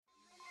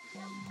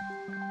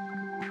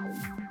Welcome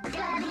to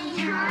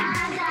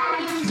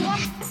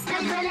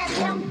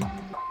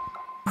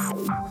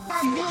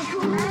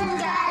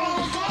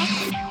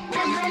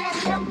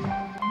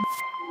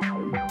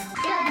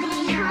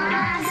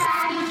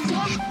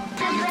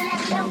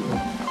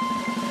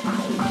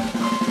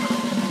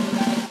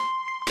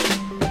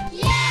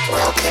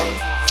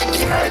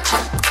Anarchy,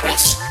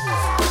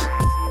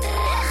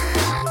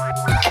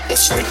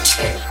 episode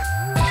 2.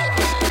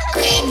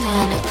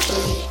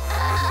 Anarchy.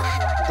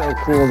 So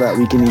cool that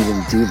we can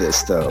even do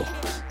this, though.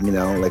 You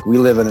know, like we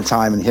live in a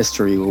time in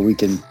history where we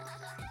can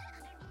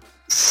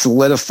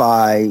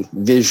solidify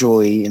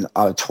visually and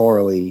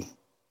auditorily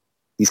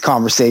these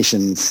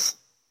conversations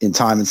in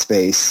time and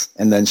space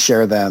and then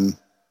share them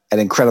at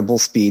incredible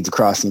speeds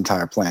across the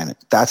entire planet.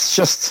 That's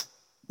just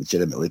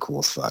legitimately cool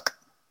as fuck.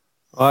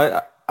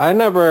 Well, I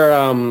never,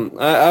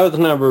 I was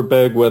never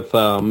big with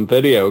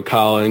video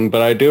calling,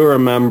 but I do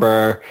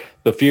remember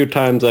the few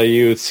times I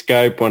used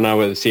Skype when I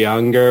was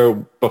younger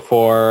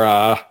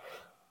before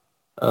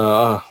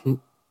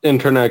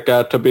internet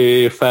got to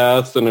be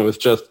fast, and it was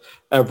just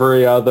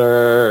every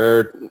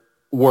other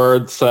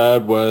word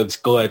said was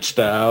glitched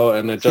out,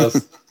 and it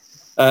just,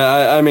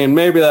 I mean,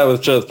 maybe that was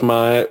just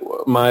my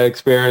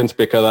experience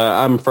because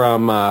I'm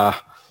from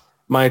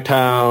my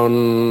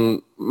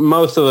town.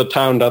 Most of the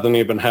town doesn't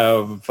even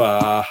have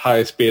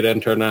high-speed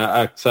internet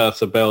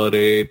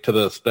accessibility to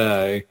this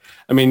day.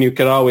 I mean, you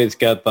could always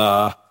get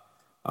the,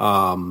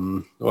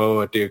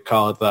 what do you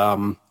call it,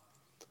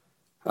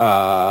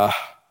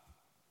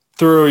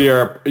 through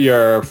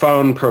your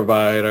phone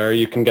provider,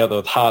 you can get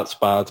those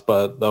hotspots,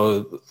 but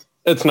those,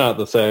 it's not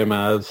the same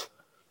as.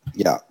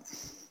 Yeah.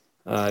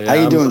 How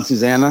you doing,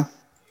 Susanna?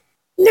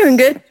 Doing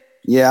good.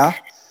 Yeah?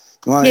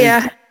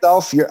 Yeah.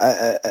 Yourself?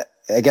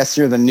 I guess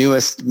you're the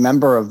newest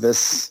member of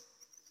this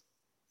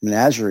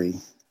menagerie.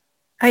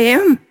 I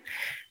am.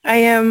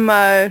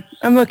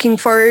 I'm looking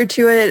forward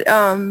to it.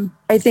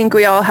 I think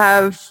we all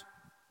have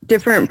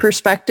different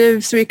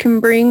perspectives we can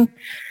bring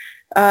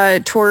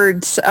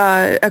towards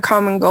a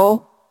common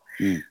goal.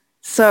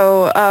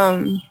 So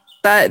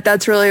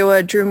that's really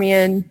what drew me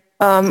in.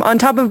 On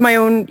top of my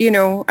own,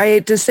 I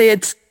hate to say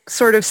it's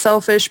sort of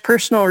selfish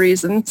personal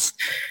reasons,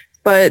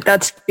 but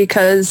that's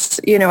because,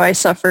 I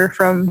suffer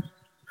from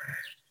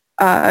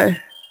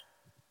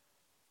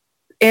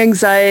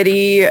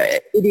anxiety,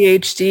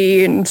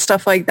 ADHD, and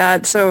stuff like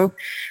that. So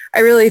I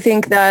really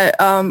think that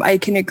I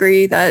can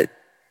agree that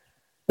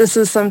this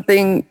is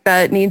something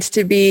that needs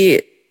to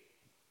be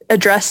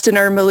addressed in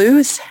our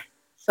milieus.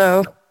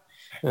 So,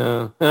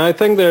 yeah, and I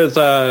think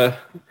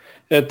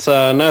it's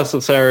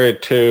necessary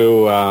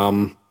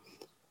to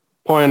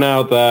point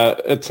out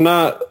that it's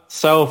not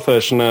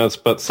selfishness,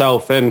 but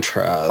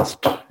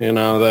self-interest.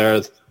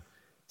 There's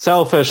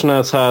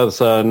selfishness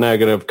has a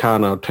negative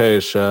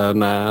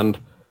connotation, and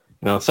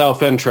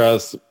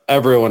self-interest.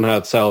 Everyone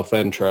has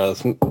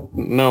self-interest.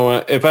 No,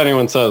 if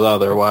anyone says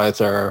otherwise,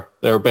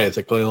 they're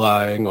basically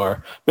lying,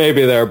 or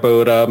maybe they're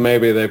Buddha,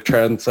 maybe they've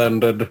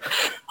transcended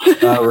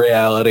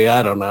reality.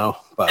 I don't know,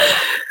 but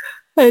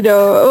I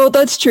know. Well,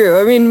 that's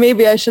true. I mean,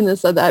 maybe I shouldn't have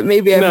said that.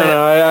 Maybe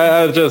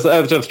I was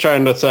just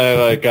trying to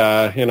say, like,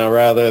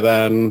 rather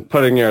than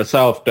putting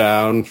yourself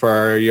down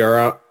for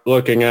your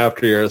looking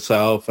after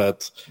yourself,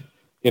 it's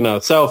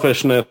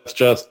selfishness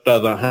just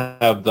doesn't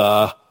have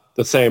the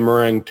same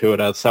ring to it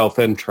as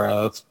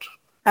self-interest.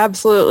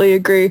 Absolutely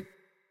agree.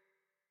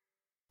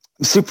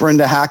 I'm super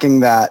into hacking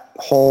that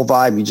whole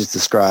vibe you just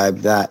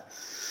described, that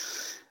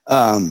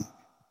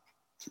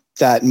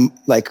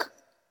like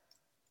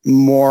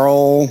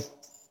moral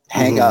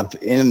hang up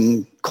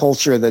in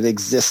culture that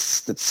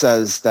exists that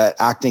says that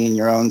acting in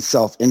your own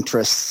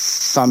self-interest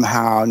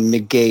somehow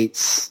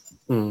negates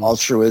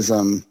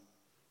altruism,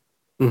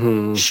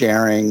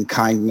 sharing,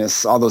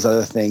 kindness, all those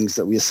other things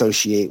that we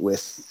associate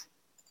with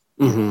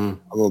a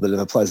little bit of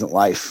a pleasant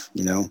life,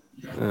 Yeah.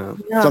 So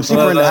I'm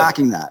super into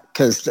hacking that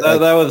because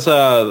that was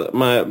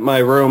my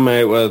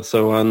roommate was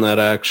the one that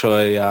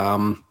actually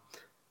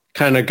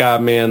kind of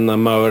got me in the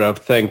mode of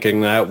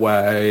thinking that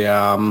way.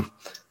 I'm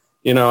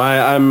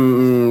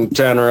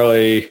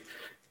generally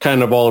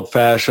kind of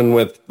old-fashioned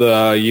with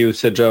the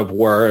usage of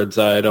words.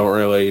 I don't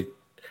really,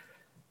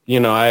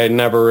 I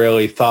never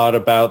really thought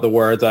about the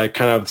words. I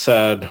kind of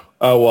said,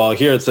 oh, well,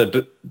 here's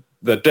the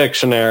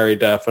dictionary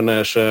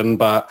definition,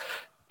 but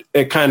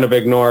it kind of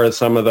ignores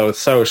some of those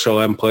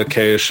social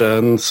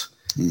implications.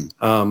 And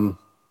so,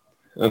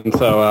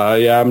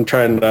 I'm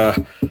trying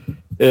to,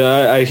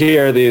 I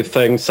hear these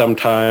things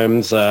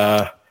sometimes,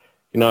 I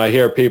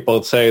hear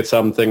people say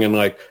something and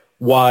like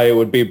why it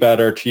would be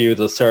better to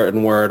use a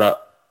certain word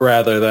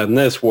rather than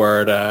this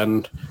word.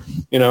 And,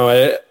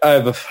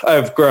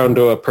 I've grown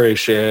to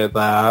appreciate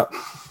that.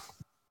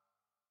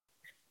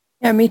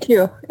 Yeah, me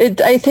too.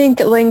 I think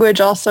language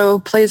also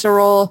plays a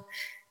role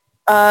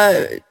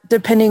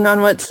depending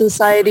on what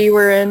society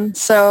we're in.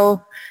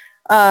 So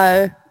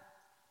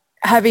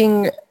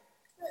having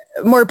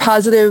more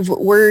positive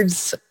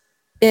words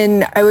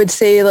in, I would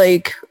say,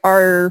 like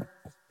our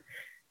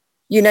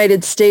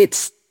United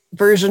States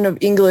version of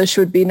English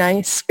would be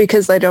nice,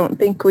 because I don't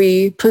think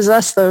we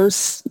possess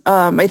those.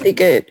 I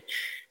think it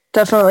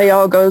definitely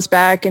all goes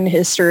back in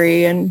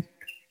history, and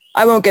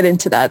I won't get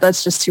into that.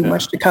 That's just too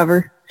much to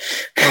cover.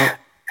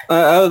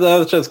 I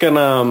was just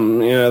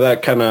gonna,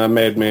 that kind of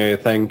made me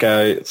think.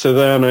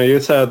 Susanna, you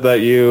said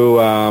that you,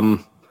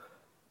 one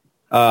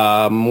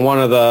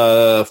of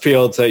the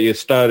fields that you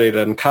studied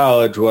in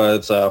college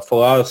was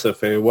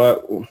philosophy.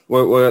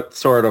 What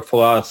sort of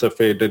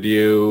philosophy did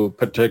you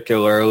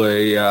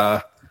particularly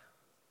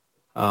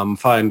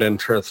find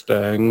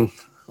interesting,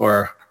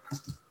 or?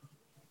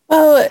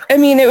 Well, I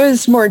mean, it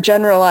was more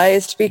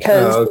generalized,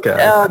 because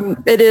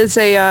it is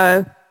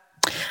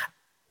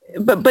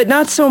but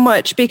not so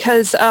much,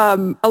 because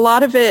a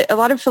lot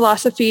of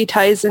philosophy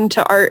ties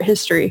into art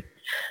history.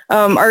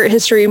 Art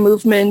history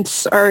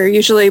movements are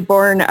usually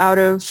born out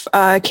of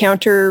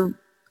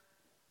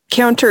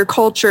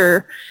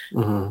counterculture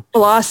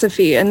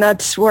philosophy, and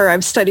that's where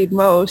I've studied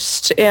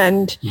most.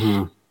 And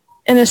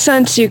in a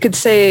sense, you could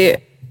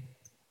say,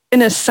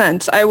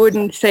 I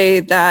wouldn't say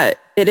that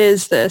it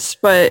is this,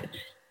 but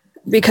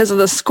because of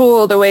the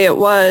school, the way it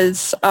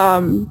was,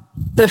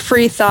 the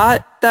free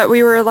thought that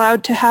we were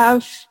allowed to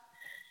have,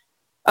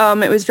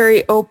 it was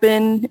very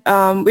open.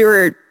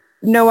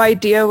 No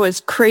idea was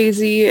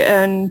crazy,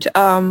 and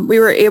we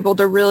were able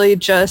to really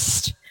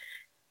just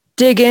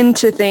dig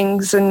into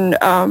things and,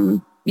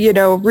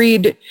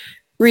 read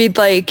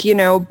like,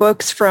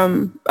 books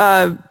from,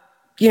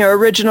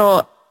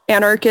 original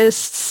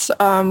anarchists.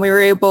 We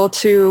were able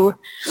to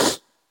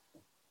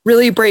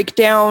really break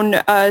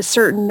down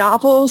certain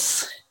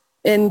novels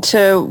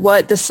into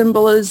what the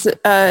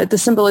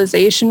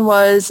symbolization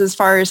was, as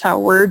far as how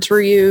words were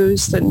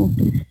used.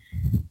 And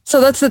so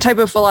that's the type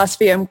of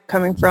philosophy I'm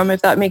coming from,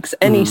 if that makes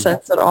any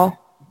sense at all.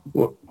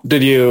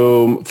 Did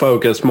you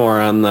focus more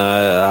on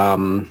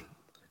the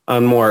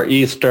on more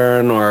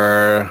Eastern,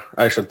 or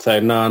I should say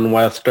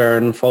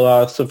non-Western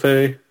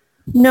philosophy?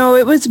 No,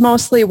 it was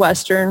mostly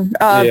Western,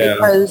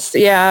 because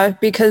the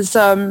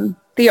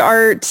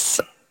arts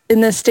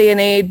in this day and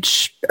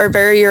age are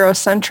very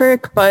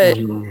Eurocentric, but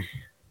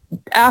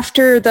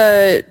after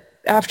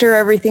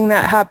everything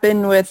that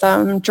happened with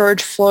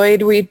George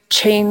Floyd, we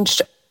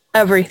changed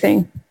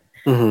everything.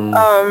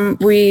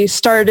 We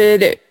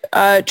started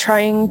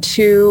trying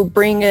to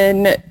bring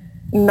in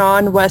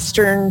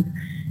non-Western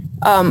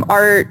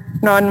art,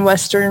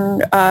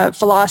 non-Western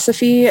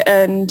philosophy,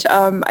 and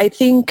I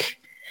think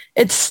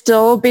it's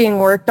still being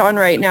worked on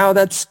right now.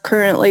 That's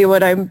currently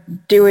what I'm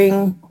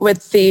doing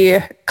with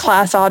the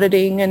class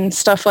auditing and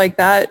stuff like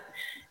that,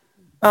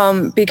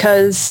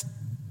 because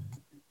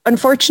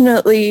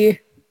unfortunately,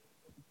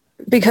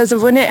 because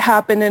of when it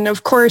happened, and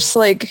of course,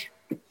 like,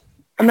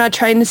 I'm not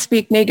trying to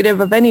speak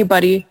negative of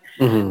anybody,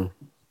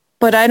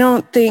 but I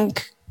don't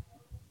think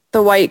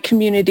the white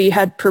community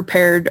had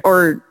prepared,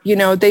 or,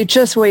 they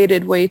just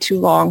waited way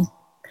too long.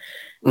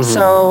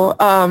 So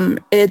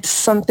it's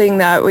something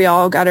that we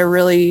all got to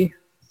really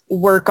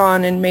work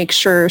on and make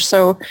sure.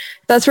 So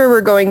that's where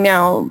we're going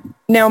now.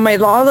 Now, my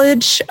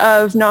knowledge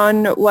of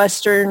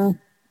non-Western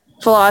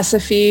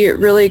philosophy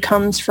really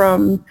comes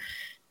from,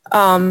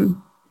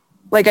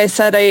 like I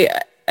said,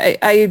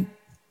 I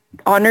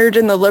honored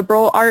in the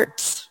liberal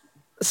arts.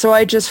 So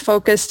I just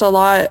focused a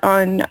lot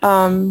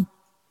on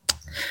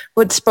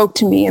what spoke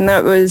to me, and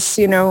that was,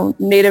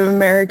 Native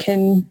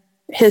American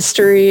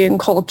history and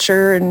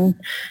culture, and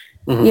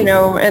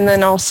and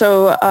then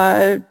also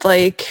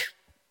like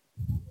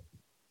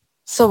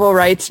civil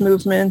rights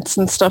movements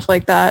and stuff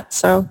like that.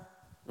 So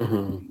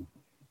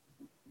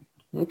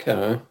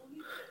okay.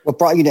 What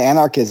brought you to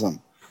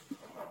anarchism?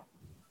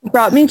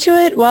 Brought me to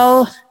it?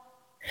 Well,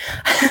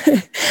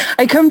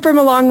 I come from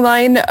a long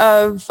line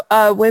of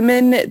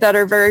women that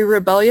are very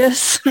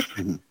rebellious.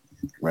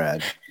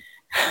 Rad.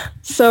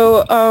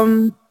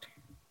 So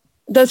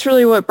that's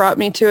really what brought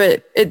me to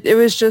it. It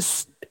was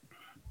just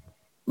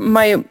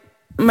my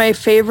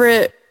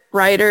favorite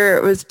writer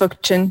was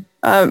Bookchin,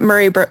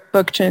 Murray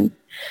Bookchin.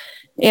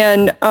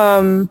 And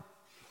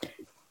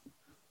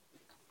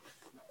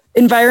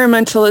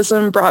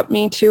environmentalism brought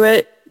me to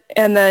it,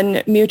 and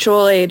then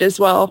mutual aid as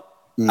well.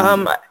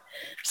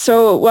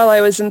 So while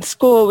I was in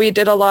school, we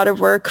did a lot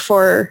of work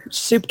for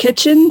soup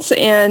kitchens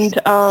and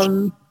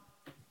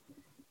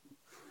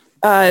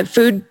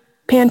food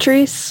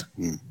pantries.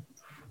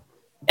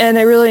 And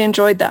I really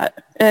enjoyed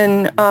that.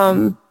 And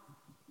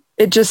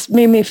it just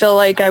made me feel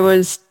like I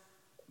was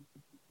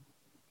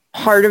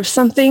part of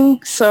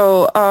something.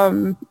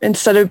 So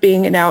instead of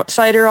being an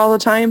outsider all the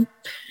time.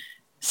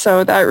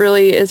 So that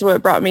really is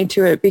what brought me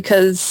to it,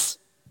 because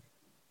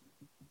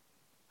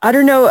I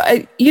don't know,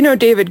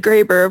 David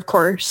Graeber, of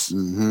course.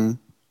 I'm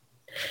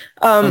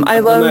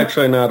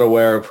actually not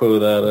aware of who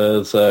that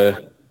is.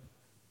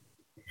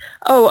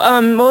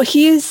 Well,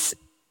 he's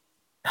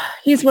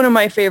one of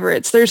my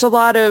favorites. There's a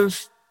lot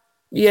of,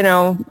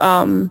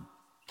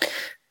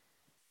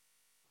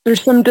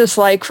 there's some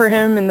dislike for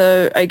him in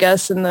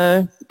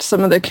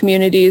some of the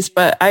communities,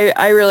 but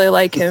I really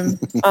like him.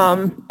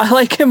 I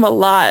like him a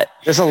lot.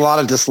 There's a lot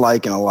of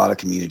dislike in a lot of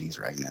communities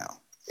right now.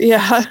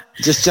 Yeah.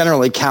 Just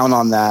generally count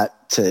on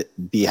that to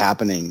be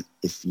happening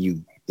if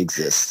you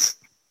exist.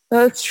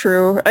 That's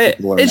true.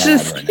 People are It's mad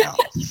just right now.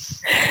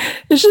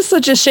 it's just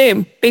such a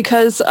shame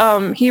because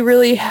he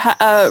really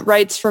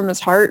writes from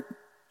his heart.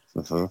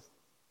 Uh-huh.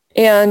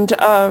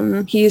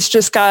 And he's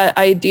just got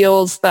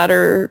ideals that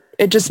are,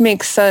 it just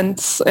makes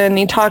sense. And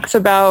he talks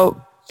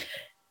about,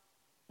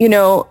 you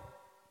know,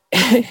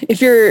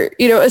 if you're,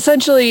 you know,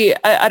 essentially,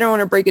 I don't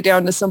want to break it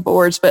down to simple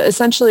words, but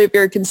essentially if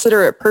you're a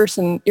considerate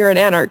person, you're an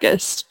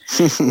anarchist.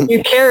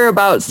 You care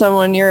about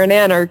someone, you're an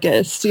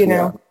anarchist, you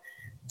know.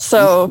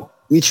 So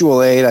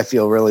mutual aid, I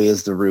feel, really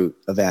is the root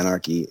of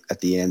anarchy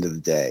at the end of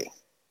the day.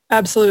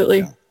 Absolutely.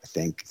 You know, I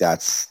think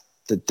that's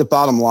the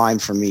bottom line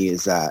for me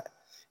is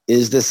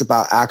this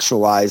about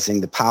actualizing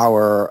the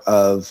power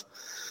of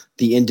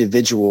the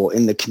individual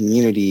in the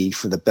community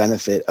for the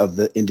benefit of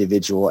the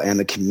individual and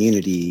the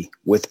community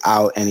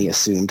without any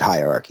assumed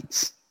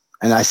hierarchies?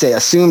 And I say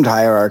assumed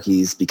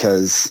hierarchies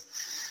because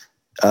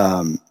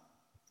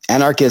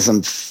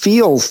anarchism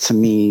feels to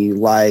me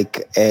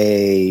like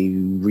a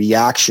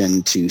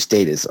reaction to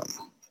statism.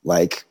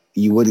 Like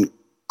you wouldn't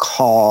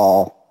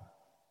call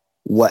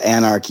what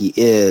anarchy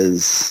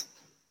is,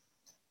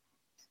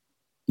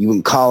 you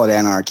wouldn't call it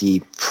anarchy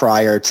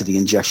prior to the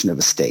injection of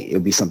a state. It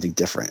would be something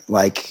different.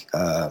 Like,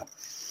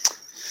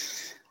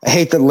 I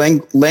hate the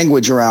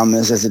language around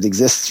this as it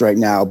exists right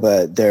now,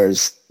 but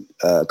there's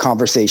a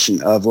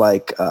conversation of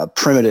like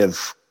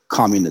primitive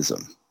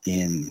communism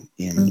in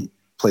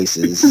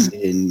places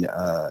in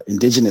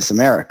indigenous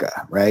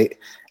America, right?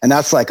 And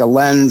that's like a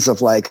lens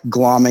of like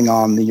glomming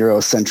on the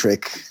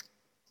Eurocentric,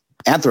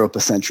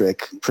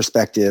 anthropocentric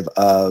perspective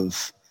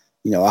of,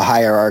 you know, a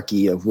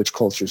hierarchy of which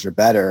cultures are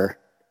better.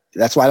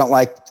 That's why I don't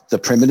like the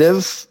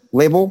primitive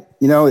label,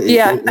 you know?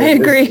 I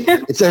agree.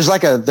 There's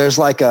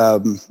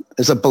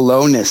a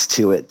belowness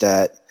to it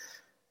that,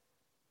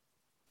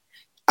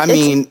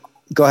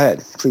 go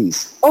ahead,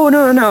 please. Oh,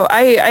 no.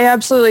 I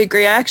absolutely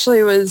agree. I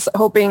actually was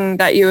hoping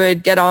that you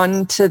would get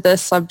on to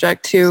this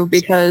subject too,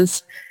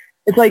 because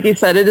it's like you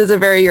said, it is a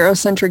very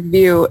Eurocentric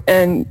view,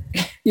 and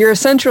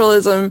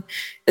Eurocentralism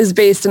is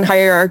based in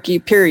hierarchy,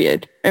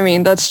 period. I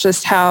mean, that's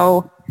just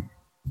how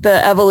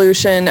the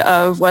evolution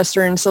of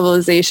Western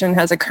civilization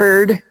has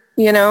occurred,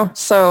 you know?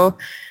 So,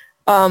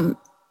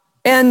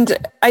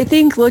 and I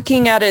think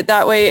looking at it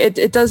that way,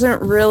 it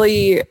doesn't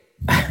really,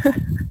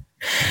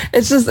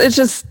 it's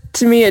just,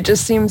 to me, it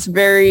just seems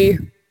very,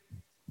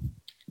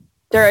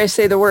 dare I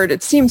say the word,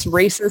 it seems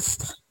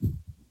racist.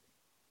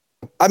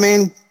 I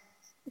mean,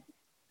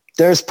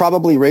 there's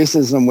probably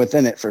racism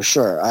within it for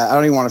sure. I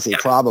don't even want to say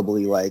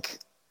probably, like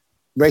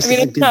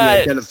racism can be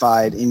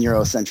identified in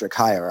Eurocentric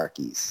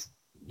hierarchies.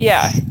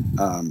 Yeah.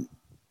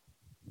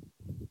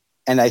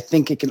 And I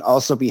think it can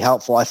also be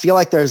helpful. I feel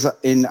like there's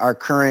in our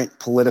current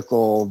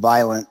political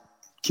violent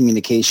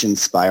communication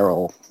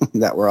spiral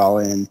that we're all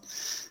in,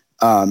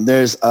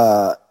 there's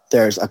a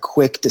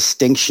quick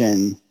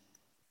distinction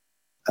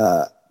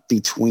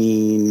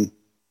between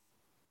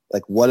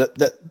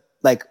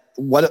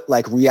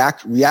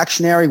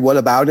reactionary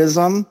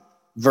whataboutism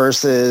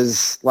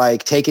versus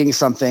like taking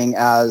something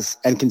as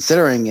and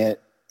considering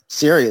it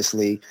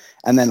seriously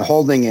and then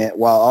holding it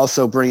while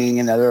also bringing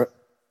in other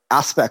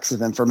aspects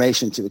of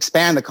information to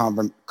expand the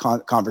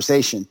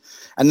conversation,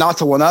 and not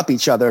to one up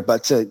each other,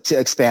 but to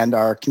expand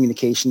our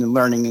communication and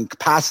learning and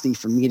capacity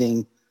for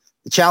meeting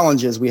the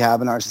challenges we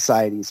have in our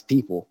society as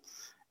people.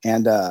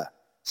 And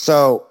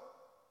so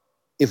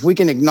if we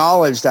can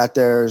acknowledge that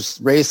there's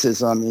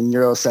racism in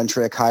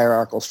Eurocentric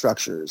hierarchical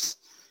structures,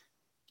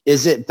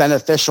 is it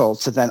beneficial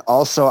to then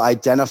also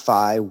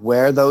identify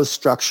where those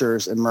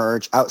structures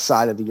emerge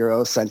outside of the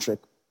Eurocentric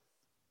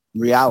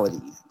reality,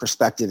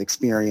 perspective,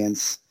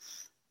 experience,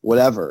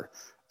 whatever,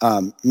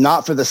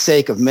 not for the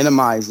sake of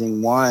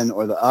minimizing one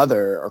or the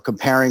other or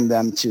comparing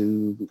them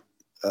to,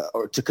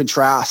 or to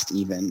contrast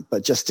even,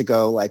 but just to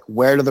go like,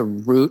 where do the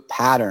root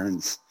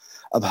patterns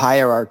of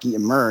hierarchy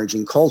emerge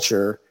in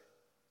culture,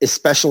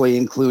 especially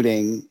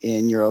including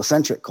in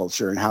Eurocentric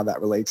culture and how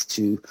that relates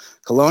to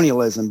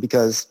colonialism?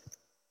 Because,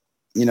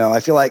 you know,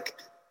 I feel like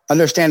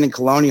understanding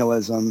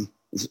colonialism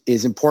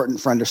is important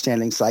for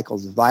understanding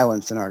cycles of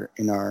violence in our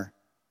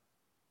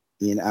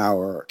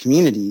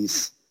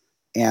communities.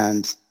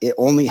 And it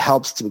only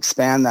helps to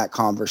expand that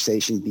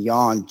conversation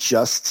beyond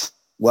just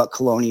what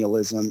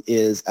colonialism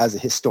is as a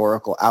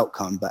historical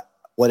outcome, but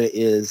what it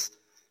is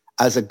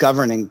as a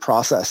governing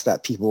process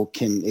that people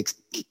can,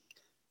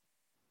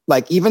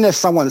 like, even if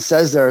someone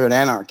says they're an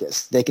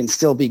anarchist, they can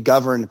still be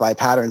governed by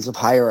patterns of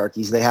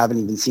hierarchies they haven't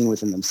even seen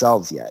within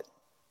themselves yet.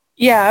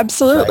 Yeah,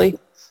 absolutely. Right?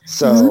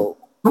 So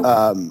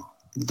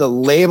the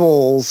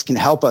labels can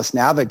help us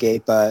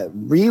navigate, but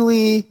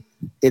really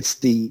it's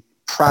the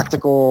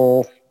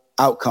practical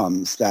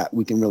outcomes that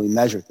we can really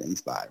measure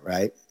things by,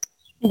 right?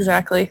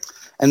 Exactly.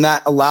 And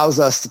that allows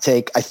us to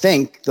take, I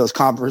think, those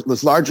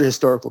larger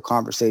historical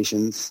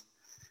conversations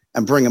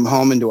and bring them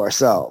home into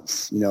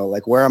ourselves. You know,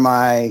 like, where am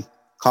I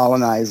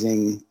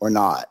colonizing or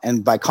not?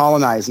 And by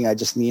colonizing, I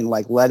just mean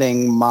like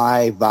letting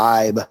my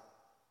vibe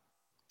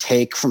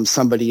take from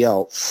somebody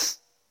else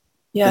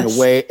Yes.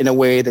 in a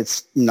way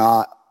that's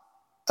not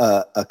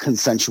a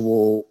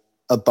consensual,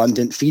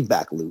 abundant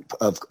feedback loop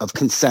of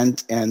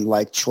consent and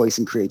like choice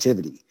and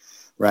creativity,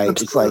 right?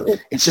 Absolutely. It's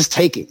like, it's just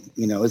taking,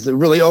 is a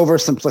really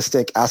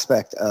oversimplistic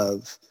aspect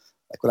of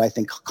like what I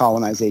think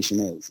colonization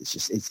is. It's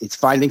just, it's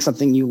finding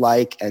something you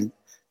like and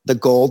the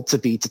goal to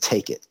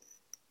take it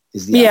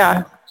is the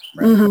outcome,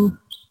 right? Mm-hmm.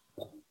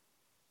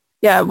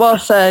 Yeah, well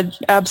said.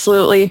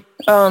 Absolutely.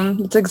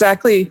 It's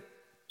exactly,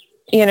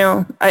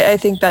 I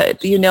think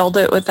that you nailed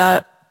it with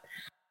that.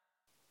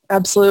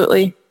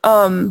 Absolutely.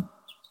 And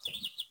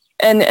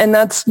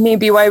that's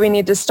maybe why we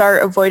need to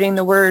start avoiding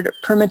the word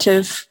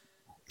primitive,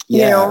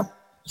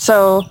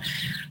 So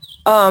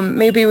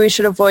maybe we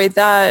should avoid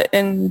that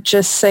and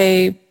just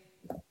say,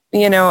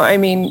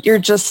 you're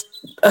just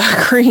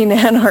a green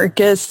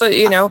anarchist, I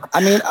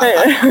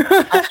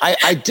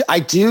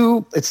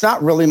do. It's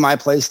not really my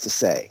place to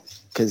say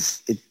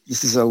because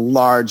this is a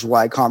large,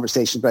 wide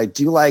conversation, but I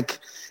do like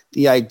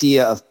the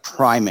idea of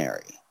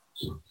primary.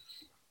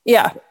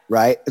 Yeah.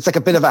 Right. It's like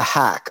a bit of a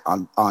hack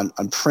on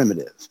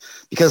primitive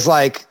because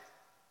like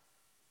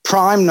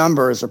prime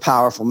numbers are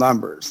powerful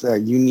numbers. They're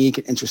unique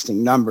and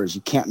interesting numbers.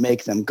 You can't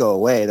make them go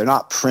away. They're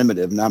not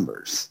primitive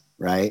numbers.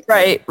 Right.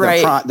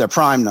 They're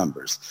prime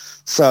numbers.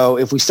 So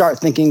if we start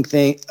thinking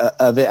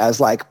of it as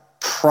like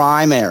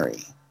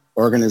primary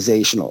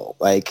organizational,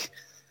 like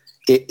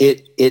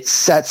it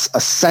sets a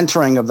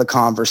centering of the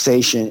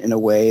conversation in a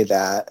way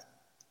that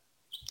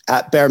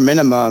at bare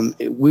minimum,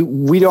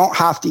 we don't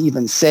have to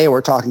even say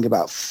we're talking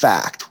about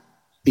fact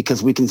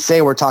because we can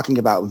say we're talking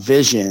about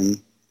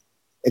vision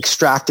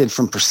extracted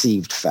from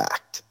perceived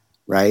fact,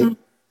 right?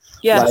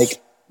 Yes.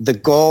 Like the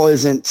goal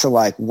isn't to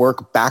like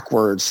work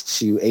backwards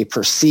to a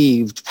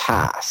perceived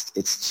past.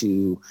 It's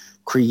to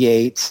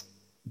create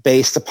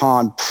based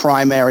upon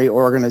primary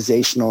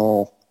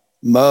organizational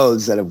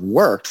modes that have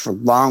worked for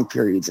long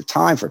periods of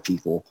time for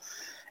people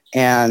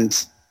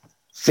and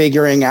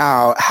figuring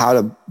out how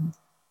to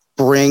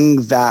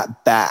bring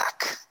that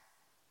back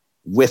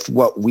with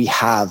what we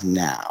have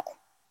now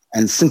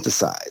and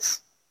synthesize,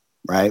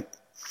 right?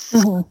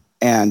 Mm-hmm.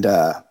 And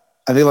I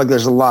feel like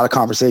there's a lot of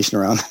conversation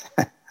around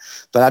that,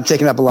 but I'm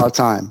taking up a lot of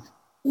time.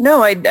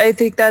 No, I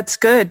think that's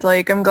good.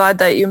 Like, I'm glad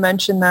that you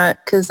mentioned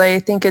that because I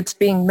think it's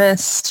being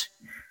missed.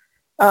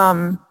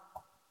 And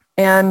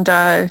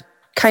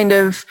kind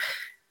of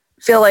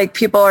feel like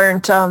people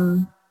aren't,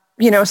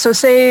 so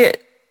say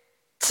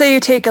you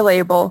take a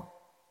label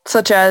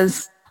such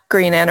as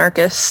green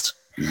anarchist,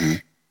 mm-hmm.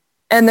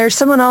 and there's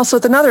someone else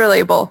with another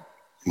label,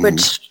 mm-hmm.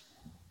 which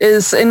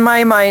is, in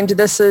my mind,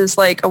 this is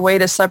like a way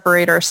to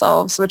separate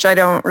ourselves, which I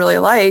don't really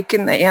like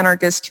in the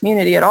anarchist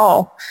community at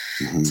all.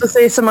 Mm-hmm. So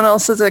say someone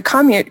else is a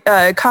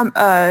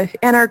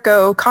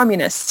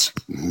anarcho-communist.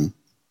 Mm-hmm.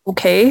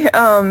 Okay.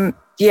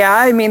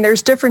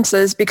 There's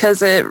differences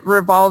because it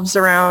revolves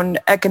around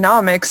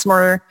economics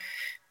more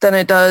than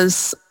it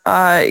does,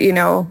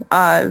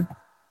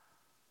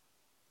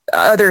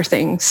 other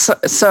things.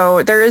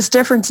 So there is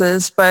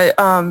differences, but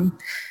I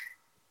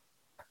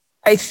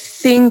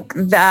think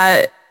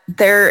that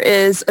there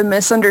is a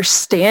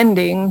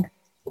misunderstanding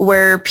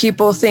where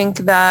people think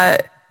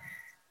that,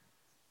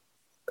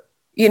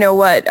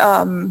 what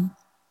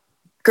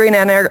green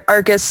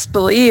anarchists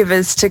believe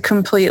is to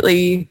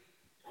completely,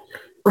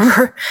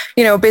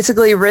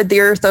 basically rid the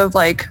earth of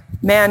like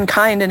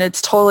mankind, and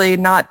it's totally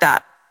not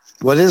that.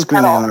 What is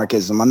green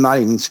anarchism? I'm not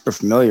even super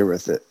familiar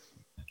with it.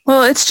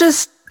 Well,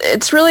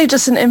 it's really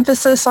just an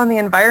emphasis on the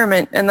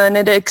environment, and then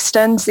it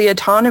extends the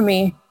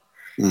autonomy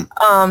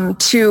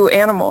to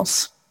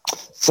animals.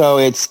 So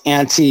it's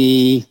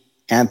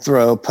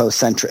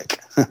anthropocentric.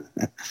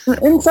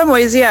 In some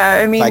ways,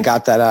 yeah. I mean, I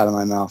got that out of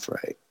my mouth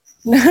right.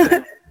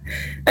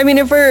 I mean,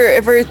 if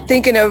we're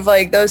thinking of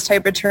like those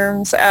type of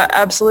terms,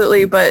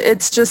 absolutely, but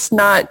it's just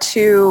not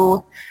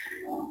to,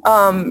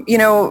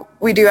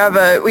 we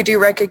do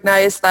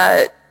recognize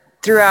that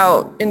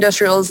throughout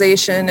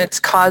industrialization, it's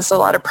caused a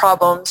lot of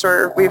problems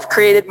where we've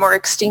created more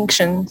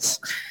extinctions.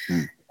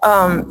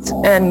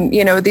 And,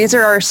 these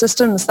are our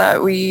systems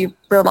that we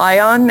rely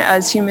on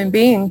as human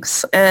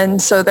beings.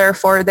 And so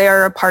therefore they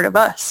are a part of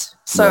us.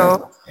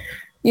 So,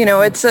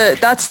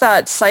 that's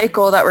that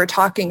cycle that we're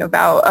talking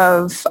about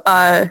of,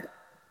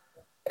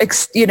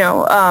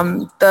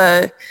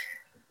 the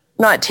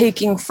not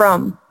taking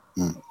from,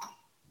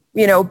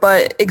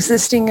 but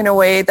existing in a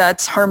way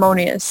that's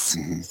harmonious.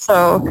 Mm-hmm.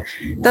 So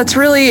that's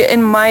really,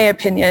 in my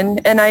opinion,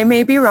 and I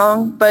may be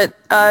wrong, but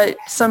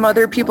some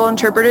other people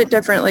interpret it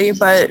differently,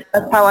 but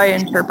that's how I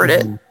interpret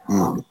it.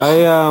 That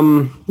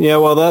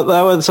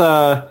was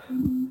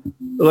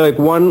like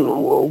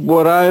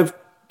what I've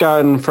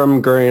gotten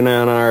from Green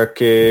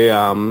Anarchy,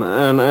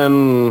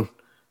 and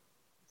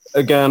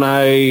again,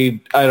 I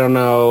don't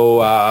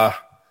know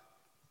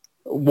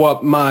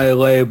what my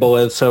label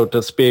is, so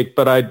to speak,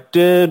 but I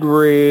did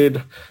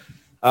read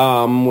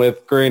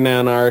with Green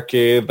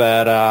Anarchy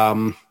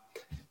that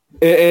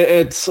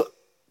it's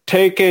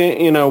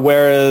taking,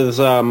 whereas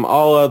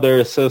all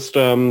other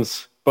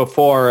systems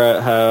before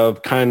it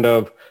have kind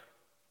of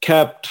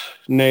kept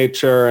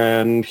nature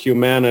and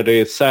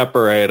humanity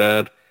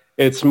separated.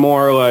 It's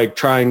more like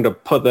trying to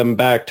put them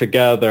back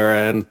together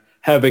and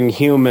having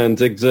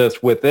humans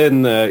exist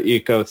within the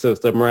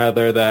ecosystem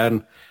rather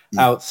than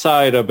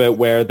outside of it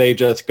where they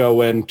just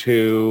go in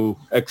to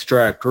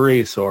extract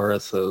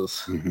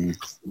resources. Mm-hmm.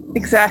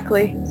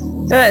 Exactly.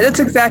 That's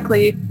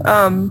exactly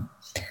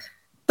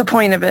the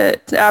point of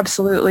it.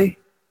 Absolutely.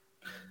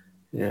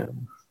 Yeah.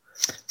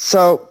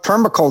 So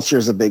permaculture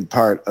is a big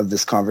part of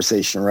this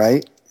conversation,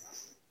 right?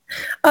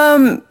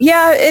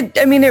 Yeah, it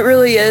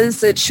really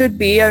is. It should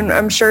be.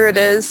 I'm sure it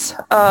is.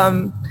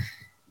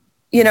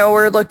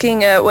 We're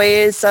looking at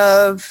ways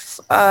of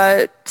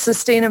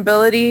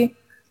sustainability.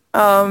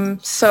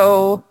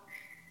 So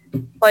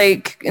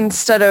like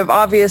instead of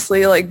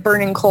obviously like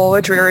burning coal,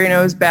 which we already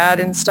know is bad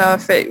and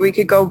stuff, we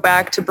could go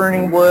back to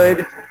burning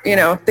wood,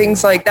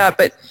 things like that.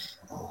 But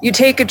you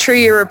take a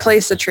tree, you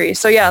replace a tree.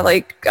 So yeah,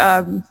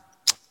 I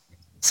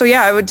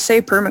would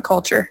say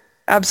permaculture.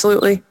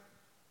 Absolutely.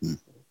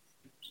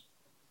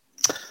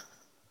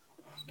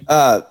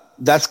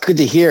 That's good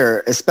to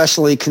hear,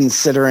 especially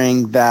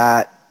considering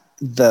that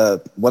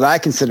what I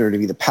consider to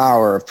be the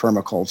power of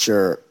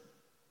permaculture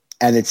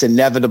and its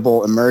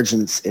inevitable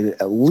emergence in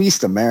at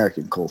least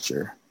American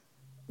culture.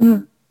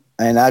 Mm.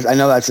 And I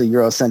know that's a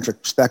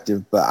Eurocentric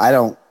perspective, but I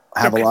don't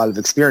have a lot of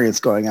experience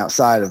going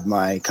outside of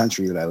my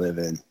country that I live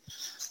in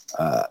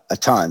a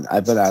ton.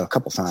 I've been out a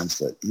couple times,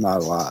 but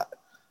not a lot.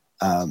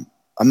 I'm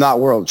not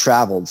world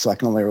traveled, so I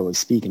can only really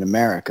speak in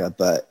America,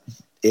 but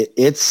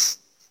it's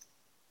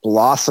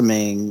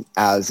blossoming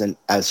as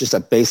just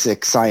a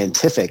basic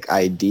scientific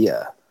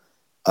idea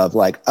of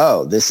like,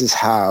 oh, this is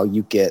how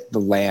you get the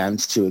land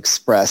to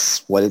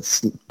express what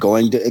it's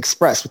going to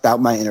express without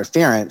my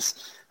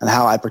interference, and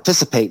how I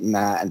participate in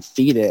that and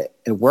feed it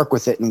and work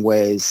with it in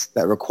ways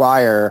that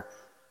require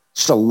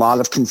just a lot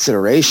of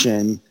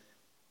consideration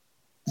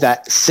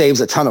that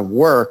saves a ton of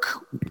work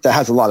that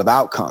has a lot of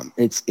outcome.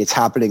 It's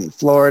happening in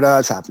Florida,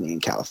 it's happening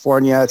in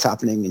California, it's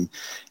happening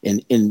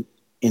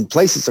in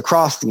places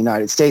across the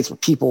United States where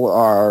people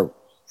are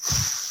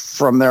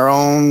from their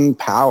own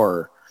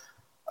power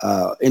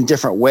in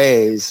different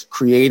ways,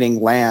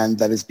 creating land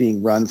that is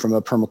being run from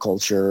a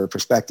permaculture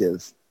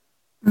perspective.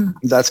 Mm.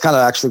 That's kind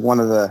of actually one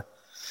of the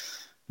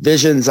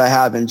visions I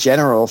have in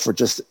general for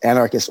just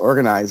anarchist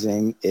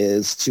organizing,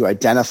 is to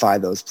identify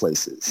those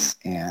places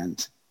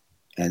and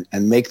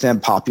make them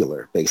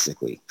popular,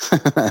 basically,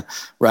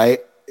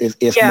 right?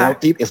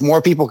 If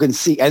more people can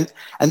see, and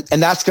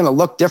that's going to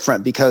look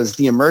different because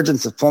the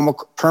emergence of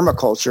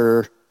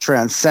permaculture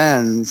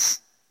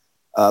transcends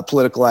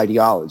political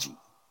ideology.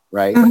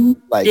 Right? Mm-hmm.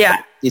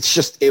 It's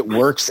just, it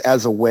works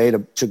as a way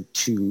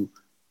to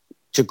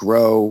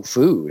grow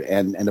food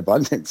and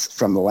abundance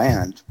from the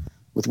land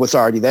with what's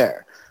already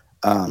there.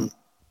 And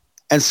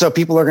so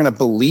people are going to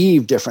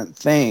believe different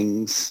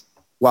things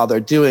while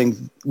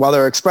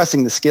they're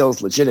expressing the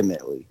skills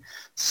legitimately.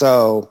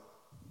 So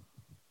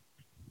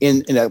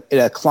in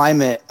a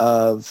climate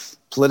of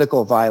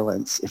political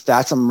violence, if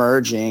that's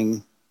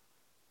emerging,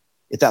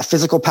 if that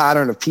physical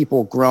pattern of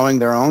people growing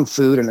their own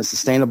food in a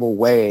sustainable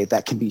way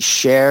that can be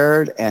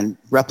shared and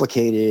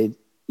replicated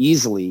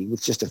easily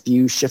with just a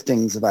few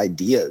shiftings of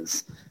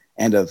ideas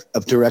and of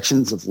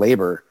directions of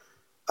labor,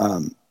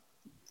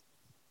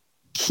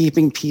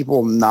 keeping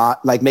people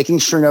not, like making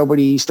sure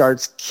nobody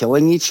starts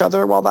killing each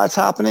other while that's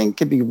happening,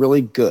 could be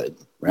really good,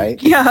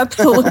 right? Yeah,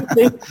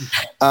 absolutely.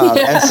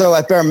 And so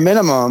at bare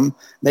minimum,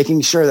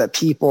 making sure that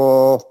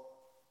people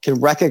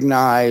can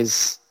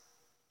recognize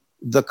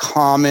the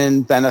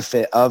common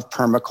benefit of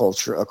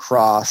permaculture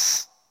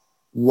across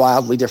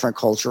wildly different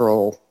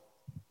cultural,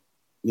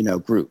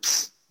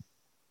 groups.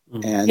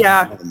 And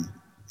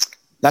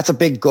that's a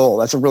big goal.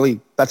 That's a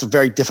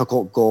very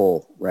difficult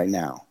goal right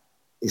now,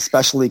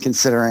 especially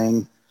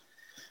considering,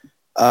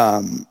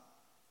 how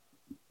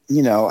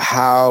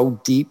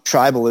deep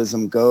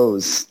tribalism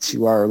goes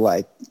to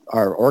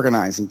our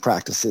organizing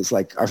practices.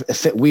 Like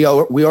we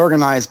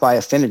organize by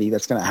affinity.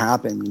 That's going to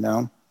happen,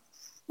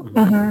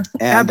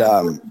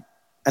 Mm-hmm.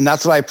 And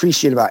that's what I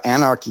appreciate about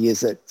anarchy,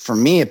 is that for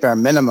me, at bare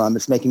minimum,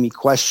 it's making me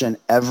question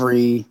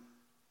every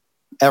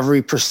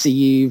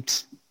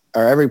perceived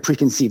or every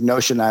preconceived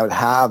notion I would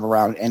have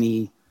around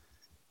any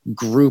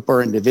group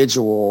or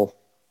individual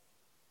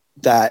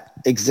that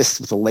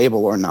exists with a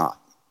label or not.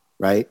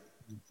 Right.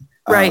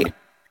 Right.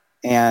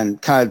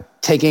 And kind of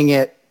taking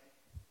it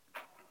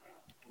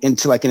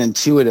into like an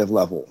intuitive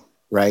level,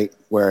 right?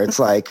 Where it's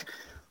like,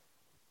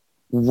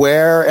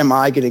 where am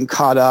I getting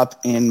caught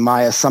up in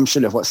my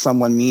assumption of what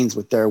someone means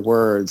with their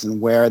words, and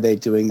where are they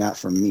doing that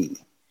for me?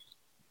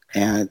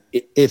 And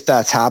if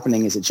that's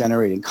happening, is it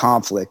generating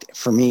conflict?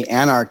 For me,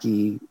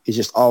 anarchy is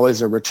just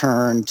always a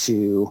return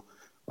to,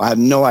 I have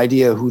no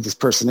idea who this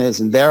person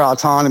is, and their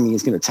autonomy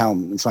is going to tell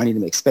me. And so I need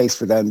to make space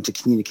for them to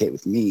communicate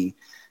with me.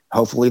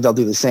 Hopefully they'll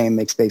do the same,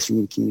 make space for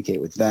me to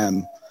communicate with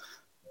them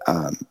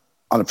on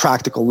a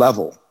practical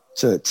level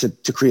to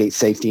create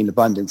safety and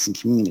abundance and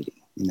community.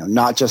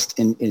 Not just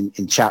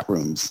in chat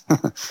rooms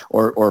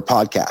or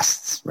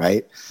podcasts,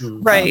 right?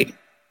 Right.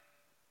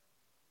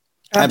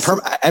 And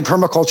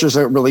permaculture is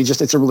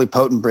it's a really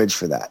potent bridge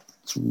for that.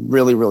 It's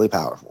really, really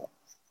powerful.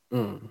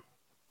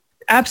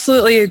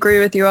 Absolutely agree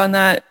with you on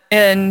that.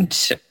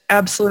 And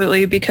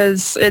absolutely,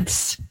 because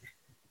it's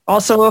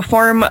also a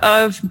form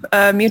of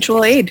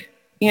mutual aid,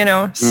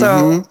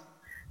 so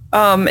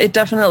it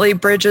definitely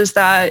bridges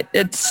that.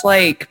 It's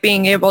like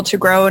being able to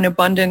grow in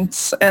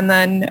abundance and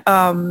then,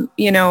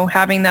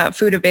 having that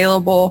food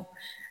available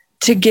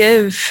to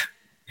give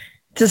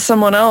to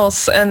someone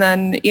else. And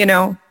then,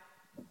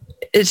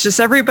 it's just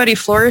everybody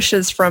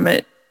flourishes from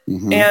it.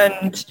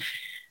 And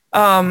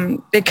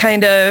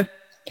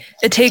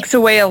it takes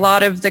away a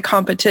lot of the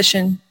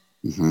competition,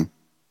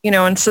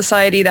 in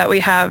society that we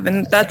have.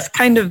 And that's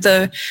kind of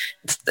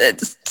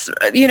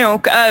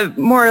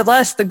more or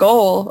less the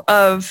goal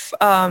of,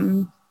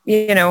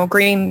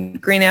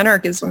 green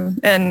anarchism.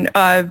 And,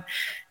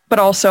 but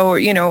also,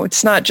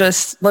 it's not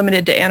just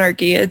limited to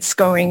anarchy. It's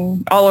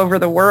going all over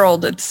the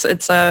world. It's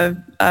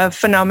a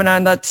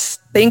phenomenon that's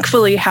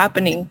thankfully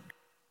happening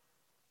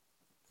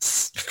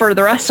for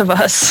the rest of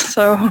us.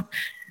 So,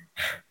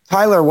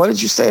 Tyler, what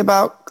did you say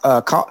about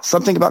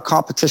something about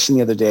competition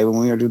the other day when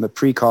we were doing the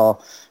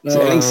pre-call?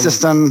 Any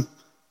system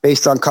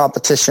based on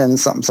competition,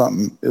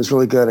 something. It was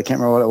really good. I can't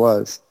remember what it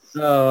was.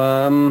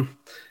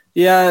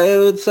 Yeah, it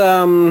was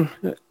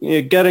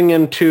getting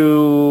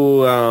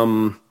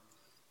into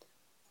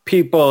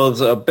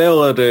people's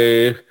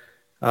ability,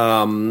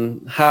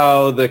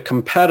 how the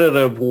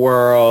competitive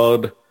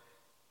world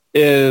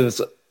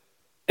is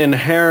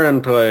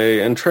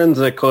intrinsically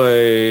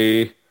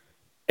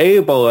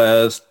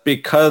ableist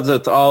because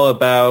it's all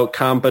about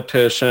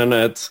competition.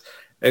 It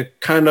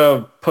kind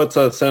of puts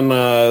us in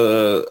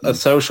a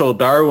social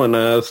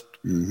Darwinist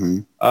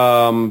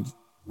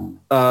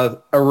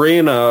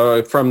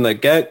arena from the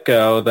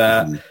get-go,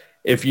 that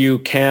if you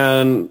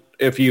can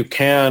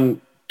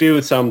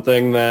do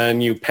something, then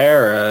you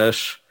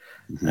perish.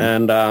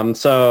 And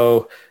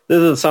so this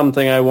is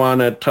something I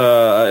wanted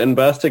to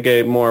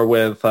investigate more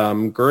with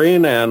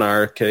green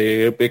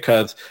anarchy,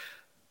 because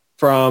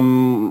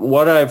from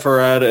what I've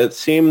read, it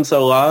seems a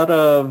lot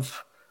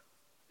of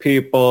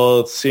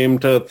people seem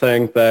to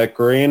think that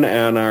green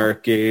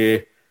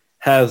anarchy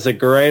has the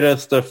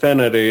greatest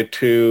affinity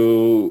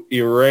to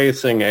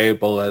erasing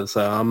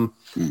ableism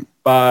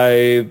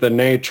by the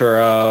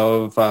nature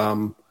of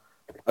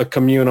a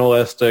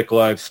communalistic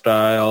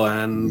lifestyle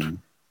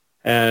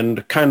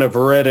and kind of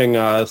ridding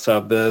us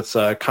of this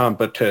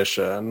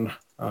competition.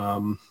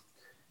 So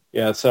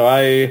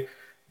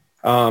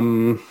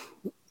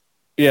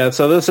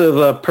this is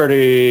a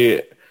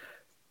pretty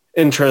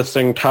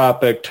interesting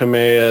topic to me,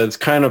 is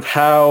kind of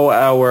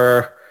how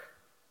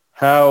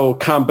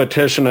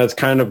competition has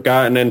kind of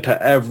gotten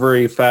into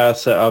every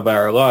facet of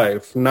our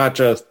life, not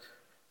just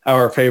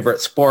our favorite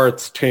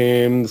sports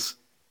teams,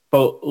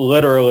 but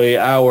literally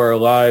our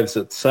lives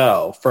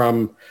itself,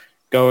 from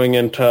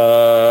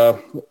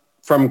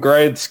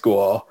grade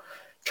school,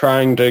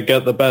 trying to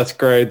get the best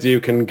grades you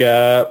can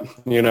get.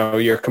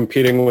 You're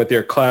competing with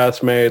your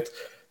classmates,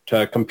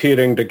 to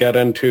competing to get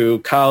into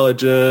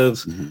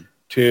colleges,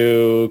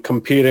 to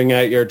competing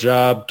at your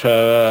job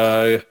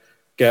to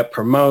get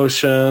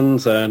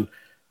promotions. And,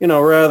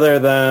 rather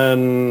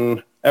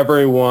than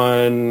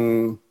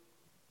everyone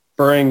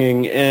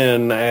bringing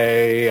in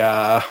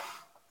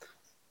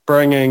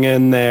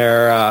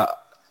their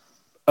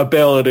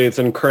abilities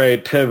and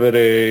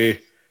creativity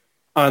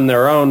on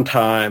their own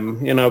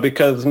time,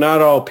 because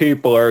not all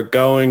people are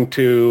going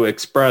to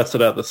express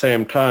it at the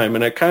same time.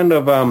 And it kind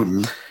of,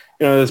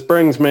 this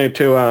brings me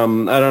to,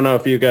 I don't know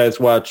if you guys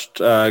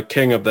watched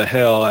King of the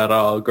Hill at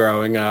all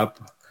growing up.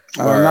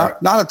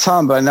 Not a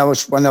ton, but I know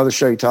the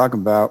show you're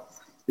talking about.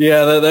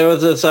 Yeah, there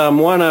was this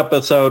one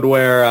episode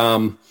where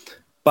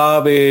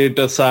Bobby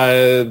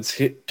decides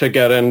to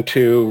get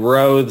into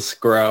rose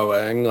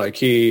growing. Like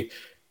he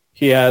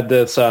had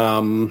this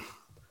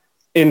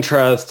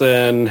interest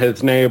in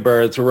his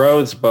neighbor's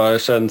rose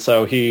bush, and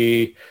so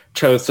he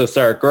chose to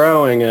start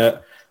growing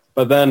it.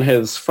 But then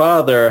his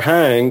father,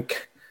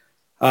 Hank,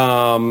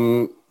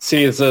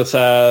 sees this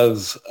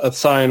as a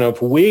sign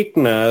of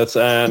weakness,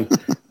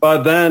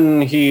 but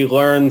then he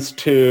learns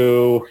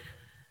to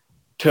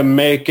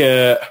make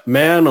it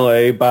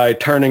manly by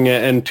turning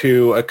it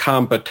into a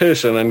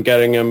competition and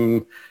getting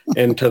him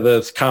into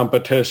this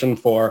competition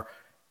for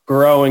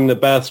growing the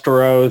best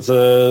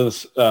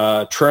roses,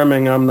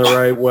 trimming them the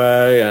right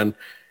way. And,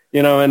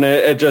 and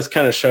it just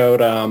kind of showed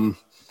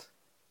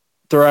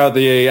throughout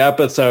the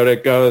episode,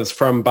 it goes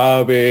from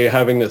Bobby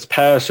having this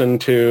passion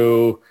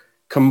to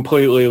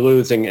completely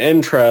losing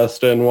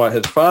interest in what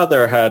his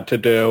father had to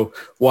do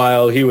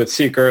while he was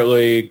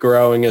secretly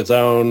growing his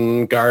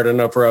own garden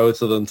of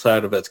roses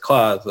inside of his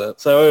closet.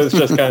 So it was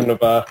just kind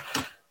of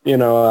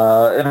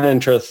an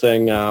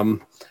interesting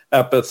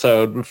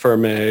episode for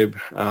me.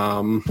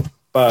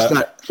 But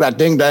it's that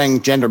ding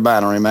dang gender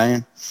binary,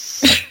 man.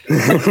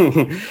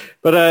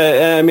 But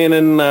I mean,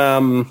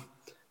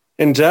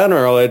 in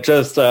general, it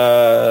just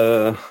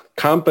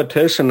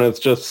competition is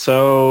just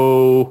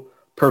so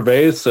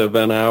pervasive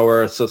in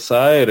our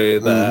society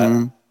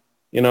that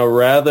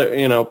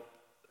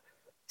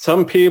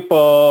some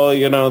people,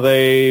 you know,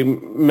 they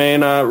may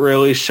not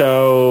really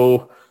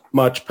show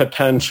much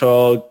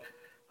potential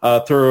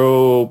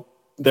through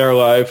their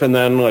life, and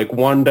then like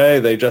one day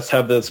they just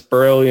have this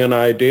brilliant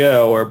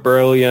idea or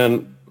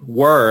brilliant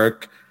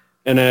work,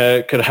 and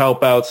it could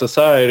help out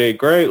society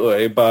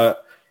greatly.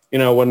 But you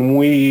know, when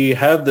we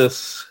have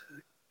this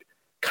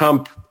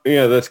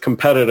this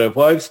competitive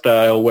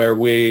lifestyle where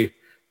we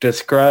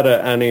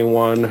discredit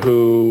anyone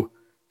who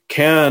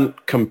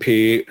can't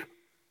compete,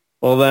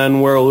 well, then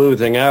we're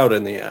losing out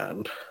in the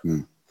end.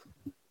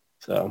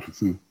 So.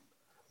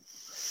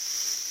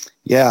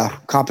 Yeah,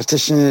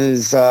 competition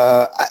is,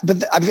 but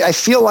I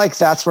feel like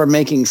that's where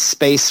making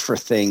space for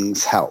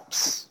things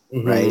helps,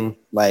 right?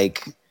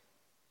 Like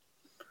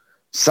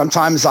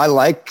sometimes I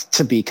like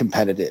to be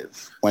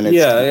competitive when it's,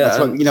 that's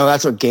what,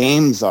 that's what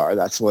games are.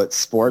 That's what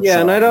sports are.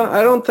 Yeah, and I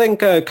don't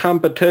think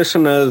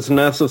competition is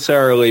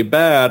necessarily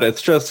bad.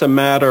 It's just a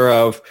matter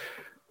of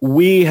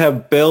we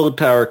have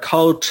built our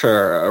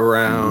culture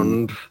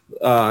around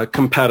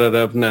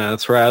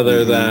competitiveness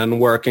rather than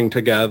working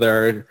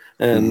together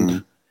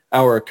and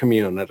our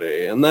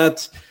community. And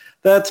that's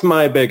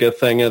my biggest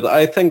thing. Is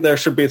I think there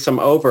should be some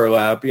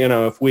overlap,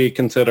 if we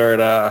consider it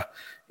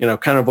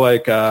kind of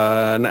like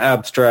an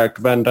abstract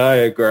Venn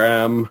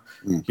diagram,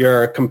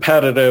 your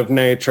competitive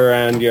nature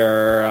and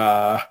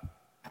your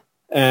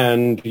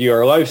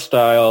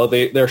lifestyle,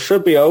 there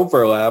should be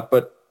overlap,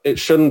 but it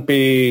shouldn't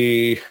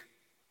be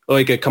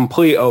like a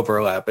complete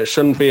overlap. It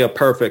shouldn't be a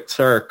perfect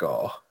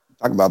circle.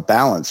 Talk about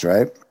balance,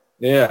 right?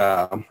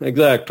 Yeah,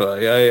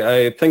 exactly.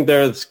 I think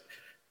there's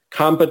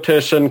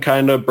competition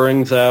kind of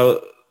brings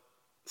out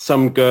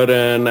some good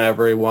in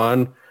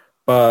everyone,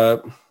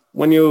 but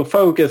when you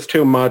focus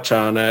too much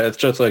on it, it's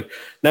just like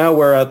now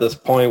we're at this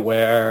point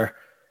where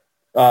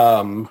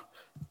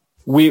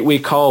we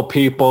call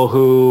people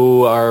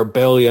who are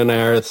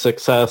billionaires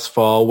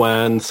successful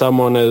when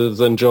someone is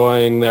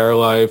enjoying their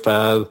life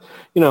as,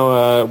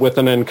 with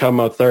an income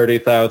of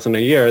 $30,000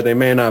 a year. They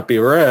may not be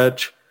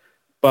rich,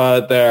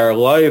 but their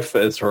life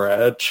is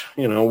rich.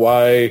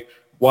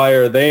 Why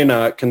are they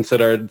not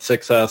considered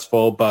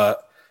successful?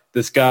 But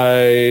this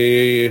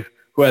guy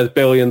who has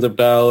billions of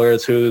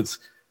dollars, who's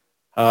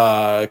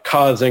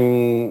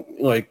causing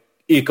like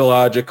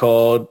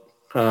ecological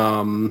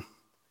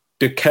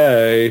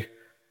decay,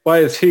 why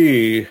is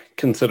he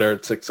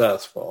considered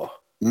successful?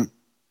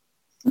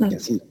 Yeah,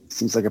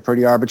 seems like a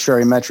pretty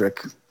arbitrary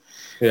metric.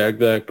 Yeah,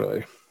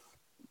 exactly.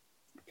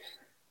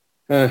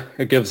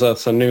 It gives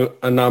us a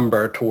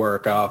number to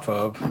work off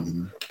of.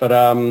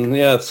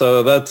 But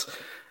so that's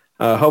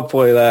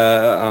hopefully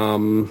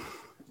that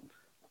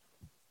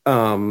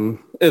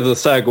is a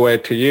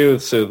segue to you,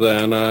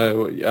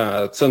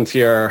 Susan. Since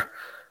you're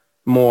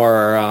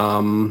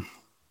more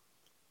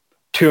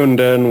tuned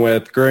in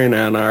with Green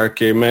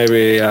Anarchy,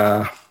 maybe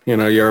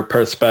your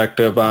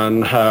perspective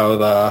on how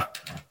the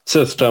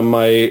system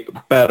might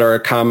better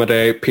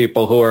accommodate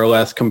people who are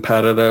less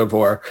competitive,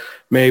 or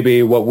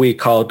maybe what we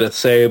call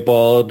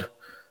disabled.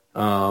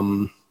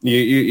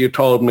 You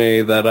told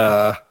me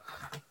that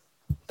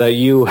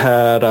you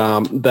had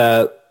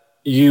that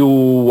you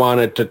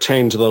wanted to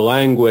change the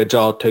language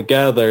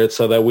altogether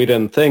so that we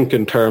didn't think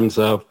in terms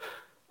of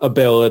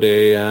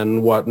ability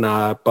and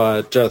whatnot,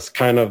 but just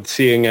kind of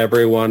seeing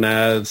everyone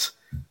as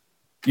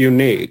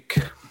unique.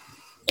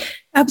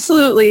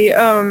 Absolutely.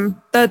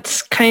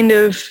 That's kind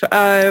of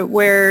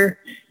where,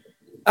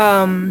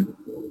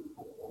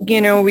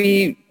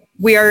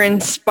 we are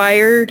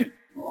inspired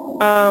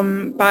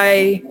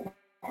by,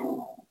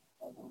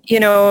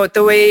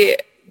 the way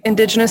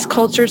Indigenous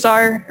cultures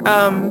are,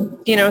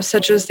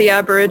 such as the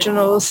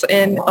Aboriginals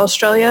in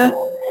Australia.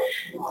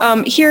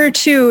 Here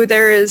too,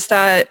 there is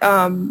that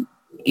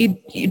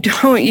you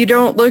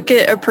don't look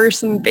at a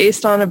person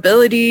based on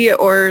ability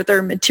or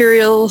their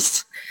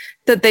materials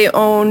that they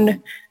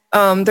own.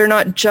 They're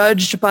not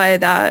judged by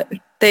that.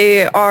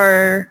 They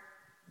are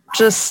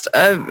just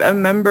a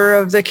member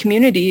of the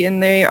community,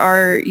 and they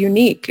are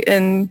unique.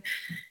 And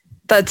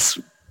that's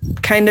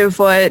kind of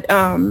what,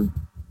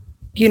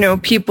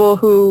 people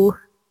who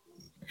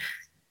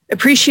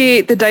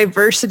appreciate the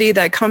diversity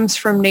that comes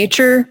from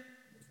nature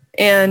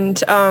and,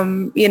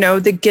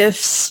 the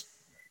gifts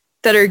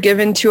that are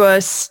given to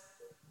us,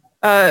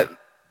 not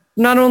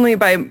only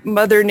by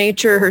Mother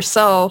Nature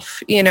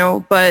herself,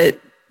 but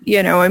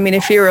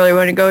if you really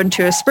want to go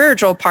into a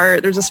spiritual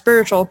part, there's a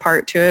spiritual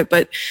part to it,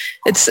 but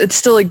it's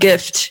still a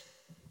gift.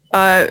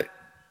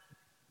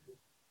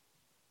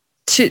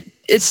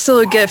 It's still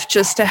a gift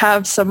just to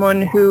have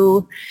someone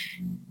who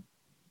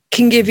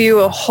can give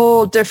you a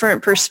whole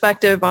different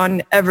perspective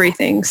on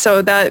everything.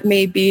 So that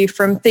may be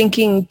from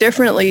thinking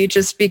differently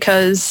just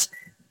because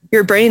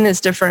your brain is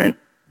different.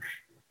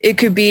 It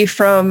could be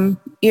from,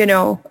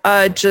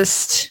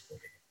 just,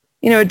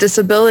 a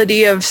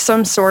disability of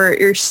some sort.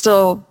 You're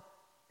still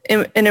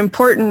an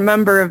important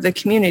member of the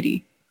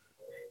community.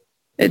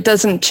 It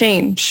doesn't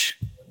change,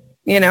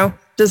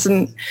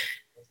 doesn't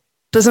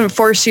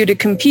force you to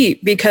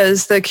compete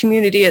because the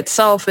community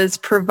itself is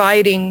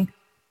providing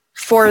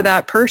for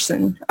that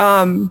person.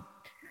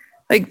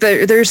 like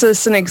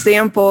there's an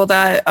example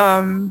that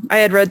I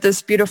had read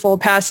this beautiful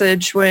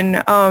passage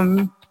when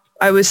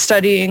I was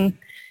studying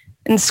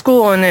in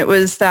school, and it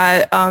was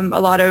that a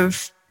lot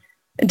of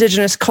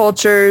indigenous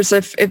cultures,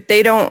 if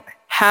they don't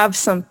have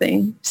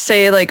something,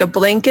 say like a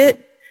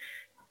blanket,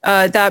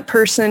 that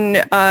person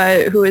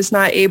who is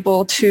not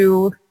able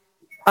to,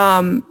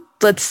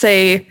 let's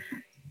say,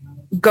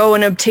 go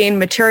and obtain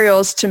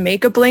materials to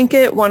make a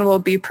blanket, one will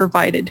be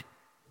provided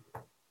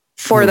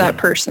for that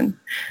person.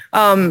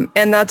 And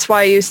that's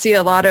why you see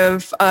a lot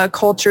of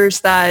cultures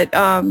that,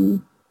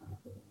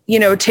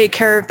 take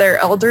care of their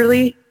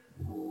elderly.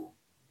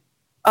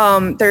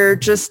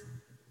 They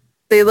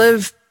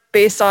live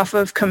based off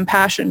of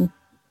compassion.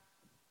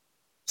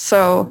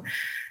 So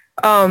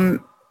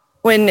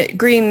when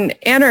green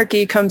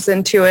anarchy comes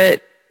into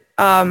it,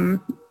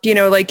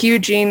 like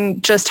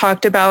Eugene just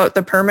talked about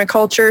the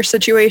permaculture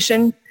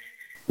situation,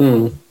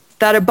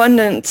 that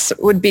abundance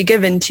would be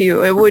given to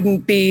you. It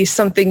wouldn't be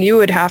something you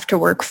would have to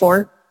work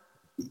for.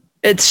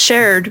 It's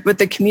shared with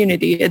the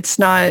community. It's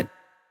not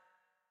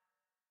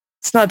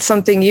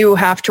something you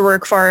have to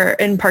work for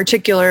in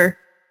particular,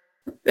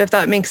 if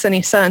that makes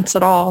any sense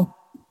at all.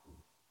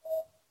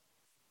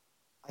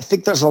 I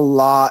think there's a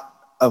lot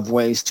of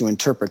ways to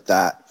interpret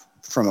that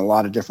from a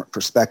lot of different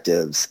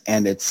perspectives.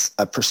 And it's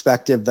a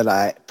perspective that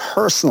I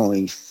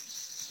personally,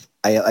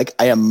 I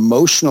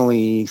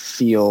emotionally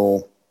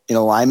feel in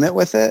alignment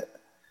with it.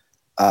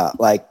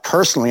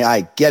 Personally,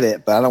 I get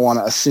it, but I don't want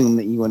to assume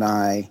that you and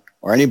I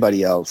or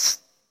anybody else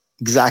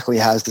exactly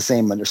has the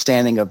same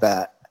understanding of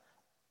that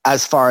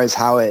as far as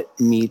how it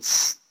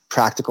meets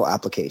practical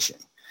application.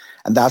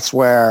 And that's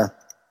where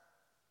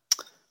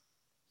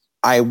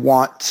I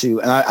want to,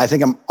 and I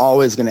think I'm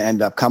always going to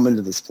end up coming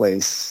to this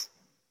place.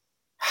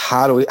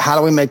 How do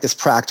we make this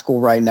practical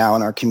right now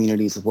in our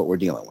communities of what we're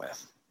dealing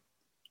with?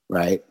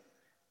 Right.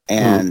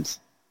 And,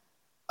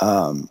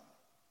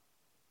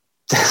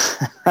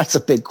 that's a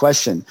big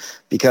question,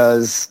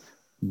 because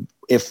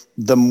if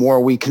the more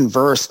we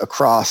converse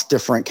across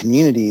different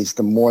communities,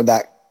 the more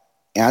that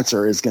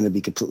answer is going to be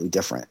completely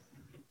different.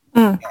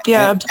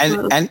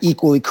 Absolutely. And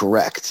equally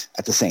correct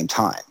at the same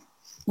time,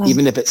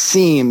 even if it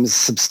seems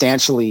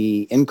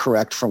substantially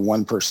incorrect from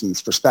one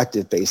person's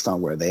perspective based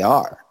on where they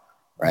are,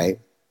 right?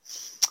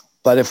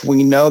 But if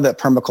we know that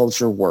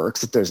permaculture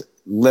works, if there's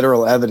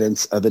literal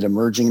evidence of it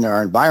emerging in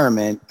our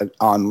environment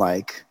on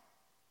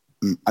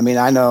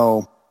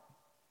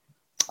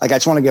I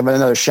just want to give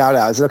another shout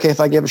out. Is it okay if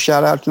I give a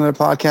shout out to another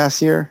podcast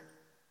here?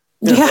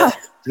 Yeah.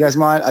 Do you guys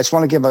mind? I just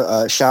want to give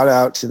a shout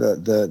out to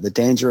the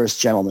Dangerous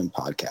Gentleman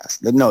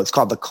podcast. No, it's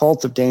called The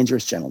Cult of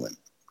Dangerous Gentlemen.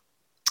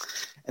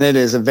 And it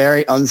is a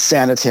very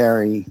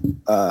unsanitary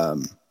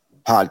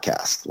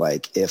podcast.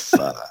 Like if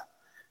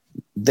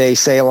they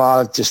say a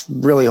lot of just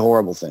really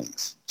horrible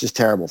things, just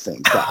terrible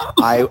things. But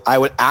I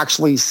would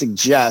actually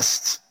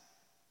suggest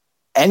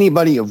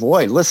anybody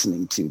avoid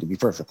listening to be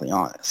perfectly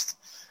honest.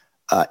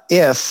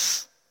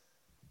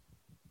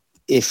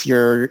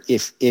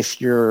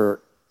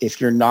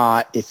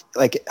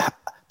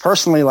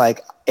 Personally,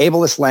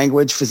 ableist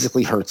language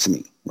physically hurts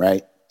me,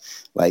 right?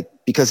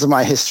 Because of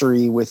my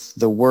history with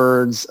the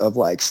words of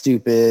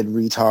stupid,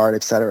 retard,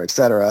 et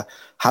cetera,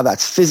 how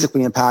that's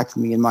physically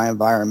impacted me in my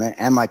environment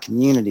and my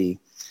community.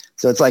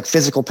 So it's like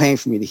physical pain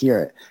for me to hear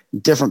it.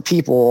 Different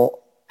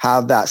people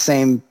have that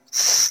same,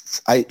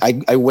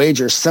 I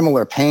wager,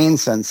 similar pain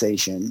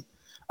sensation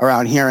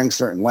around hearing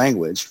certain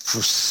language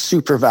for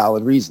super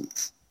valid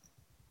reasons.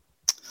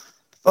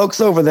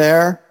 Folks over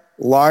there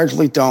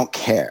largely don't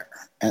care.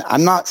 And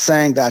I'm not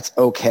saying that's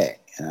okay.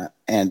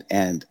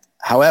 And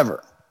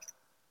however,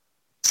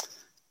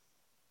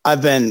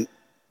 I've been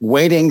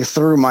wading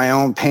through my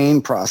own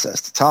pain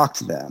process to talk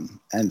to them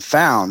and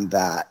found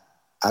that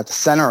at the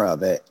center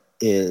of it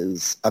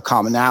is a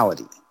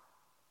commonality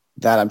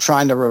that I'm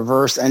trying to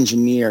reverse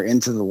engineer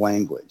into the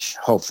language,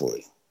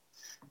 hopefully.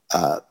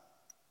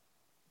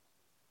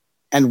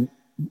 And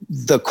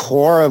the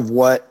core of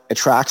what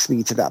attracts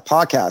me to that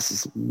podcast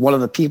is one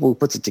of the people who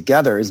puts it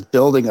together is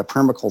building a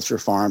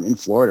permaculture farm in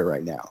Florida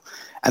right now.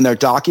 And they're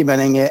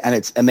documenting it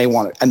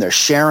and they're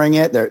sharing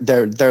it.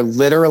 They're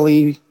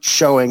literally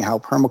showing how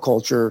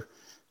permaculture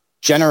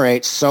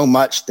generates so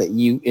much that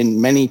you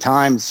in many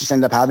times just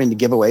end up having to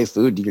give away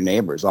food to your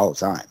neighbors all the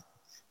time.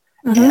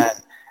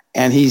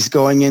 And he's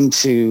going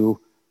into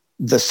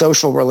the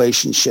social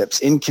relationships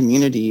in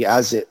community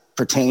as it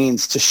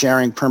pertains to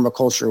sharing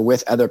permaculture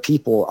with other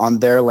people on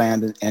their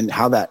land, and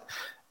how that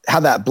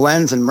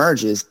blends and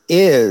merges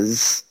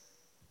is,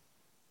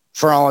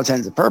 for all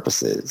intents and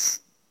purposes,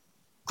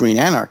 green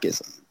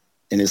anarchism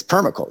in his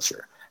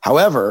permaculture.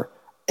 However,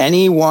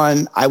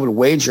 anyone I would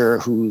wager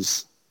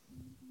who's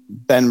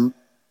been,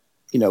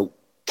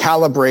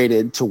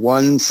 calibrated to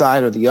one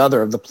side or the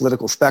other of the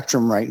political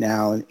spectrum right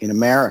now in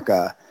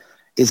America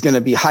is going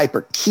to be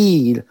hyper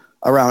keyed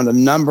around a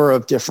number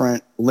of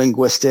different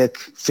linguistic,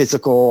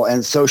 physical,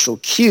 and social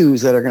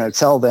cues that are going to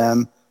tell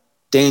them,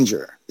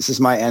 danger, this is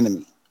my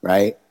enemy,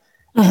 right?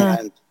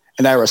 And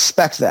I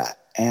respect that.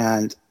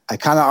 And I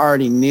kind of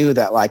already knew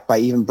that like by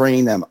even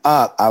bringing them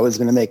up, I was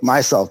going to make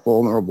myself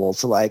vulnerable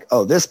to like,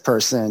 oh, this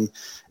person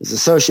is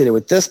associated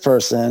with this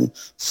person.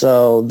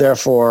 So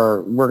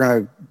therefore we're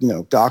going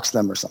to, dox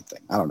them or something.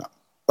 I don't know.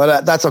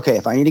 But that's okay.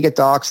 If I need to get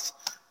doxed,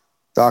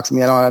 dox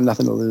me. I don't have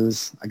nothing to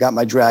lose. I got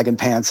my dragon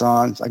pants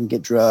on so I can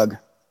get drug.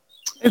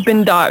 I've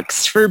been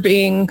doxed for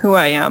being who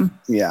I am.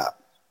 Yeah.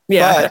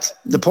 Yeah. But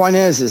the point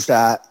is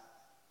that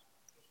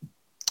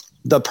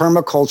the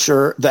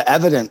permaculture, the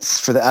evidence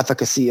for the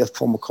efficacy of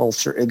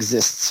permaculture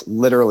exists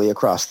literally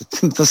across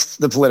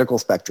the political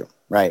spectrum,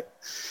 right?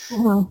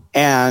 Mm-hmm.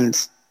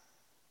 And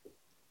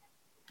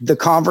the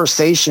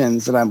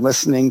conversations that I'm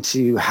listening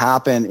to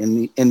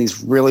happen in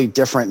these really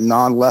different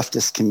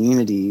non-leftist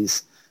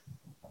communities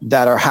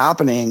that are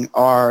happening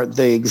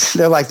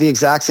they're like the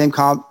exact same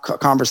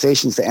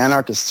conversations the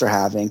anarchists are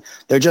having.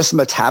 They're just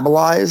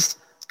metabolized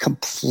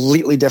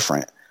completely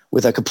different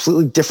with a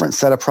completely different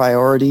set of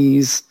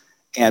priorities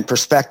and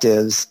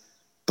perspectives.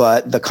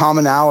 But the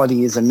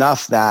commonality is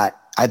enough that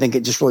I think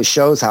it just really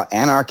shows how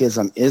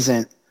anarchism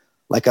isn't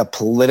like a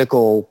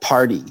political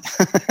party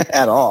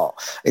at all.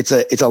 It's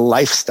a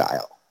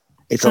lifestyle.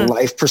 It's a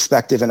life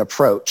perspective and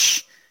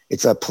approach.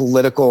 It's a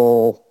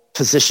political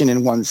position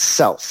in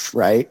oneself,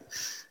 right?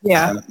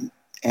 Yeah.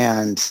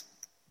 And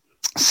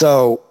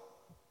so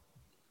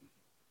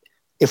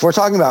if we're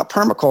talking about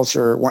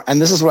permaculture,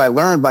 and this is what I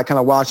learned by kind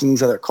of watching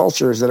these other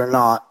cultures that are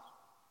not,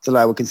 that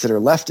I would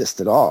consider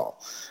leftist at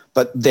all,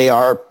 but they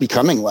are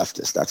becoming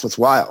leftist. That's what's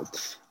wild.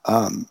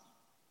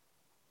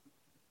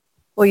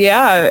 Well,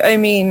 yeah, I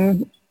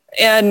mean,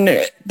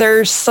 and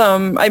there's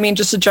some, I mean,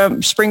 just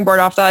to springboard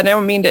off that, I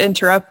don't mean to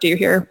interrupt you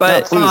here,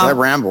 but... No, please, I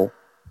ramble.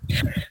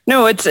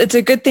 No, it's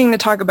a good thing to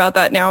talk about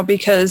that now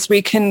because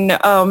we can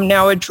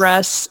now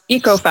address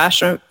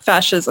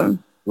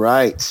eco-fascism.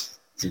 Right.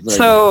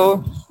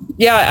 So,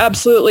 yeah,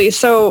 absolutely.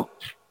 So,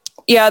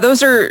 yeah,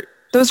 those are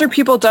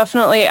people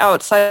definitely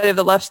outside of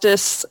the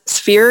leftist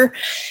sphere,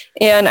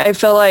 and I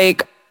feel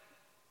like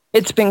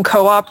it's been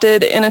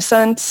co-opted in a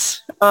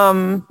sense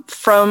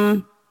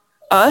from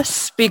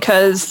us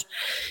because,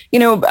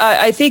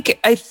 I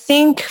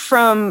think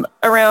from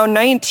around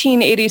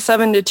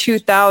 1987 to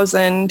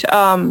 2000,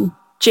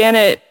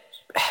 Janet,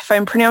 if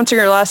I'm pronouncing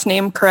her last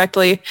name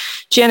correctly,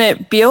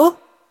 Janet Biel,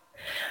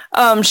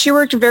 she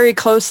worked very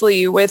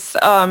closely with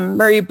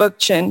Murray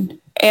Bookchin,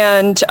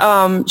 and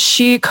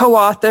she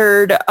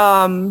co-authored,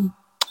 I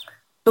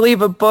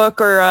believe, a book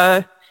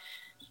or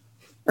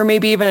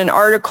maybe even an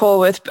article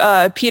with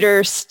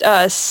Peter.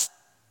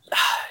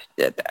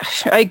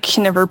 I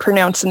can never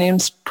pronounce the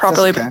names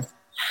properly, okay. But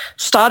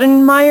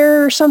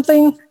Staudenmeier or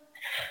something.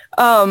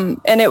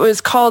 And it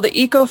was called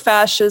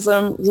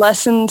Eco-Fascism: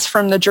 Lessons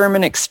from the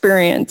German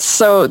Experience.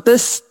 So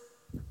this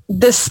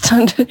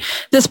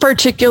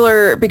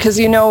particular, because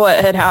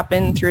what had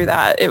happened through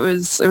that, it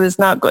was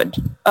not good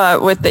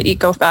with the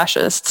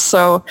eco-fascists.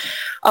 So,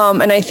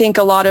 and I think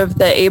a lot of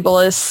the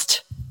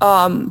ableist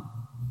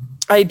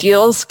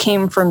ideals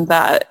came from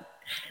that.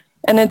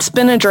 And it's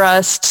been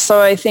addressed,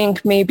 so I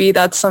think maybe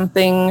that's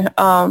something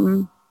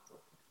that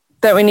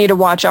we need to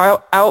watch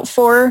out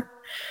for,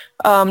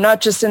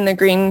 not just in the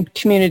green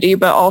community,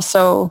 but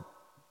also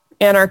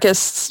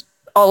anarchists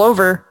all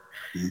over.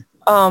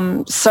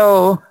 When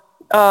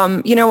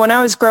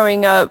I was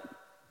growing up,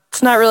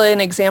 it's not really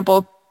an example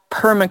of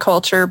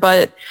permaculture,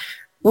 but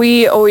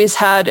we always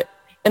had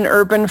an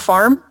urban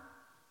farm.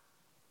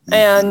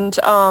 And,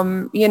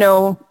 we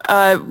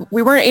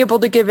weren't able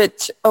to give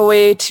it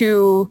away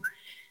to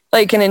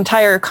like an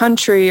entire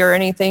country or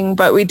anything,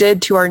 but we did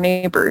to our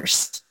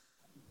neighbors,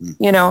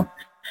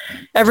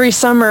 every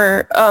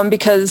summer,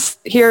 because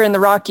here in the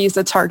Rockies,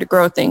 it's hard to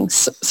grow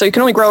things. So you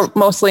can only grow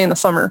mostly in the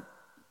summer.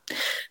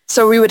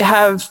 So we would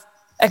have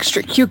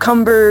extra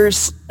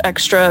cucumbers,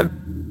 extra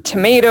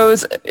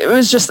tomatoes. It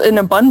was just in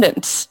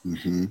abundance.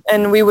 Mm-hmm.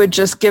 And we would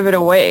just give it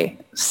away.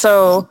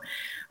 So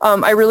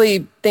I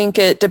really think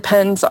it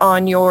depends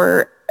on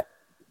your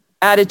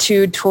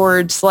attitude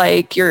towards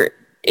like your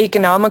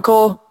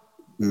economical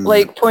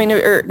like point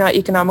of, or not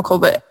economical,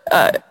 but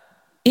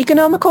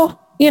economical,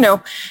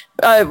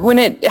 when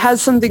it has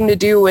something to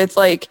do with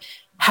like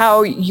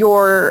how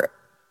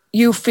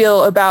you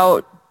feel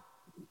about,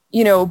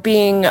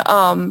 being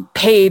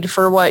paid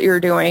for what you're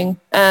doing.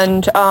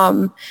 And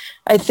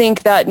I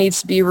think that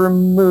needs to be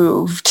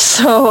removed.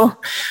 So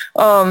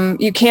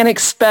you can't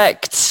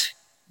expect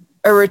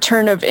a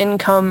return of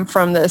income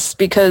from this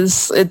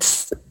because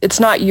it's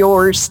not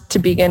yours to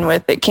begin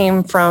with. It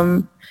came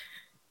from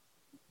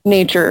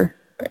nature.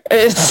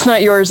 It's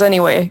not yours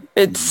anyway.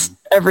 It's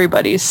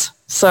everybody's.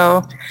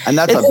 So, and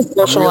that's a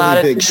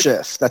really big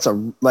shift.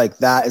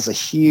 That is a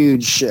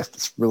huge shift.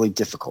 It's really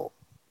difficult.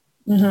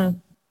 Mm-hmm.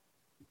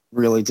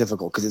 Really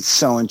difficult because it's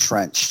so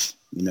entrenched,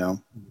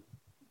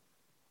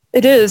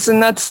 It is,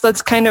 and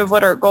that's kind of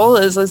what our goal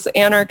is as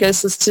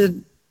anarchists, is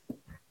to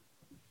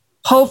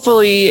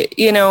hopefully,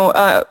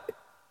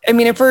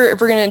 if we're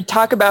going to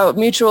talk about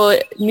mutual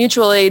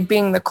aid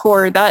being the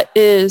core, that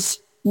is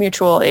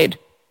mutual aid.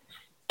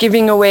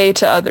 Giving away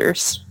to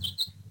others.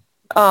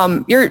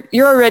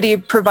 you're already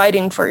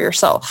providing for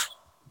yourself.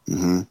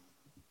 Mm-hmm.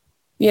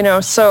 You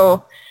know,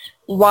 so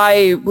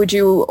why would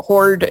you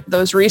hoard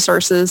those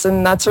resources?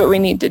 And that's what we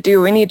need to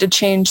do. We need to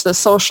change the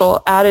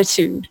social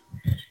attitude.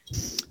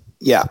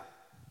 Yeah.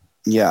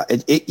 Yeah.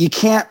 You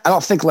can't, I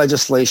don't think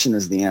legislation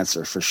is the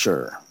answer for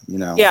sure. You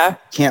know, Yeah.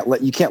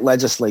 You can't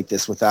legislate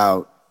this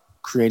without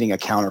creating a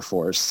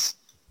counterforce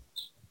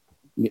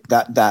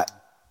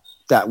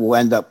that will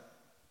end up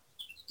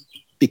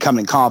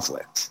becoming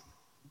conflict.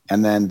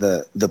 And then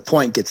the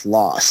point gets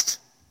lost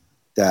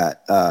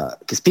that,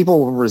 because people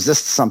will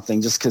resist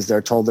something just because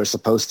they're told they're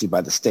supposed to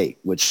by the state,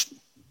 which,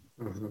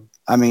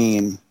 I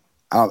mean,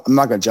 I'm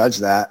not going to judge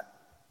that.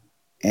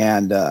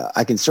 And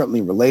I can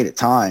certainly relate at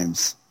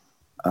times.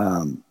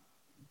 But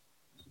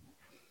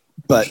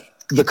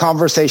the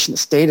conversation of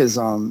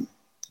statism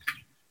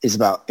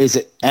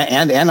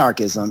and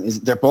anarchism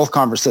they're both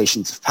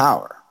conversations of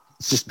power.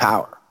 It's just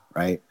power,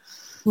 right?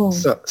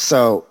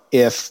 So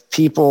if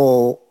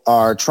people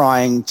are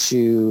trying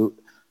to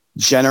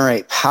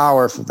generate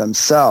power for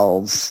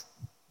themselves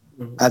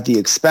at the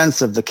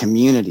expense of the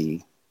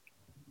community,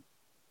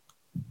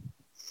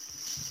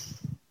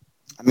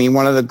 I mean,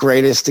 one of the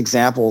greatest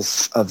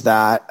examples of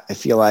that, I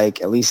feel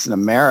like, at least in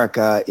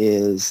America,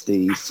 is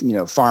the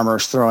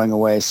farmers throwing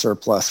away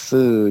surplus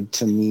food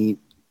to meet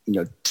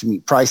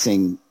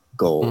pricing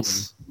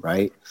goals,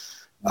 right?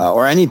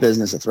 Or any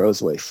business that throws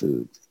away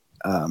food.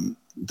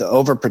 The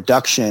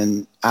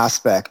overproduction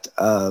aspect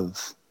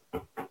of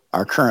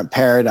our current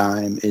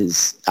paradigm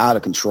is out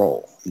of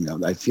control. You know,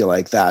 I feel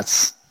like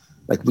that's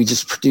like we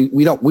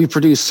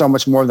produce so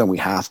much more than we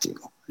have to,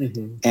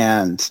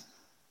 and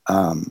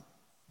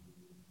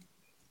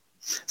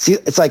see,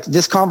 it's like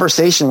this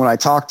conversation when I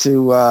talk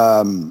to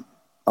a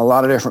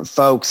lot of different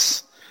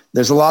folks,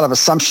 there's a lot of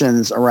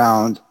assumptions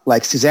around,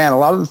 like Suzanne, a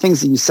lot of the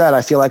things that you said,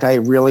 I feel like I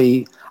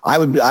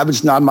would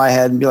just nod my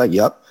head and be like,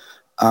 yep.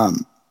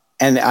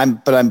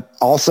 But I'm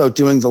also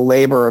doing the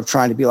labor of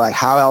trying to be like,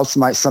 how else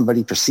might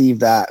somebody perceive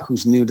that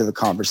who's new to the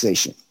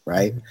conversation,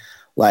 right?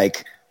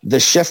 Like the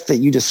shift that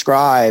you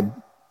describe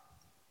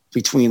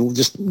between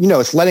just,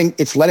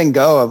 it's letting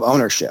go of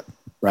ownership,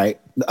 right?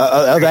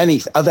 Of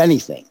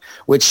anything,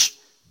 which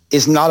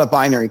is not a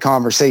binary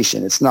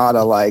conversation. It's not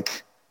a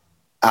like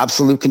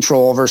absolute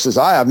control versus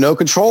I have no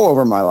control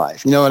over my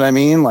life. You know what I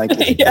mean? Like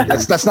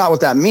that's not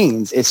what that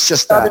means. It's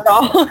just not that. At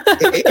all.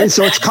 And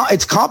so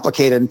it's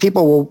complicated, and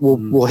people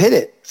will hit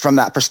it from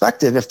that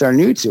perspective if they're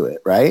new to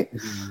it, right?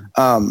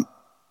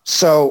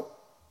 So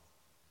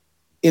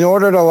in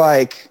order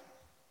to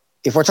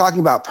if we're talking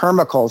about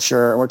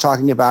permaculture and we're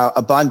talking about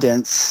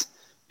abundance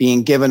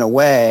being given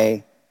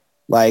away,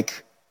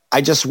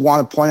 I just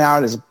want to point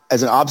out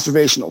as an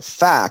observational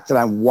fact that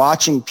I'm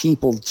watching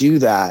people do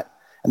that.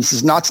 And this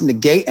is not to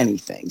negate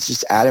anything. It's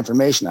just to add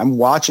information. I'm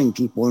watching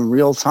people in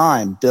real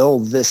time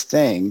build this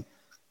thing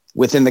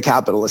within the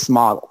capitalist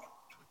model.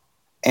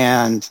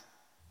 And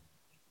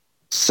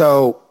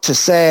so to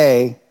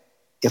say,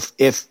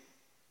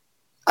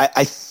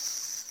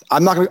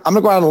 I'm going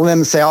to go out on a limb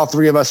and say all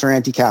three of us are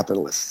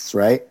anti-capitalists,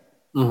 right?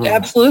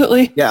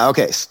 Absolutely. Yeah.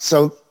 Okay.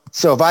 So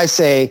if I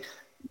say,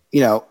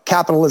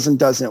 capitalism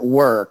doesn't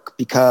work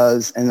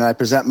because, and then I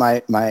present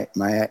my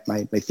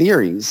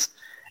theories,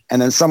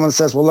 and then someone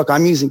says, well, look,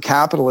 I'm using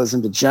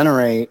capitalism to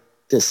generate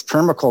this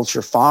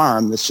permaculture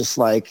farm that's just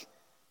like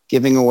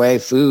giving away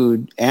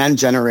food and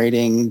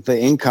generating the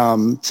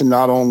income to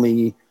not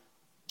only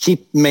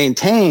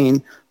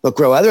maintain, but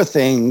grow other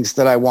things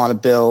that I want to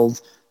build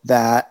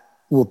that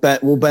will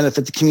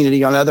benefit the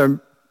community on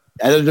other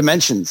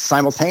dimensions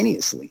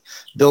simultaneously,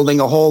 building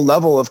a whole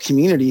level of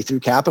community through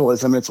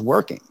capitalism. It's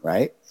working,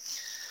 right?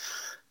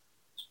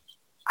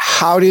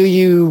 How do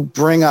you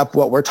bring up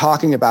what we're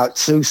talking about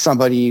to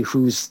somebody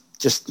who's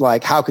just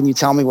like, how can you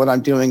tell me what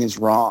I'm doing is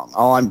wrong?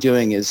 All I'm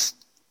doing is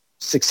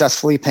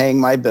successfully paying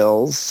my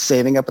bills,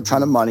 saving up a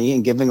ton of money,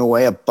 and giving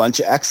away a bunch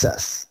of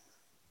excess.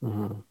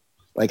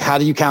 Like, how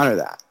do you counter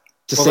that?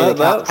 To say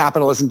that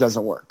capitalism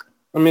doesn't work.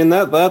 I mean,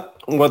 that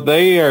what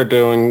they are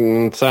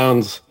doing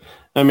sounds,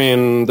 I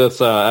mean,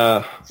 this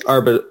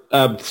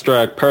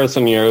abstract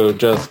person you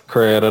just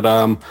created.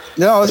 No,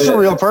 it's a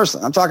real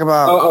person. I'm talking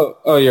about.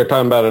 Oh, you're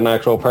talking about an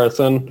actual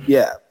person?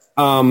 Yeah.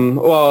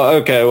 Well,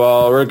 okay.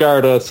 Well,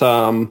 regardless,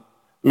 I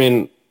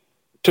mean,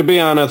 to be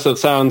honest, it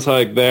sounds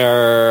like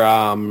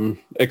they're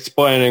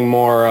explaining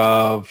more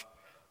of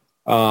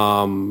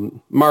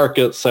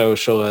market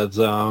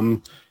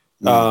socialism,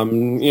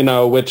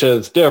 which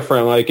is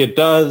different. Like, it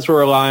does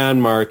rely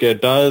on market,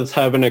 it does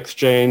have an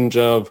exchange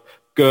of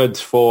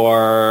goods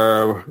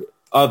for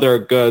other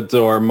goods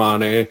or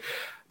money,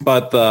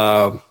 but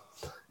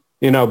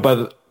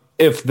but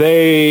if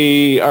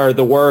they are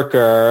the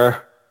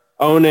worker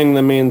owning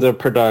the means of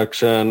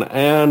production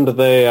and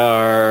they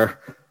are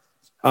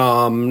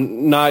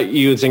not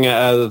using it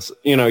as,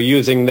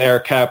 using their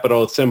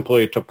capital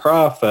simply to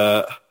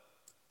profit,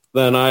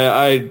 then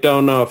I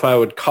don't know if I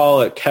would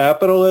call it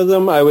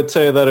capitalism. I would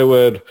say that it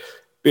would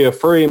be a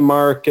free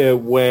market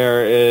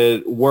where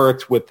it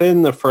works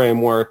within the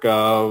framework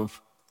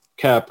of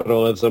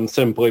capitalism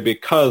simply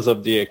because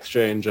of the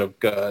exchange of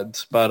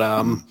goods. But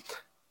I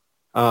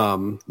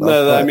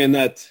mean,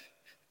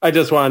 I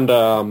just wanted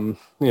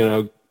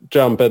to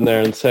jump in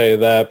there and say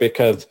that,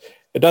 because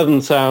it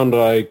doesn't sound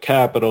like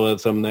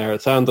capitalism there.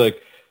 It sounds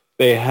like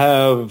they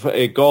have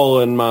a goal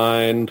in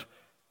mind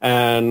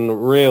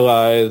and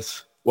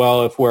realize,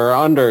 well, if we're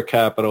under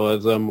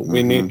capitalism,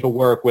 we need to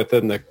work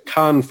within the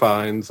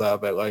confines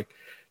of it. Like,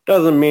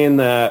 doesn't mean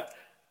that,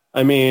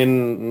 I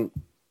mean,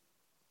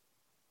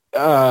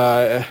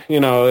 to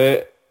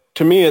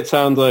me, it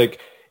sounds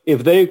like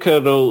if they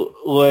could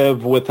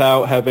live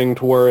without having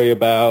to worry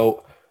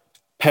about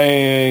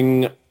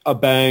paying a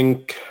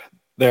bank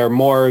their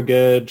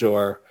mortgage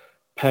or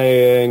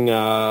paying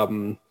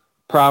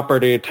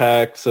property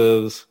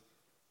taxes,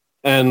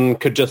 and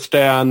could just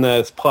stay on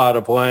this plot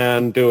of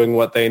land doing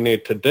what they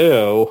need to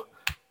do,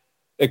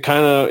 it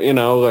kind of,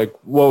 like,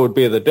 what would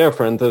be the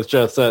difference? It's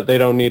just that they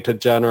don't need to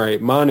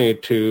generate money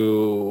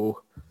to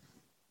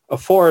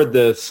afford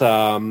this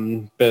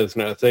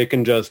business. They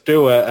can just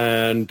do it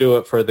and do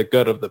it for the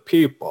good of the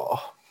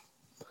people.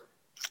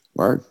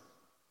 Word.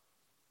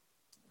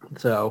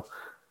 So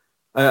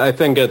I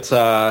think it's,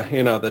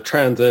 the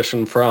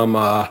transition from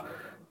a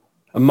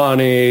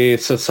money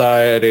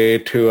society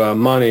to a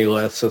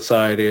moneyless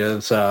society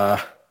is,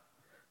 that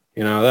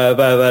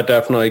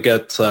definitely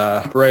gets,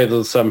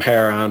 raises some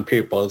hair on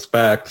people's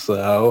backs.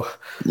 So,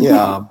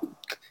 yeah.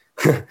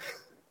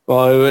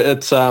 Well,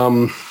 it's,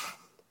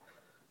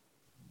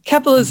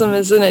 capitalism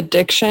is an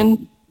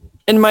addiction.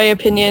 In my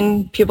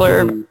opinion, people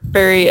are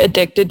very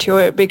addicted to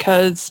it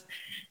because,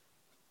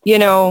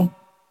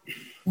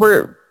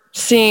 we're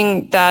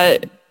seeing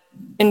that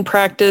in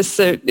practice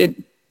it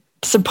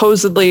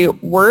supposedly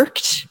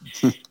worked.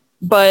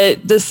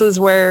 But this is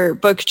where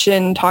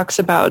Bookchin talks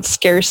about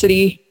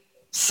scarcity.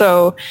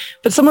 So,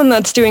 but someone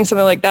that's doing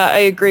something like that, I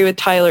agree with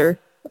Tyler.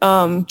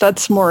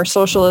 That's more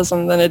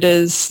socialism than it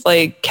is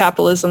like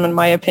capitalism, in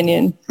my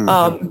opinion.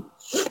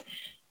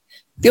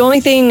 The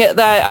only thing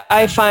that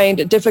I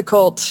find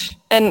difficult,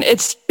 and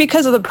it's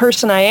because of the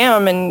person I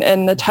am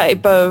and the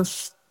type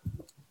of,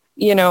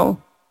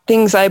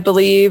 things I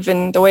believe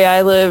and the way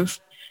I live,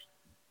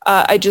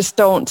 I just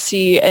don't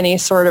see any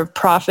sort of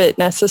profit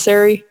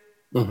necessary.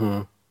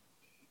 Mm-hmm.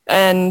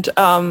 And,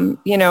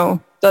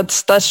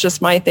 that's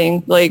just my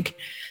thing. Like,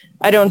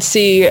 I don't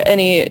see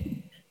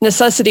any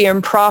necessity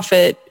in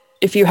profit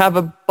if you have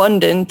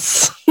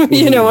abundance.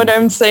 You know what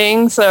I'm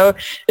saying? So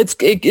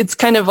it's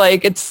kind of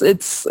like it's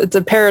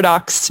a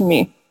paradox to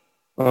me.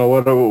 Well,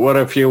 what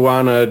if you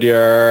wanted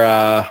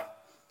your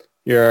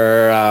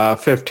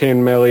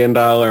 $15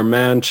 million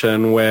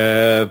mansion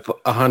with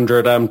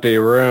 100 empty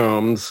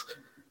rooms?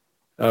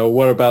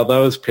 What about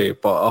those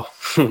people?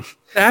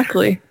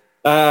 Exactly.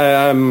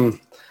 I'm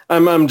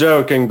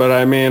joking, but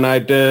I mean, I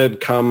did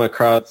come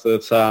across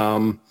this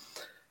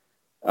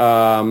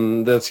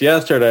this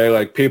yesterday.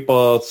 Like,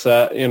 people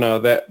said,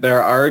 that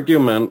their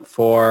argument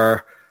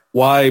for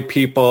why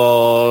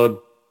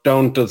people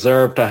don't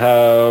deserve to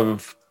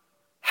have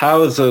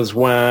houses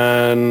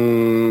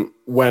when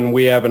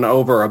we have an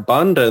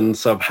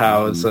overabundance of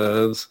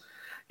houses,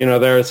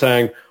 they're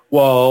saying,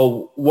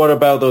 well, what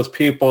about those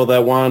people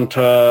that want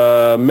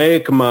to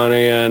make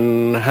money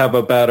and have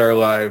a better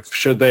life?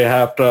 Should they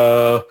have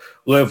to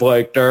live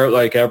like dirt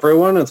like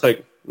everyone? It's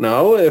like,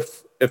 no,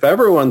 if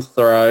everyone's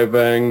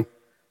thriving,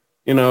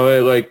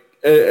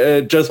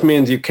 it just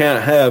means you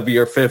can't have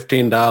your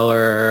 $15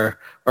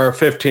 or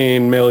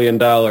 $15 million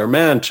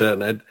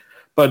mansion.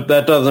 But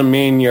that doesn't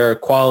mean your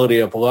quality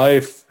of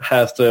life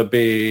has to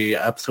be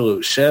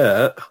absolute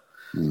shit.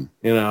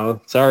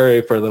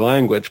 Sorry for the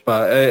language,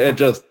 but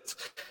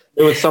it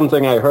was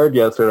something I heard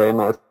yesterday,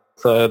 and I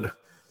said,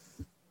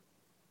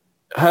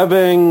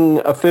 having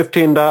a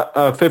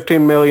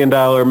 $15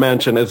 million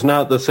mansion is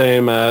not the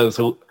same as,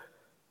 or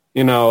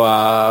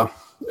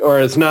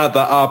it's not the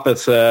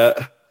opposite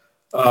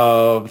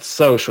of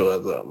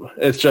socialism.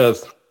 It's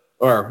just,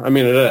 it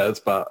is,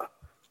 but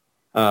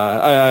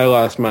I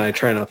lost my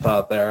train of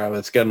thought there. I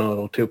was getting a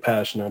little too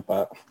passionate,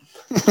 but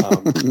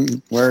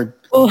Word.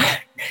 Well,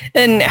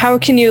 and how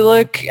could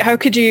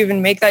you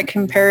even make that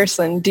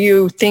comparison? Do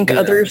you think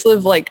others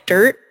live like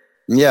dirt?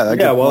 Yeah.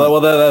 Well,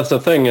 that's the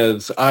thing,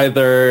 is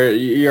either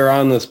you're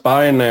on this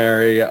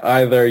binary,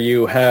 either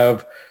you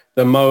have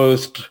the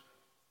most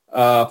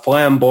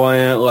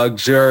flamboyant,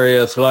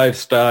 luxurious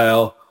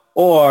lifestyle,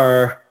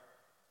 or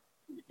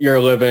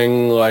you're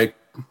living like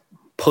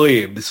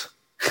plebes.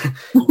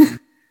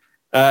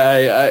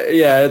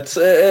 It's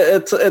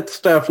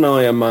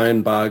definitely a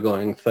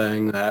mind-boggling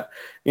thing that,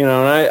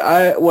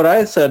 and what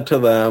I said to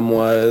them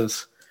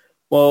was,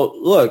 well,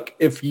 look,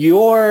 if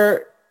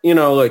you're,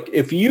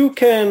 if you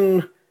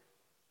can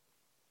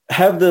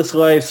have this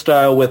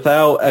lifestyle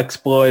without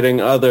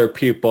exploiting other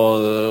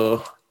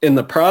people in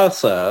the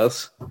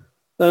process,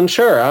 then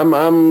sure,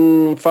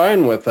 I'm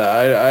fine with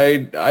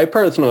that. I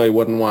personally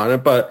wouldn't want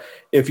it, but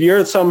if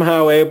you're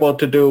somehow able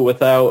to do it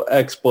without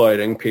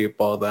exploiting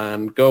people,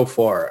 then go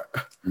for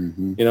it.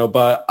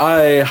 But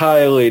I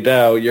highly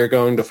doubt you're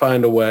going to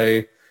find a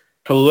way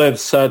to live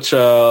such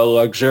a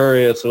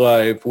luxurious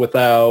life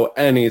without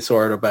any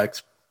sort of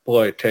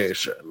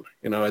exploitation.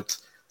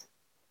 It's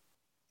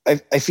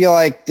I feel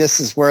like this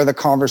is where the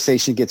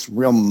conversation gets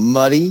real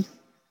muddy,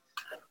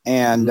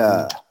 and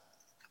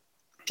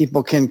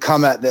people can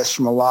come at this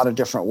from a lot of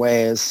different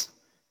ways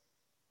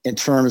in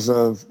terms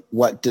of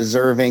what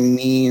deserving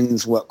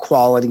means, what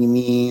quality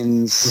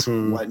means,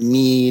 what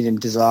need and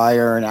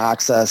desire and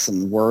access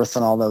and worth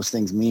and all those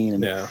things mean.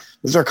 And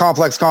those are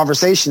complex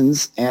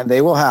conversations, and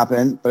they will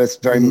happen, but it's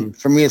very,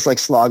 for me, it's like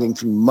slogging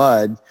through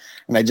mud,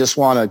 and I just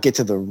want to get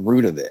to the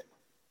root of it,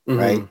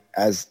 right,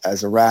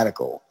 as a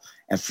radical.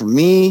 And for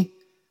me,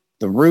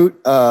 the root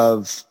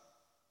of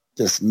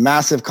this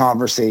massive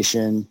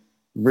conversation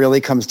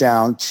really comes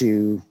down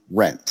to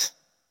rent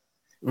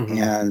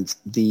and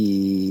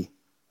the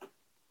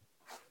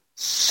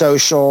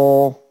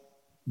social,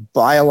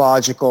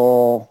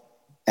 biological,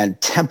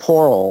 and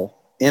temporal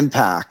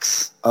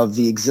impacts of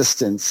the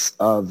existence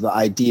of the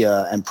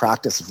idea and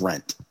practice of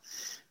rent.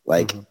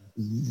 Like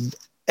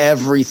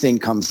everything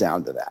comes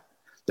down to that.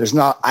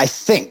 I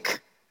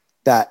think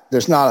that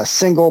there's not a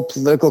single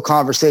political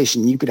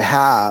conversation you could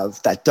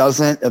have that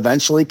doesn't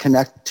eventually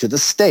connect to the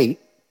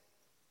state,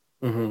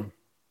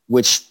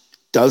 which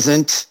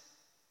doesn't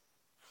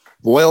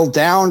boil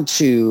down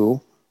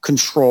to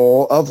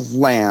control of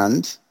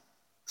land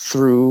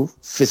through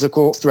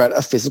threat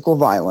of physical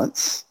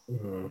violence,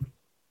 to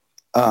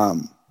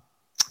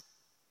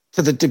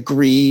the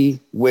degree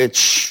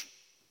which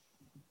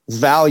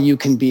value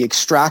can be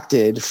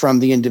extracted from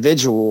the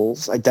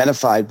individuals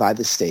identified by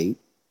the state,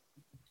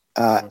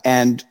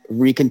 and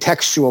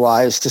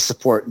recontextualized to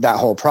support that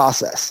whole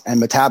process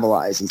and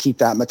metabolize and keep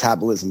that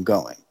metabolism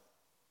going.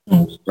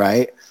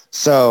 Right?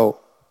 So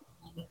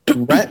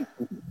rent,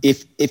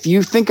 if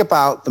you think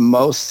about the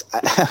most,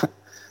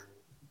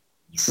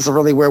 this is a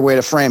really weird way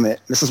to frame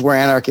it. This is where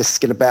anarchists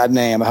get a bad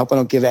name. I hope I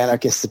don't give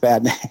anarchists a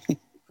bad name.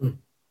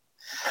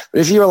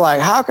 But if you were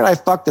like, how could I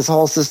fuck this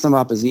whole system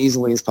up as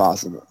easily as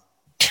possible?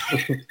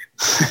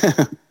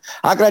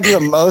 How can I do the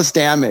most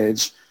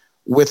damage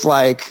with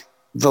like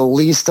the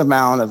least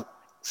amount of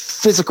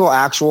physical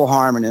actual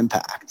harm and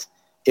impact?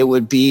 It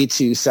would be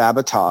to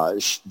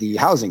sabotage the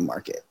housing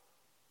market.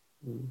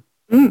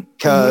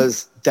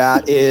 Because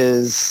that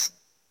is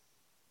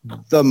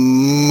the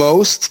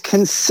most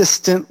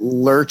consistent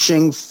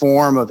lurching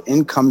form of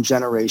income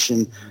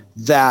generation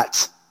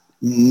that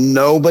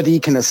nobody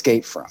can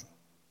escape from.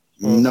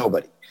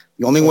 Nobody.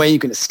 The only way you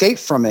can escape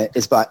from it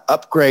is by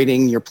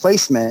upgrading your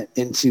placement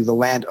into the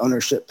land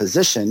ownership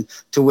position,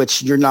 to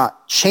which you're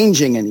not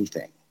changing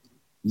anything.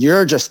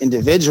 You're just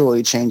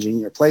individually changing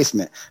your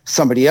placement.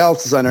 Somebody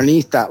else is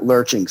underneath that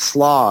lurching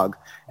slog.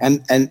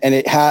 And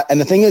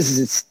the thing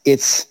is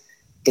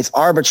it's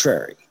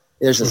arbitrary.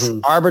 There's this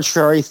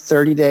arbitrary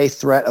 30-day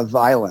threat of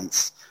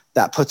violence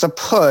that puts a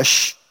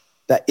push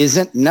that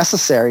isn't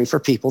necessary for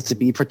people to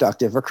be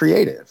productive or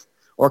creative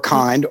or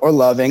kind or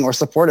loving or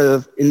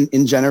supportive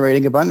in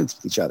generating abundance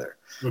with each other.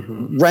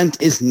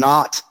 Rent is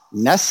not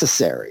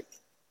necessary.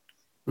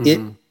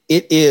 It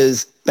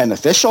is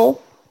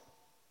beneficial,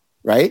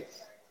 right?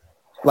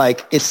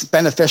 Like it's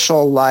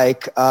beneficial.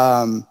 Like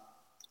I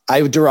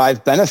would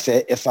derive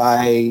benefit if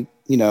I,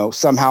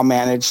 somehow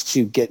managed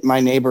to get my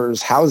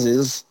neighbors'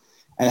 houses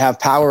and have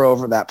power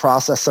over that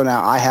process. So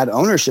now I had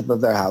ownership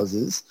of their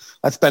houses.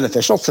 That's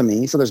beneficial to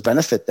me. So there's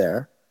benefit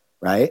there,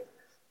 right?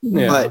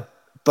 Yeah.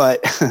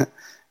 But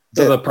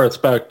the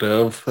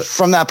perspective.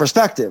 From that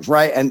perspective,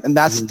 right? And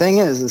that's the thing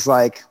is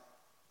like,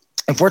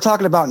 if we're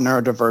talking about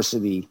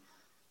neurodiversity,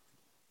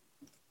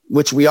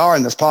 which we are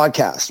in this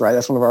podcast, right?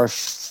 That's one of our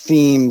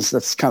themes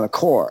that's kind of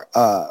core.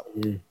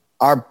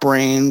 Our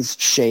brains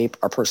shape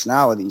our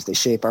personalities. They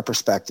shape our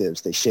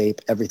perspectives. They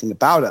shape everything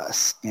about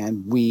us.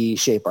 And we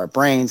shape our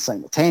brains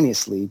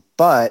simultaneously.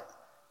 But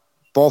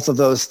both of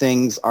those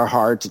things are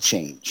hard to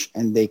change.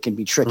 And they can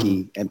be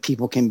tricky. And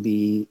people can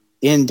be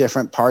in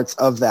different parts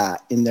of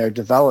that in their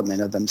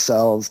development of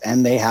themselves.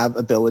 And they have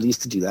abilities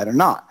to do that or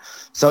not.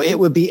 So it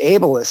would be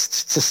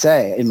ableist to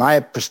say, in my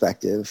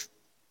perspective,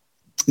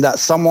 that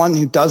someone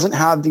who doesn't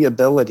have the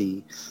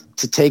ability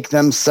to take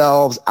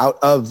themselves out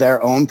of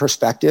their own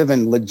perspective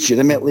and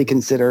legitimately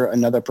consider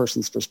another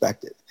person's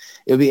perspective,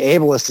 it would be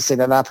ableist to say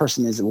that that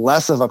person is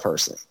less of a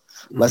person,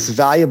 less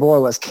valuable or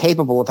less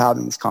capable of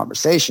having this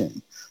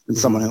conversation than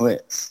someone who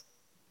is.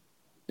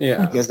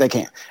 Yeah. Because they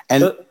can't.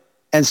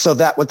 And so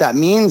that what that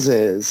means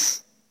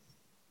is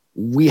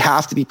we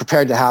have to be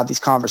prepared to have these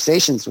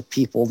conversations with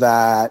people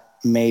that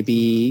may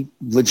be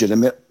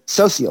legitimate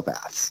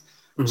sociopaths,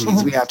 which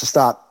means we have to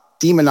stop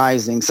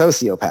demonizing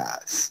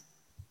sociopaths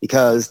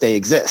because they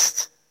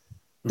exist.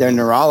 Their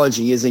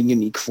neurology is a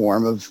unique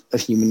form of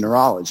human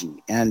neurology.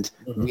 And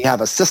we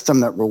have a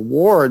system that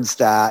rewards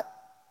that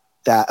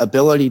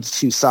ability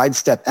to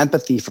sidestep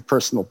empathy for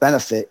personal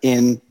benefit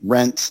in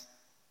rent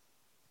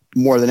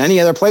more than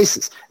any other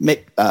places.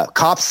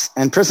 Cops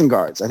and prison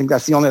guards. I think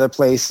that's the only other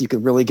place you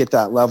could really get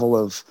that level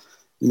of,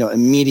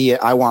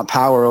 immediate, I want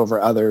power over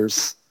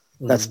others.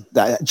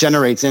 That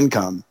generates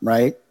income,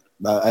 right?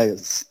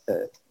 It's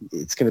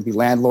going to be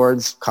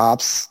landlords,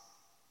 cops.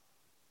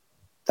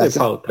 That's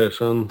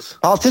politicians.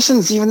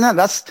 Politicians, even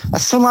that's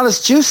still not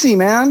as juicy,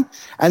 man.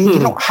 And you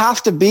don't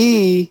have to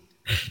be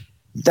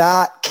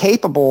that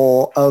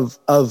capable of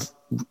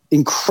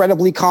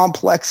incredibly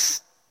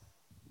complex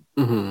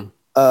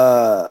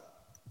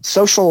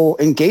social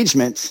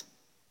engagement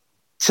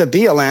to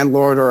be a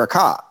landlord or a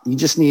cop. You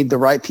just need the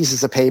right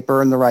pieces of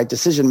paper and the right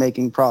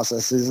decision-making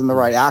processes and the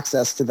right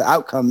access to the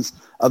outcomes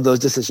of those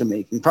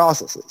decision-making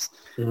processes.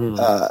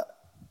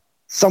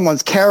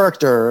 Someone's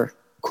character,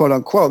 quote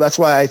unquote, that's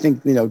why I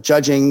think,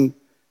 judging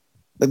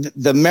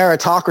the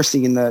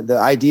meritocracy and the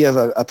idea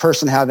of a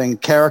person having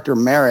character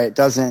merit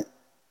doesn't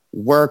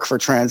work for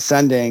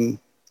transcending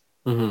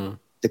the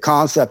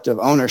concept of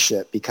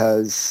ownership,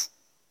 because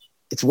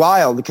it's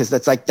wild, because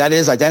that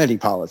is identity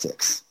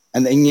politics.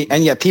 And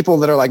yet people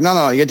that are like,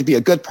 no, you have to be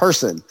a good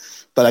person.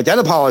 But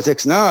identity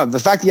politics, no, the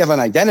fact that you have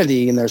an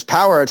identity and there's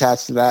power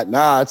attached to that,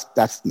 no,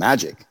 that's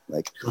magic.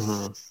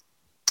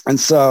 And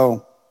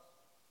so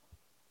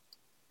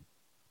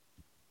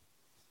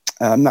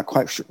I'm not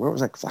quite sure. Where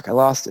was I? Fuck, I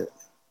lost it.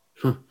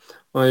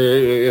 Well,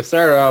 you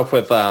started off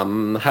with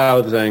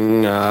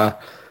housing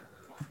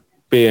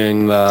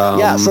being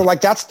the... so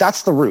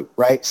that's the root,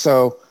 right?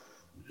 So,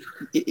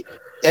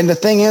 and the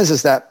thing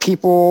is that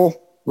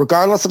people,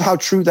 regardless of how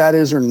true that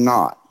is or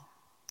not,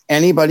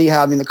 anybody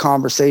having the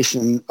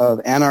conversation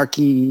of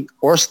anarchy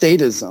or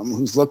statism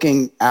who's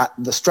looking at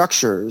the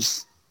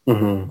structures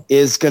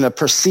is going to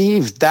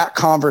perceive that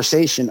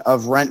conversation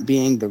of rent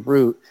being the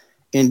root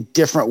in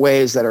different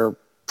ways that are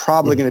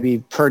probably going to be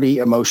pretty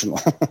emotional,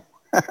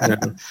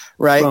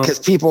 right? Because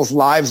people's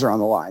lives are on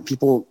the line.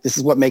 This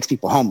is what makes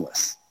people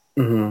homeless.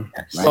 Right?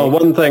 So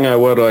one thing I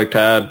would like to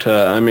add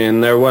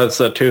there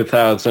was a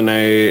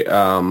 2008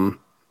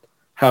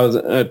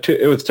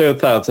 it was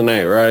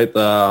 2008, right?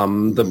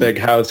 The big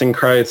housing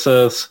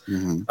crisis,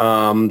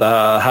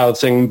 the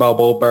housing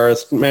bubble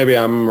burst. Maybe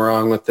I'm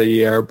wrong with the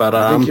year, but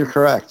I think you're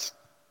correct.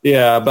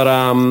 Yeah, but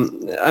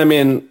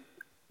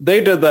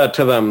they did that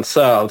to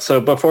themselves.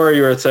 So before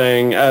you were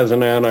saying, as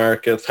an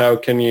anarchist, how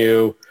can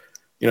you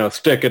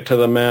stick it to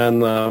the man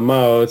the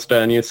most?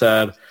 And you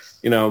said,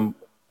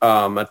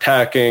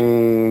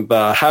 attacking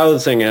the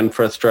housing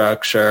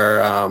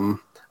infrastructure.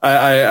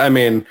 I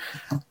mean,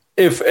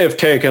 if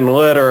taken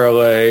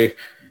literally,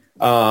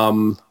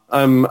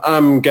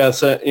 I'm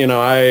guessing,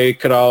 I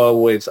could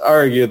always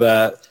argue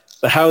that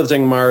the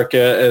housing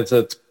market is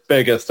its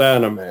biggest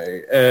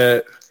enemy.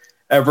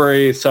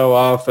 Every so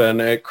often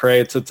it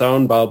creates its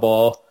own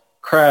bubble,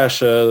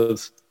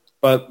 crashes,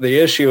 but the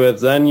issue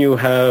is then you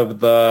have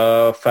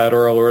the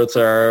Federal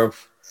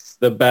Reserve,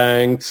 the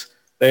banks,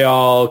 they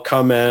all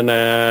come in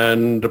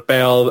and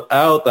bail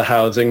out the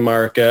housing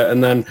market,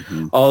 and then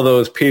all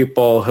those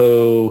people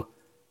who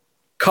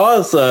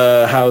caused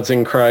the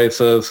housing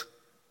crisis,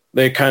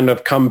 they kind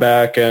of come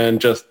back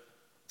and just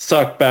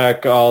suck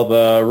back all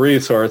the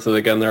resources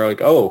again. They're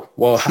like, oh,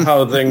 well,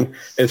 housing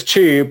is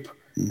cheap,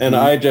 and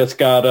I just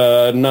got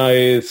a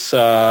nice,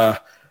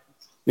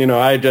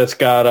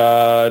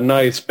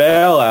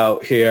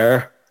 bailout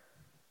here.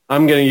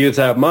 I'm going to use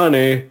that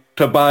money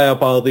to buy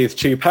up all these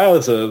cheap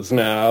houses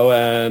now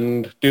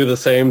and do the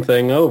same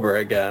thing over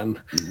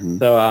again.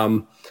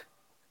 So,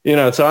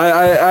 so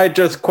I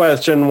just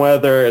question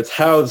whether it's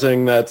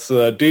housing that's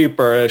the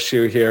deeper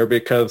issue here,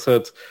 because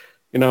it's,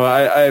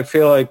 I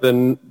feel like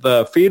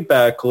the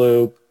feedback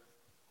loop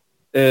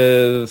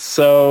is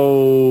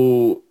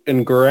so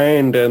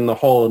ingrained in the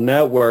whole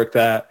network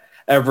that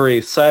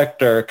every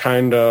sector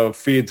kind of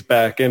feeds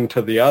back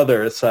into the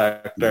other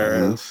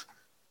sectors.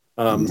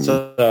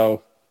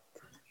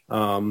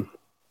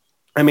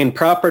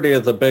 Property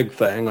is a big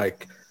thing,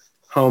 like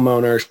home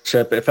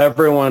ownership. If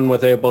everyone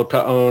was able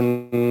to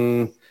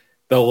own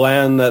the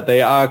land that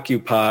they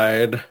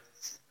occupied,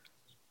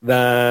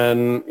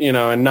 then,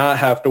 and not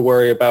have to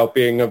worry about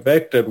being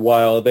evicted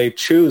while they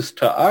choose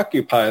to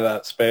occupy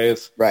that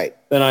space, right?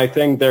 Then I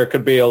think there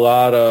could be a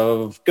lot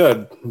of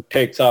good.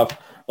 Takes off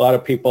a lot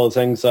of people's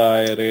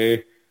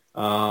anxiety.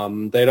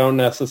 They don't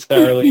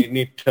necessarily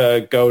need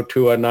to go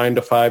to a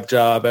 9-to-5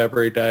 job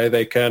every day.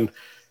 They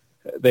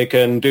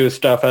can do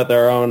stuff at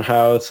their own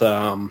house,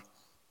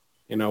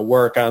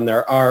 work on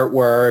their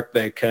artwork.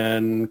 They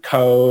can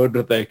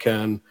code. They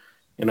can,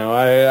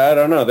 I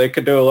don't know. They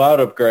could do a lot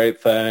of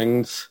great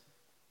things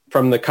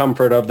from the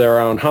comfort of their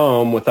own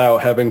home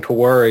without having to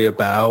worry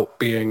about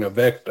being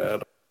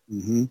evicted.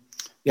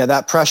 Yeah,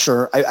 that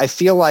pressure. I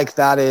feel like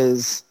that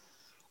is,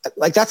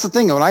 that's the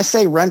thing. When I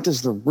say rent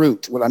is the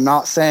root, what I'm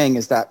not saying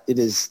is that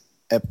it's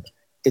a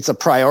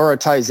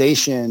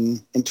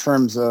prioritization in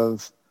terms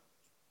of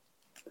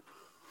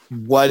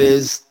what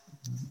is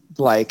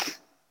like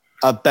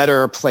a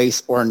better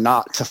place or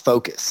not to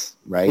focus,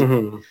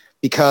 right?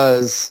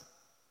 Because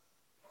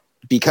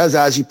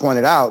as you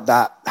pointed out,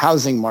 that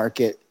housing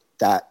market,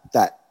 that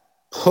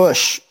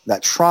push,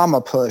 that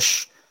trauma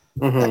push,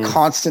 that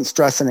constant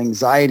stress and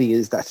anxiety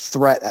is that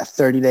threat, that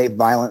 30-day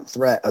violent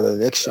threat of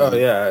eviction. Oh,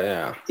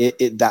 yeah.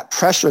 That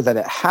pressure that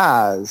it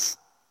has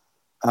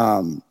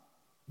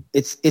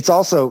it's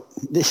also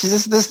this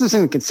is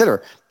something to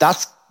consider.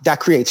 That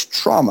creates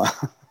trauma.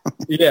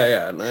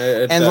 Yeah.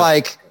 And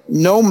like,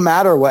 no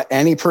matter what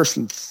any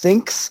person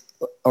thinks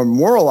or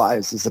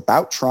moralizes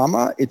about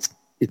trauma, it's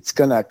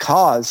going to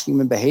cause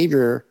human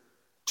behavior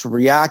to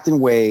react in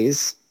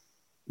ways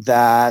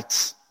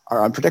that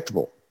are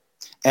unpredictable.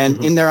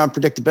 And in their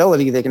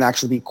unpredictability, they can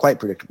actually be quite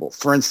predictable.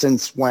 For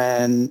instance,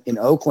 when in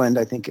Oakland,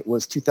 I think it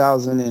was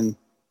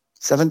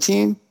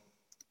 2017,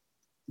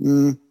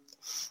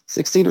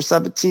 16 or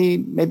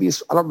 17, maybe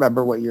I don't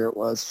remember what year it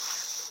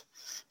was.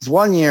 It was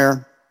one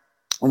year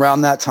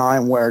around that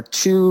time where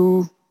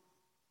two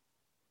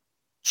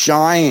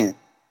giant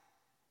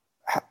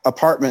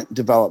apartment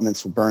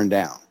developments were burned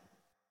down.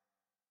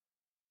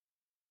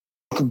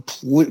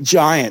 Complete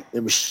giant.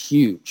 It was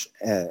huge.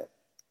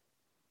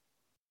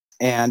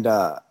 And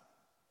I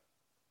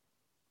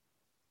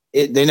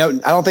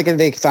don't think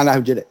they found out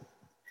who did it.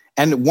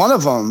 And one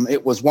of them,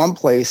 it was one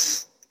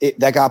place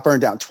that got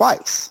burned down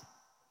twice.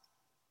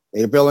 They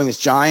were building this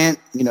giant,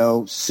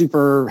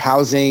 super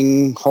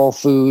housing, Whole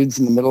Foods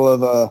in the middle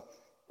of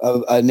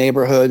a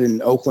neighborhood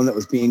in Oakland that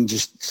was being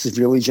just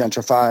severely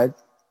gentrified,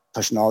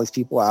 pushing all these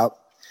people out.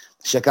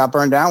 Shit got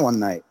burned down one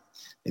night.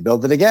 They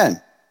built it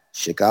again.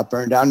 Shit got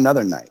burned down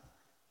another night.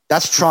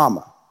 That's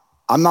trauma.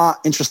 I'm not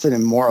interested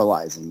in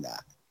moralizing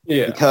that.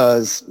 Yeah.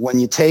 Because when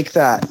you take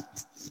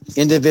that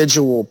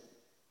individual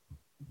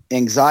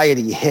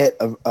anxiety hit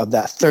of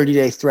that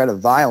 30-day threat of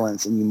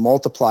violence and you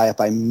multiply it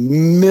by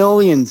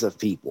millions of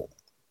people,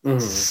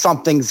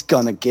 something's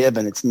going to give,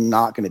 and it's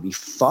not going to be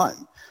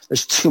fun.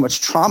 There's too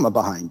much trauma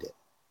behind it.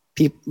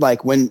 People,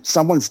 like when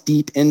someone's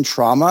deep in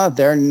trauma,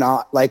 they're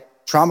not like,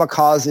 trauma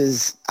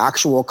causes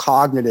actual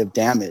cognitive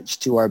damage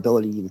to our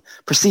ability to even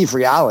perceive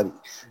reality.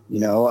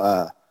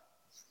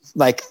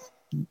 Like,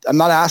 I'm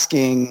not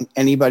asking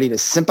anybody to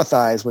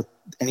sympathize with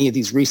any of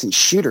these recent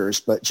shooters,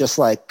 but just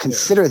like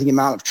consider the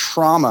amount of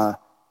trauma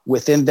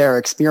within their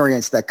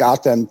experience that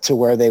got them to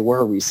where they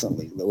were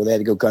recently, where they had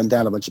to go gun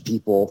down a bunch of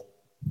people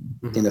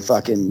in a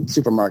fucking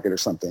supermarket or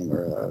something,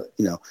 or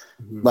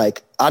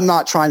like, I'm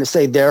not trying to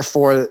say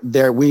therefore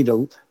we need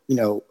to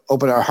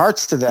open our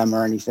hearts to them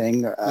or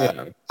anything.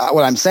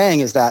 What I'm saying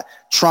is that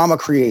trauma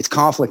creates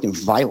conflict and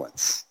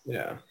violence.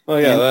 Yeah. Well,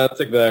 yeah,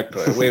 that's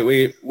exactly.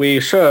 we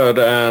should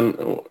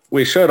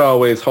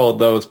always hold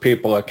those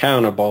people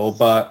accountable.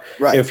 But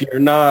if you're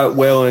not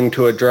willing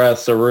to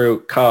address the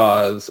root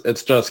cause,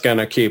 it's just going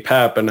to keep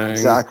happening.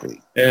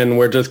 Exactly. And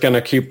we're just going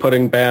to keep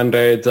putting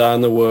Band-Aids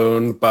on the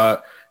wound,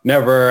 but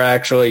never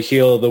actually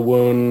heal the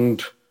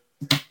wound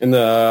in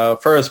the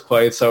first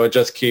place. So it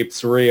just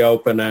keeps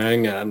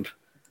reopening. And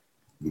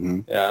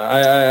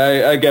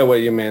I get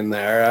what you mean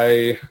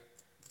there.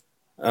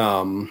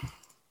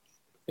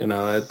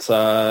 It's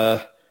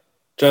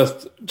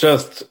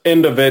just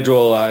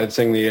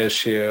individualizing the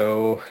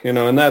issue,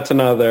 and that's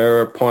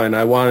another point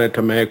I wanted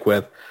to make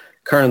with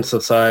current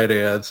society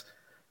is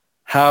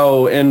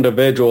how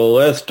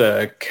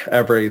individualistic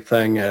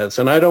everything is.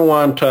 And I don't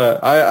want to,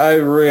 I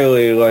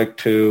really like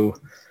to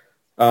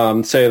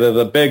say that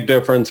the big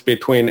difference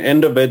between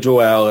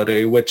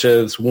individuality, which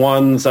is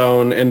one's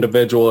own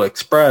individual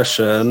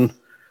expression,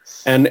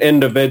 and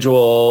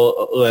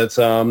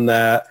individualism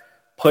that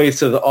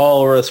places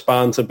all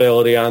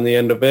responsibility on the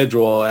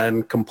individual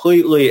and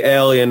completely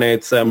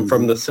alienates them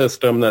from the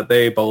system that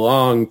they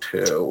belong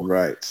to.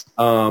 Right.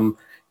 And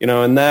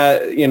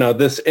that,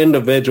 this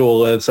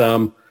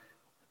individualism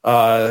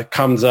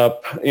comes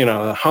up,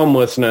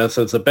 homelessness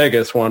is the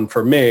biggest one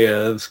for me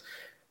is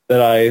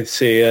that I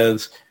see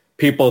is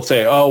people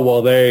say, oh,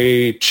 well,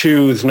 they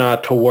choose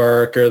not to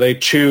work or they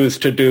choose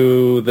to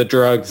do the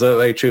drugs that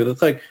they choose.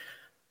 It's like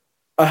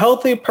a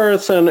healthy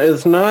person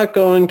is not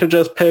going to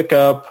just pick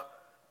up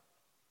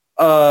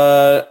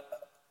a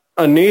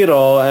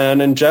needle and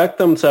inject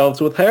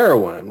themselves with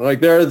heroin. Like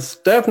there's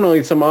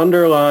definitely some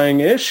underlying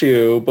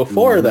issue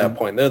before that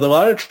point. There's a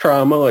lot of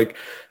trauma. Like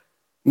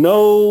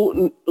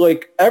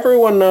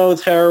everyone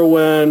knows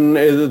heroin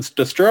is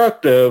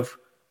destructive,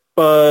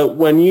 but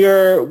when you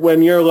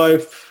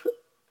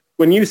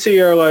see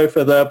your life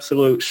as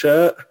absolute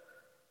shit,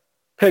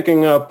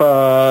 picking up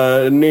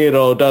a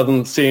needle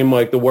doesn't seem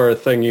like the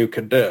worst thing you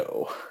could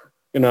do.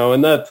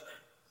 And that's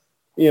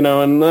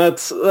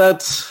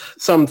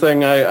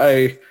something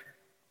I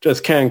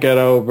just can't get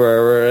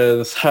over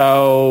is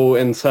how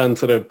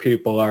insensitive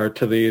people are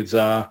to these,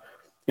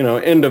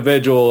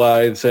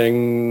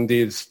 individualizing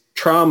these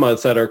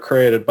traumas that are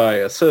created by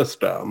a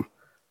system.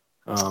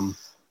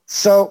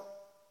 So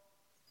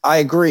I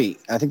agree.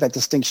 I think that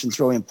distinction is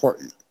really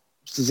important.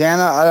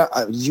 Susanna,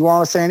 did you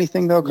want to say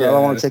anything though? Because I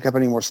don't want to take up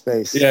any more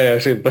space. Yeah.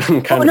 She's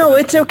been no,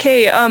 it's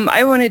okay.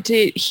 I wanted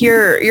to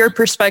hear your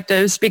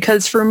perspectives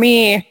because for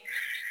me,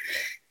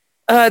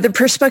 the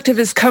perspective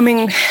is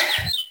coming,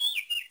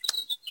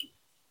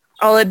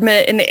 I'll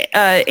admit, an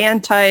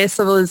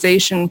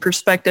anti-civilization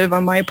perspective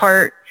on my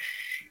part.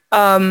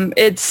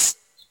 It's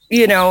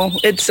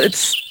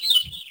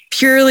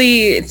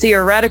purely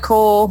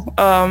theoretical.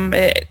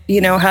 It,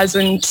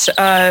 hasn't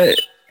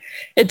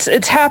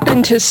it's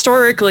happened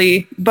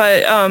historically,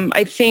 but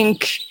I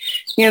think,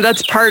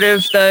 that's part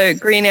of the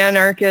green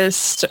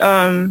anarchist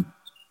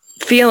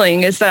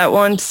feeling, is that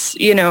once,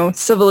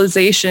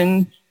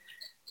 civilization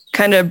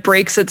kind of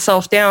breaks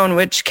itself down,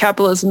 which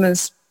capitalism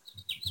has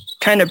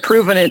kind of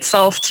proven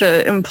itself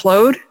to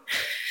implode.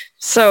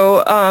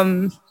 So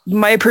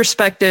my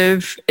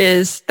perspective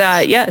is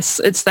that, yes,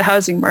 it's the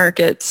housing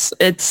markets,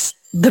 it's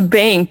the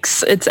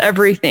banks, it's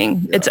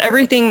everything. It's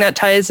everything that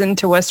ties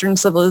into Western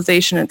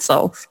civilization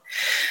itself.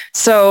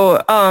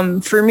 So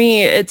for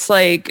me, it's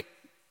like,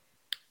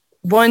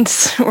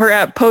 once we're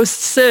at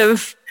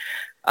post-civ,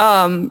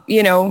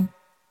 we don't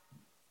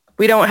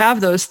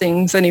have those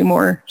things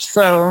anymore.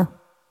 So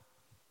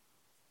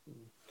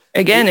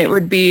again, it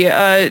would be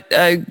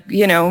a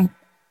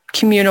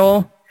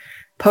communal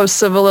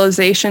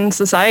post-civilization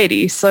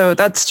society. So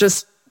that's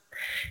just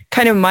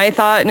kind of my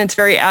thought, and it's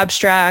very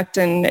abstract,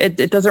 and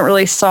it doesn't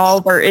really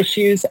solve our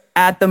issues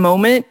at the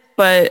moment.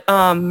 But,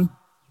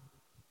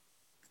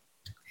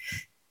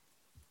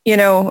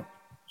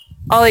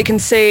 all I can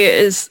say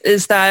is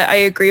that I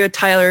agree with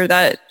Tyler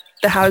that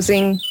the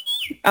housing,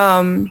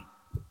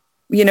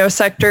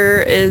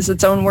 sector is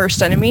its own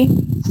worst enemy.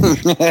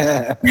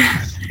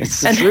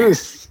 It's the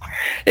truth.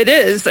 It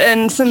is.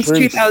 And since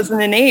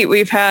 2008,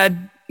 we've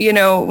had,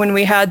 when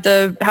we had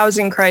the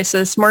housing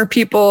crisis, more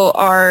people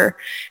are,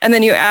 and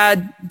then you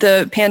add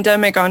the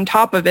pandemic on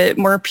top of it,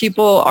 more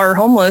people are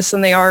homeless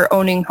than they are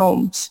owning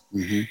homes.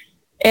 Mm-hmm.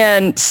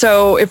 And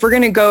so if we're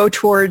going to go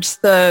towards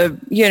the,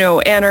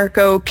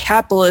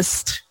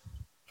 anarcho-capitalist,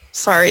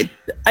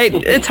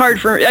 it's hard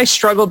for me. I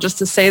struggle just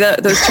to say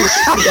that, those two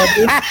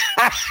together.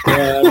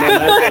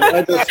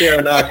 I just hear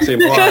an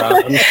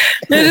oxymoron.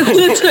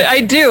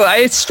 I do.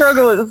 I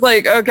struggle. It's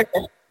like, okay,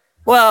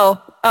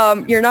 well,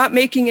 you're not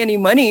making any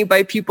money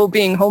by people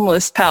being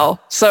homeless, pal.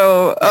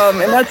 So,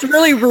 and that's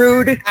really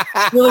rude.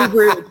 Really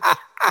rude.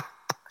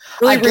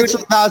 Really rude.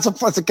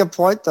 That's a good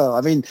point, though.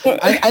 I mean,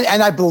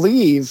 I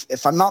believe,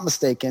 if I'm not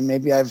mistaken,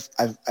 maybe I've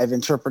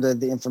interpreted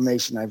the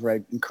information I've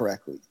read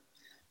incorrectly,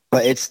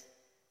 but it's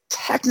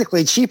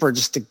technically cheaper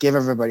just to give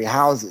everybody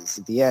houses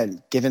at the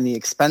end, given the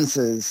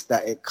expenses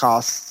that it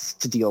costs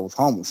to deal with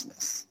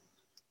homelessness,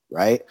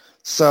 right?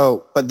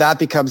 So, but that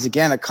becomes,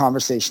 again, a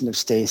conversation of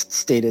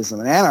statism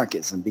and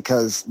anarchism,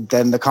 because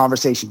then the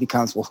conversation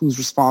becomes, well, who's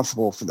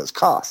responsible for those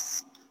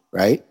costs,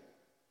 right?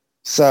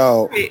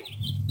 So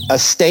a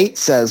state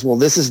says, well,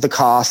 this is the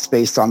cost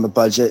based on the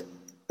budget,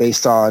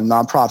 based on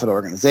nonprofit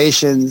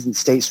organizations and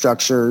state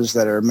structures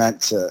that are meant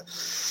to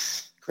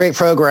create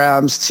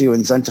programs to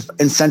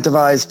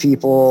incentivize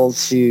people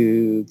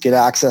to get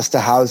access to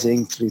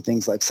housing through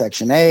things like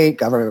Section 8,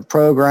 government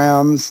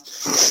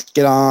programs,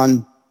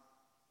 and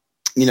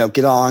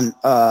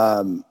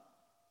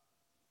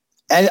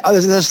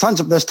there's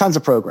tons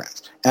of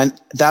programs. And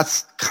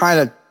that's kind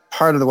of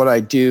part of what I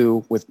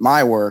do with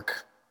my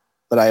work,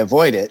 but I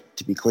avoid it,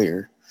 to be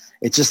clear.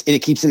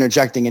 It keeps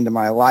interjecting into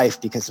my life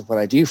because of what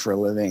I do for a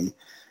living.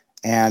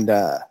 And,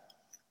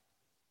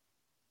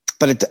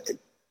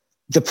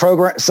 the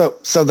program,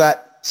 so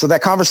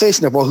that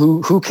conversation of, well,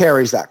 who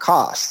carries that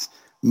cost?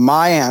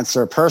 My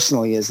answer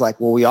personally is like,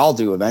 well, we all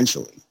do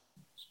eventually,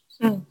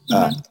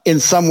 in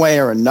some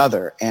way or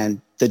another.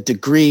 And the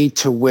degree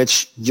to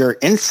which you're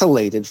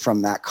insulated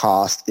from that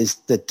cost is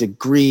the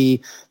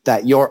degree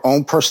that your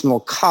own personal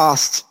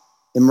cost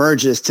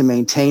emerges to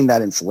maintain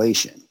that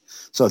insulation.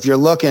 So if you're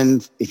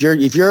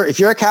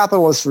a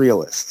capitalist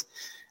realist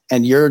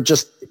and you're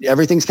just,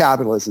 everything's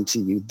capitalism to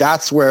you,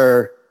 that's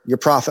where your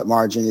profit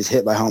margin is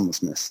hit by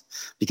homelessness,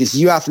 because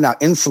you have to now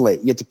insulate.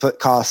 You have to put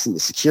costs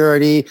into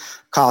security,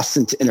 costs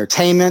into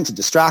entertainment to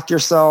distract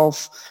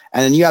yourself.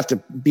 And then you have to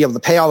be able to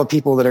pay all the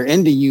people that are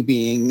into you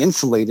being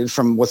insulated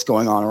from what's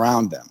going on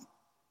around them.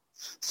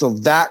 So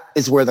that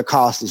is where the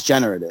cost is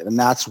generated. And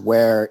that's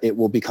where it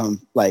will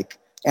become, like,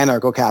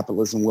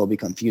 anarcho-capitalism will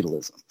become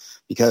feudalism.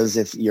 Because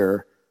if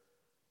you're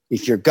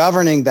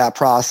governing that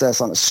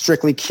process on a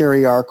strictly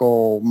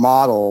hierarchical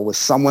model with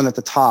someone at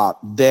the top,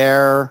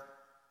 their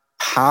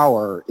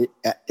power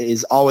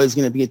is always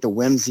going to be at the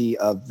whimsy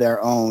of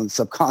their own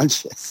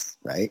subconscious,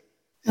 right?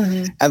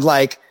 Mm-hmm. And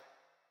like,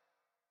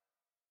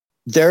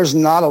 there's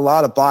not a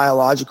lot of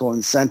biological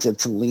incentive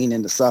to lean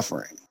into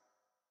suffering.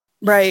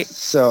 Right.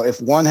 So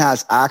if one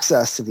has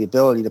access to the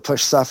ability to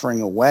push suffering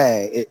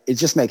away, it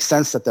just makes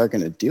sense that they're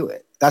going to do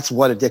it. That's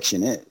what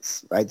addiction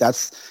is, right?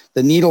 That's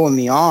the needle in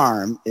the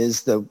arm,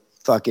 is the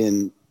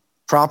fucking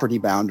property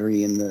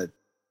boundary in the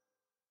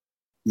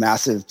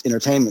massive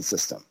entertainment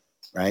system,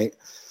 right?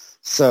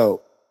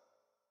 So.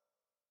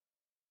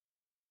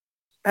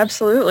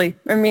 Absolutely.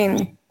 I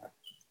mean,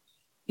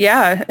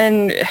 yeah.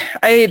 And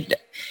I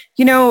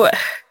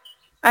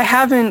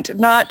haven't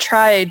not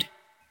tried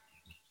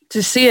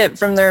to see it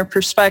from their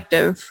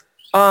perspective.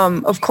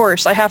 Of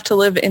course, I have to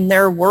live in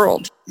their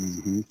world.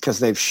 Because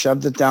they've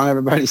shoved it down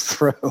everybody's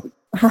throat.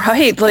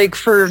 Right, like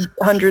for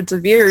hundreds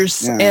of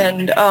years. Yeah.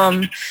 And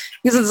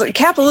because it's like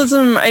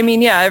capitalism, I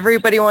mean, yeah,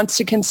 everybody wants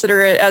to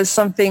consider it as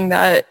something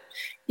that,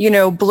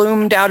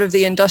 bloomed out of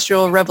the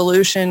Industrial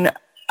Revolution.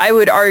 I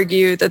would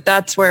argue that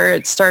that's where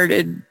it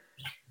started.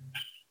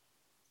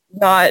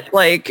 Not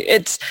like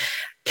it's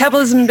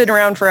capitalism has been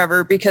around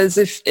forever, because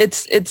if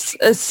it's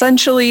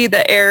essentially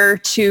the heir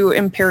to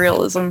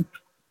imperialism.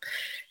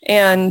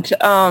 And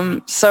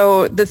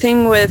so the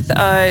thing with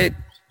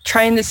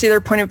trying to see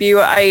their point of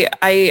view,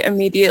 I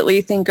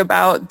immediately think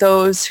about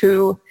those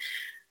whose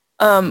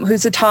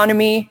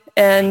autonomy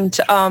and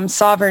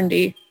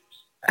sovereignty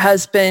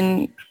has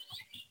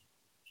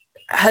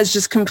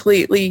just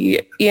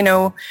completely,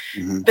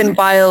 been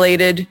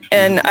violated.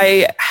 And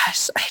I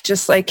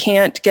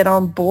can't get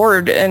on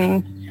board.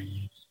 And,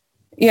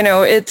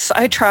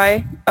 I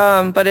try,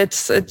 but it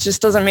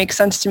just doesn't make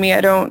sense to me.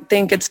 I don't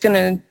think it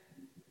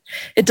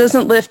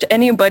doesn't lift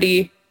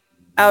anybody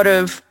out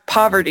of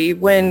poverty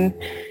when,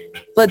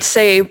 let's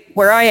say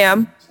where I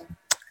am,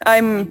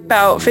 I'm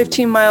about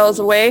 15 miles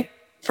away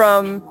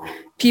from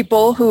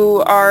people who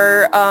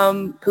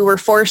were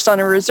forced on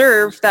a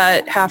reserve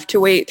that have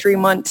to wait 3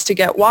 months to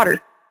get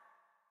water.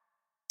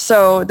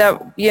 So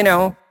that,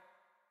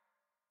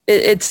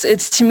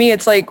 it's to me,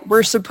 it's like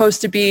we're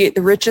supposed to be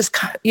the richest,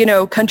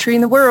 country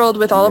in the world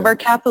with all of our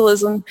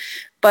capitalism,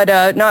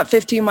 but not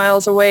 15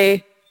 miles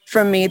away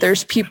from me,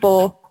 there's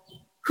people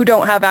who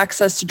don't have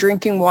access to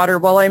drinking water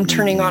while I'm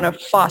turning on a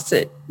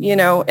faucet,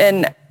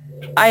 and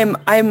I'm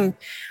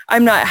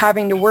not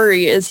having to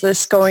worry, is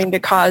this going to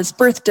cause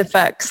birth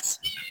defects,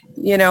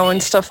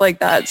 and stuff like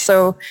that.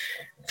 So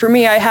for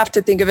me, I have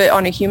to think of it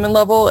on a human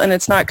level, and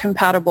it's not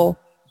compatible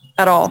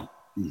at all.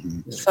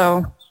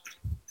 So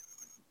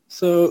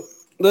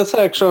this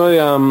actually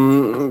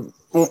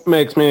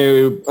makes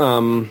me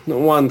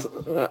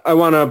I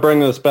want to bring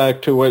this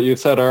back to what you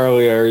said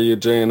earlier,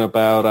 Eugene,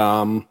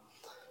 about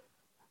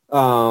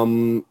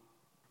calling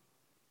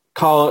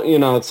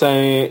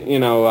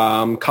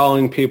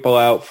people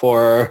out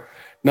for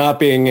not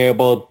being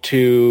able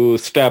to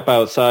step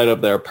outside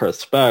of their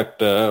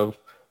perspective.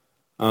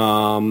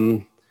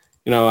 You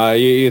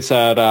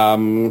said,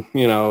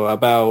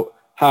 about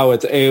how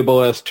it's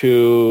ableist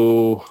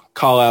to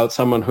call out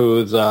someone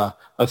who's a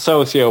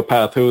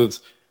sociopath,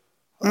 who's...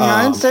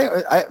 I didn't say,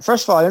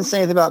 first of all, I didn't say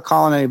anything about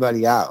calling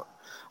anybody out.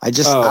 I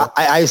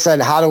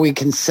said, how do we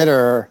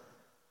consider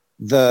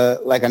a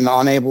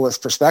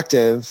non-ableist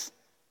perspective,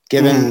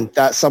 given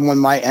that someone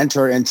might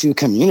enter into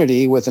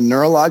community with a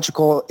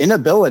neurological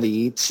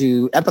inability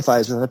to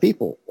empathize with other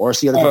people or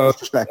see other people's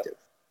perspective.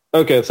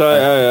 Okay,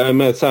 so I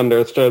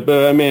misunderstood,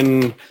 but I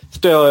mean,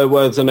 still, it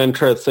was an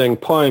interesting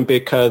point,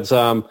 because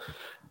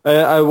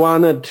I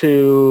wanted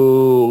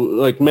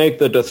to make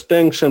the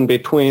distinction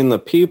between the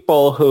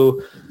people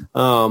who,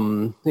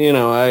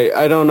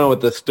 I don't know what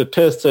the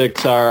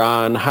statistics are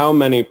on how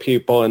many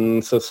people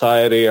in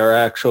society are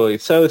actually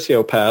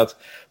sociopaths,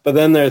 but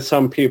then there's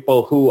some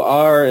people who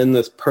are in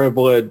this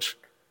privileged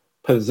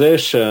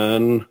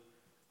position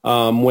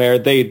where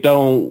they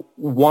don't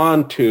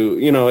want to,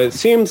 it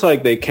seems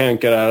like they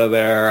can't get out of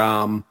their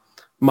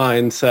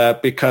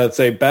mindset because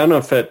they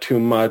benefit too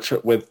much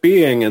with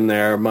being in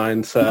their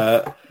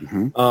mindset.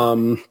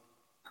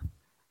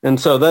 And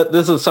so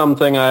this is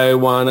something I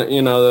want,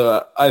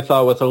 I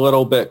thought was a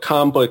little bit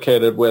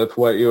complicated with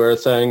what you were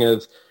saying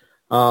is,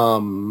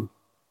 how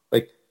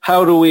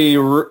do we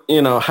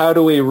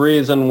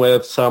reason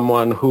with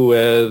someone who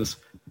is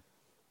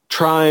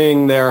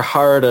trying their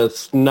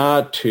hardest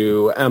not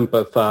to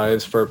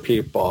empathize for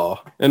people?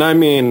 And I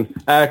mean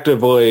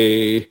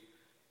actively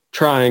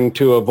trying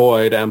to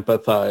avoid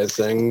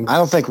empathizing. I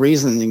don't think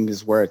reasoning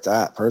is where it's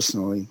at,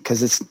 personally,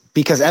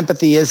 because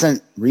empathy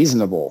isn't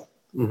reasonable.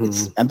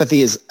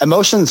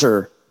 Emotions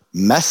are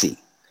messy.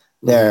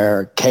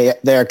 They're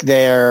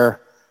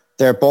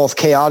both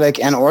chaotic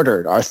and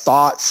ordered. Our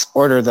thoughts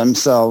order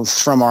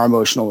themselves from our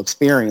emotional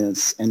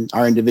experience, and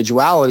our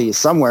individuality is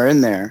somewhere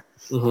in there.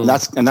 And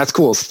that's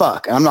cool as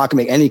fuck. And I'm not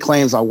gonna make any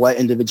claims on what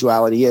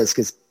individuality is,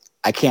 because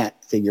I can't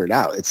figure it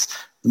out. It's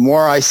the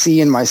more I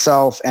see in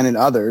myself and in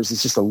others,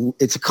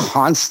 it's a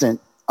constant,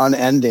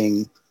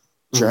 unending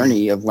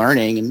journey of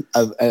learning and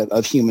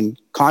of human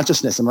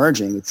consciousness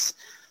emerging.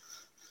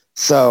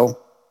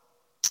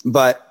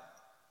 But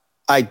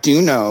I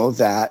do know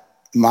that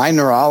my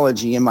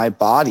neurology in my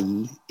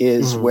body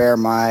is where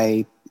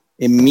my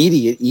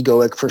immediate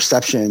egoic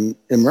perception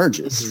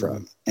emerges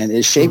from and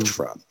is shaped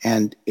from.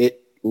 And it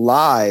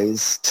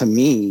lies to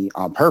me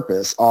on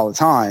purpose all the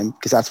time,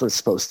 because that's what it's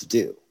supposed to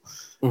do.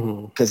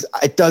 Because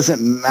it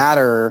doesn't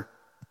matter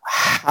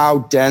how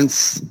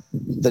dense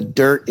the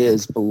dirt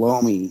is below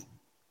me.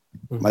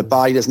 My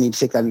body doesn't need to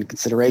take that into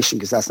consideration,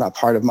 because that's not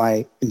part of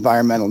my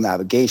environmental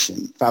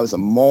navigation. If I was a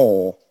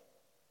mole,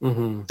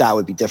 that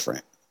would be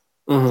different.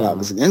 If I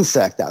was an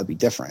insect, that would be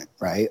different,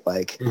 right?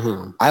 I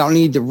don't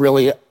need to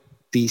really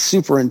be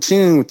super in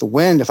tune with the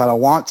wind if I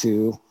don't want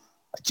to.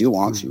 I do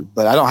want to,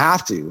 but I don't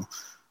have to.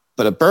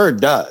 But a bird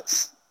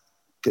does.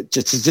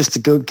 Just to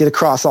go get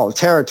across all the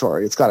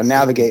territory, it's got to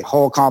navigate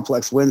whole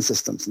complex wind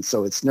systems, and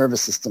so its nervous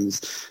system is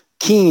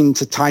keen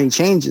to tiny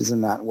changes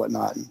in that and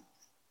whatnot.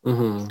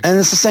 And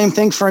it's the same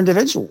thing for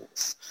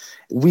individuals.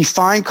 We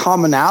find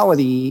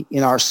commonality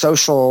in our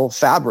social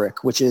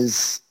fabric, which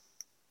is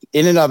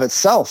in and of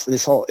itself,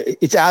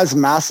 it's as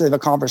massive a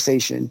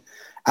conversation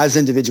as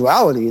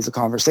individuality is a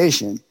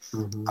conversation.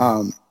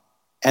 Mm-hmm.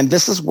 And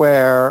this is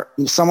where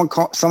someone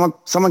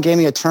gave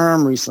me a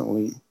term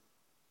recently.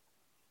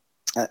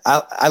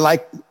 I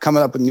like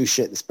coming up with new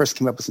shit. This person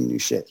came up with some new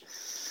shit.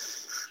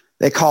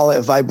 They call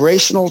it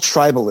vibrational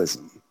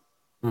tribalism.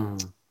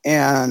 Mm-hmm.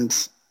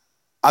 And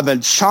I've been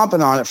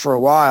chomping on it for a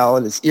while,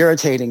 and it's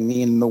irritating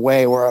me in the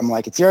way where I'm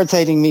like, it's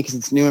irritating me because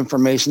it's new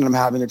information and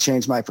I'm having to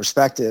change my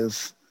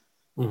perspective.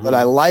 Mm-hmm. But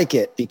I like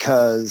it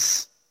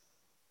because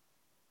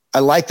I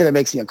like that it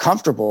makes me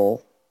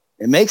uncomfortable.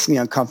 It makes me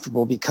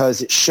uncomfortable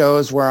because it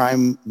shows where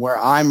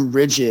I'm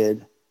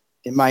rigid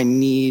in my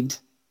need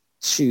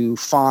to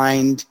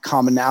find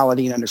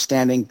commonality and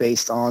understanding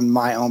based on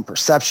my own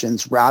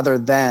perceptions rather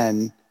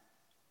than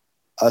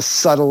a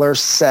subtler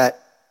set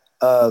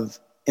of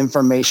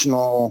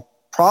informational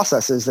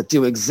processes that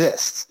do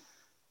exist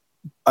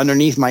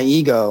underneath my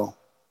ego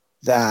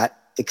that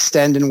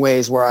extend in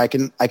ways where I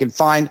can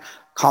find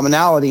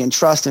commonality and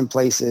trust in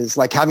places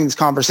like having this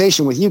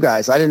conversation with you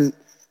guys.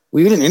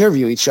 We didn't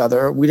interview each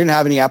other. We didn't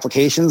have any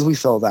applications we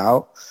filled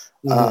out.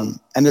 Mm-hmm.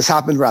 And this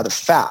happened rather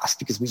fast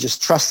because we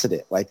just trusted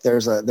it. Like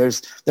there's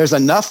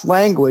enough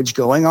language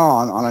going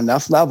on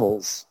enough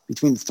levels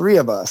between the three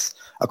of us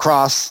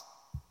across,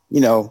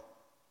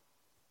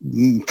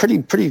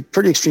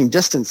 pretty extreme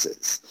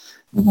distances.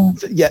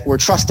 Mm-hmm. Yet we're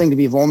trusting to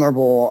be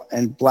vulnerable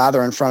and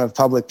blather in front of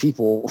public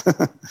people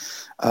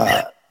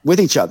with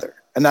each other.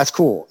 And that's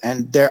cool.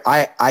 And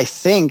I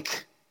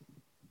think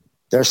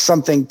there's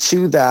something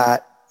to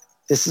that.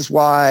 This is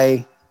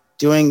why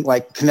doing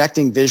like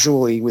connecting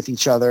visually with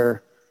each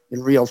other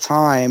in real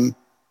time,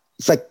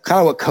 it's like kind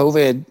of what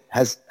COVID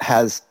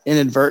has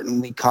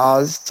inadvertently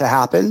caused to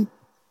happen,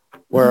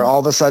 where mm-hmm. all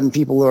of a sudden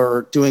people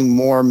are doing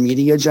more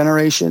media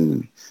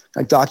generation,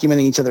 like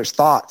documenting each other's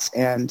thoughts.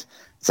 And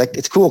it's like,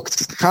 it's cool.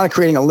 It's kind of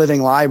creating a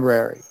living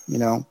library,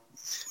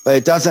 but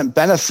it doesn't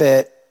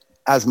benefit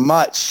as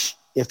much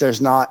if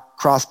there's not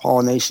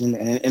cross-pollination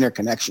and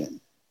interconnection.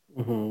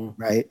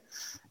 Mm-hmm. Right.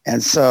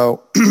 And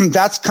so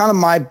that's kind of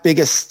my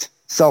biggest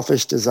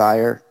selfish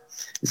desire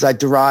is I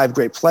derive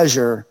great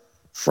pleasure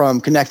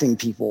from connecting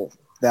people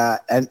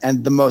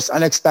and the most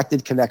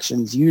unexpected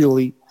connections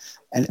usually,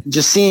 and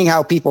just seeing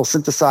how people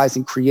synthesize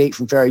and create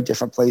from very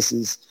different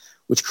places,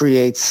 which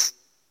creates,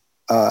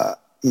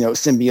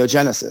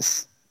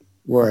 symbiogenesis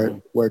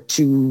where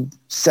two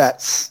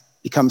sets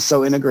become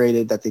so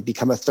integrated that they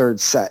become a third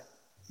set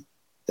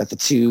that the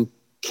two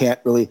can't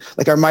really,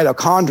 like our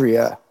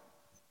mitochondria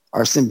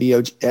are they're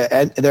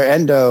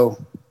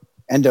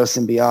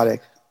endosymbiotic,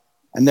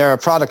 and they're a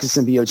product of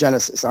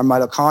symbiogenesis. Our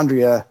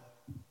mitochondria,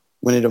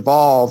 when it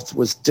evolved,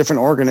 was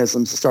different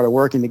organisms that started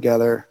working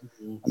together,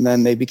 and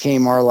then they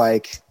became our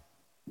like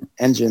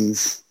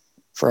engines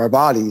for our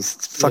bodies.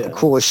 It's fucking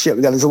cool as shit.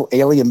 We got these little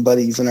alien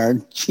buddies in our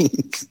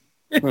genes.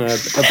 I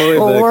believe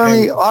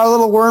our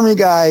little wormy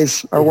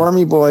guys, our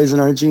wormy boys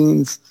in our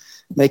genes,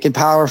 making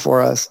power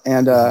for us.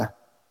 And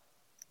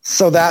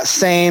so that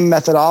same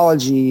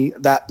methodology,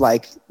 that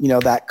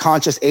that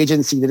conscious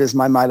agency that is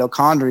my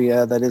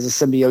mitochondria, that is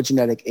a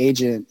symbiogenetic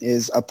agent,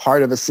 is a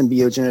part of a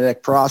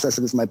symbiogenetic process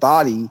that is my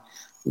body,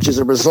 which is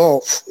a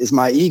result, is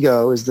my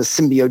ego, is the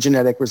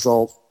symbiogenetic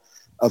result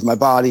of my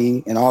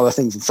body and all the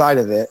things inside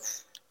of it.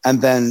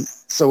 And then,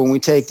 so when we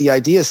take the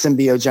idea of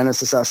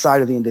symbiogenesis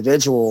outside of the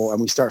individual and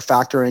we start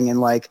factoring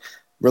in like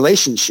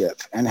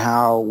relationship and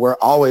how we're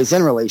always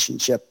in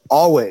relationship,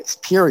 always,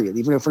 period.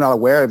 Even if we're not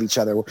aware of each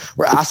other,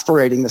 we're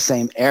aspirating the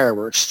same air.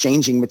 We're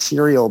exchanging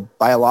material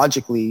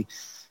biologically,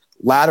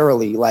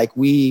 laterally. Like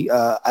do you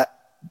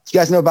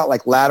guys know about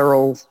like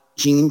lateral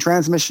gene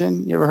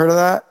transmission? You ever heard of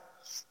that?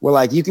 Where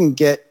like you can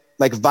get,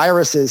 like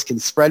viruses can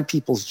spread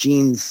people's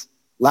genes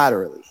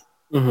laterally.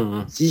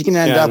 Mm-hmm. So you can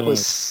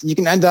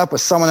end up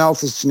with someone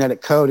else's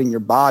genetic code in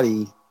your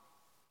body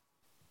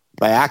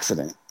by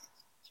accident.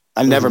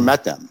 I never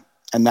met them.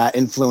 And that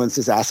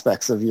influences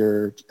aspects of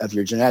your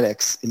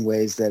genetics in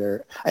ways that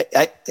are,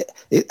 I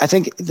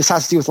think this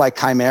has to do with like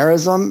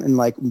chimerism, and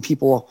like when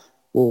people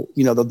will,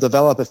 they'll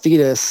develop a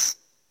fetus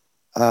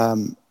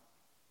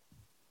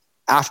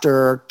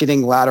after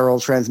getting lateral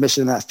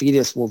transmission. That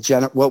fetus will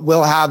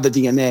have the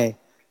DNA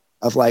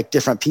of like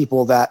different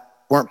people that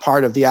weren't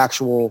part of the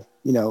actual,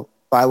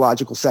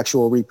 biological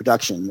sexual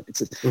reproduction.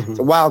 It's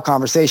a wild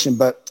conversation,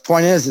 but the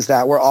point is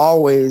that we're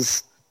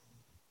always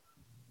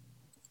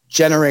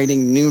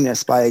generating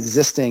newness by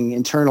existing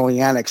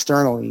internally and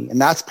externally. And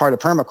that's part of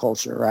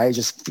permaculture, right?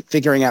 Just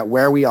figuring out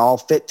where we all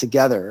fit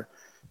together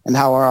and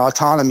how our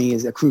autonomy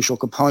is a crucial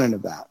component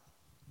of that.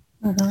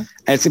 Mm-hmm. And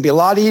it's going to be a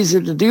lot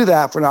easier to do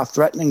that if we're not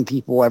threatening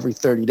people every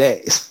 30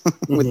 days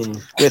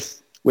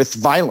with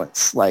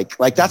violence. Like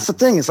that's the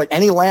thing. It's like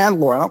any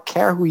landlord, I don't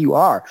care who you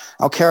are.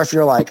 I don't care if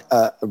you're like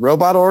a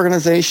robot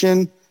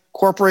organization,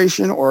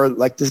 corporation, or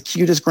like the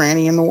cutest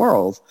granny in the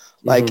world.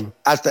 Like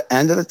at the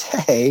end of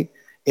the day,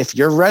 if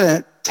your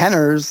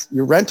renters,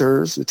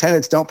 your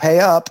tenants don't pay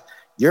up,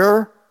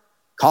 you're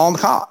calling the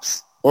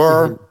cops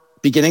or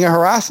beginning a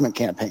harassment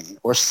campaign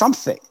or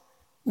something,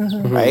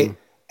 right?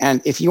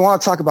 And if you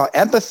want to talk about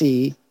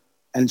empathy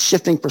and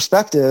shifting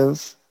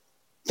perspective,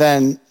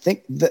 then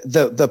think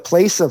the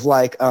place of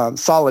like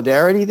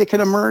solidarity that can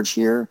emerge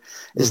here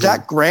is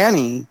that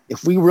granny,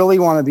 if we really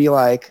want to be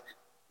like,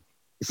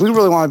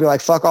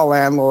 fuck all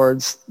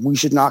landlords, we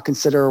should not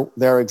consider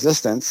their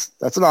existence.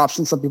 That's an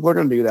option. Some people are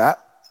going to do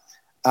that.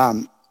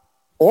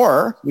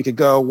 Or we could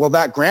go, well,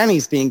 that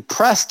granny's being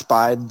pressed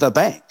by the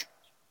bank.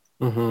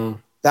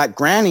 That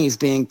granny's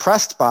being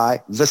pressed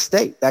by the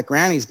state. That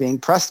granny's being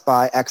pressed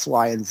by X,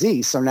 Y, and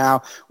Z. So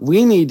now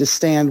we need to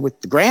stand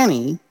with the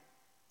granny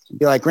and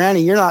be like,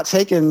 Granny, you're not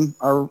taking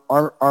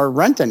our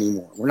rent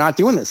anymore. We're not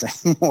doing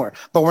this anymore.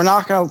 But we're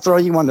not going to throw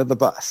you under the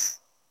bus.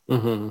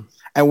 And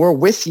we're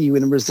with you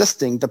in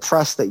resisting the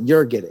press that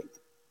you're getting.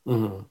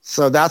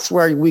 So that's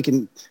where you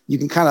can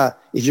kind of,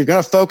 if you're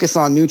going to focus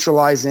on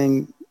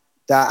neutralizing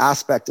that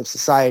aspect of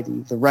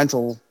society, the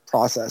rental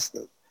process,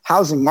 the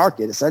housing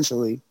market,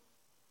 essentially,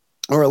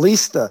 or at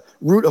least the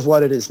root of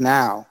what it is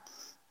now,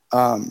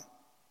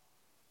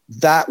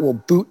 that will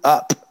boot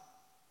up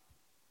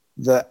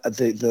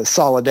the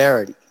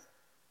solidarity.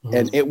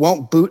 And it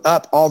won't boot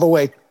up all the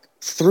way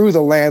through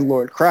the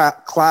landlord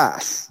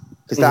class,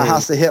 because that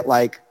has to hit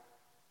like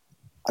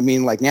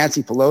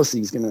Nancy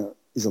Pelosi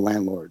is a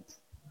landlord,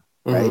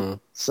 right?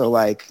 So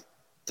like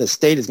the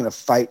state is going to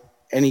fight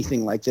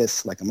anything like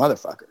this like a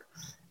motherfucker.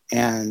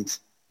 And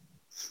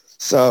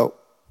so,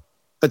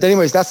 but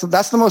anyways, that's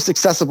the most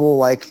accessible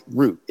like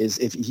route, is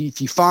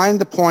if you find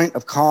the point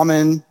of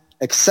common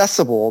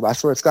accessible,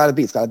 that's where it's got to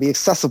be. It's got to be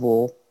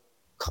accessible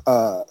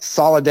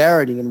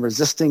solidarity and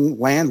resisting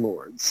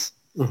landlords.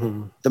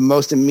 The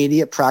most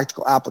immediate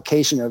practical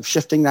application of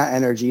shifting that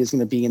energy is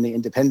going to be in the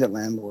independent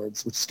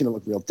landlords, which is going to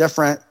look real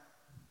different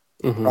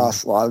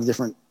across a lot of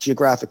different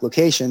geographic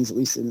locations, at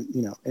least in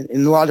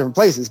a lot of different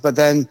places. But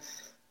then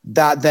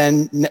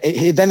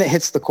it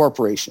hits the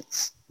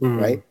corporations,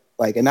 right?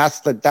 Like, and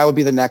that would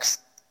be the next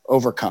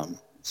overcome,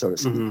 so to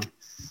speak.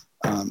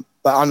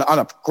 But on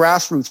a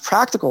grassroots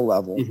practical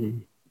level,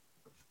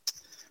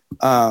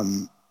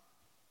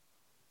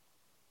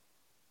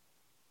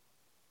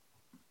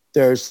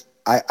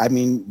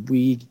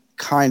 we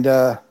kind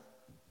of,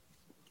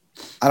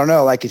 I don't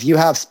know, like if you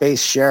have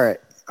space, share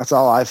it. That's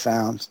all I've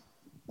found.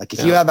 Like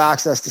if you have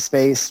access to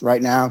space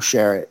right now,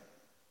 share it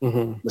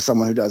with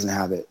someone who doesn't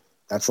have it.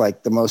 That's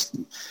like the most,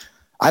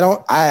 I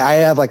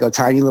have like a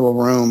tiny little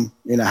room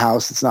in a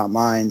house that's not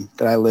mine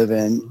that I live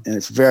in, and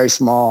it's very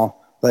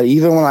small. But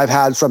even when I've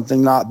had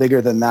something not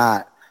bigger than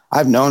that,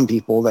 I've known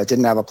people that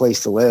didn't have a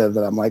place to live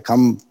that I'm like,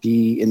 come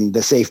be in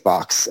the safe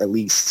box at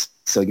least,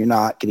 so you're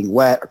not getting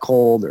wet or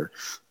cold or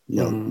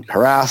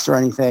harassed or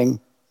anything.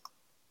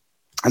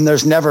 And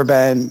there's never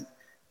been,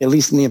 at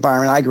least in the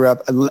environment I grew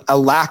up, a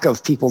lack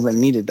of people that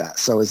needed that.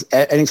 So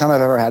anytime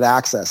I've ever had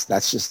access,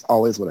 that's just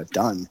always what I've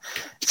done.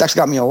 It's actually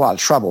got me in a lot of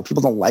trouble.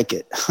 People don't like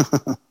it.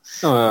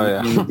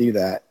 You do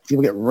that.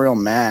 People get real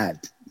mad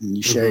when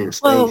you share your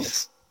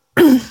space.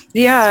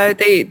 Yeah,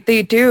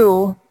 they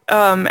do.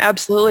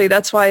 Absolutely.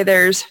 That's why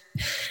there's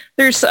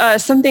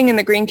something in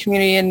the green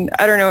community, and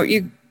I don't know,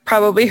 you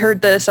probably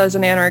heard this as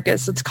an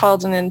anarchist. It's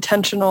called an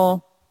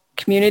intentional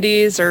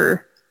communities,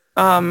 or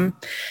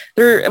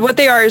what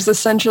they are is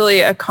essentially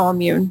a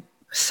commune.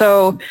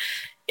 So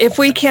if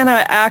we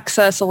cannot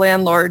access a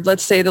landlord,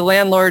 let's say the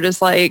landlord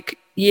is like,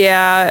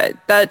 yeah,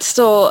 that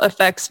still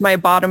affects my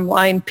bottom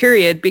line,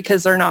 period,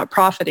 because they're not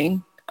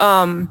profiting.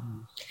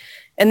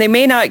 And they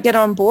may not get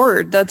on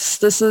board.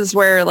 This is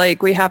where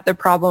like we have the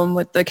problem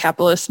with the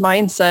capitalist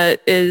mindset,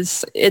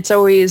 is it's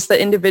always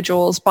the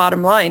individual's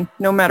bottom line,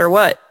 no matter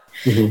what.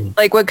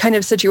 Like what kind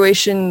of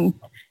situation,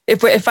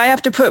 if I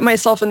have to put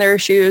myself in their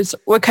shoes,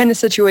 what kind of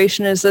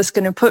situation is this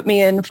going to put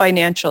me in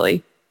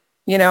financially?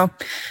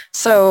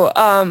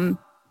 So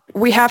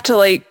we have to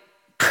like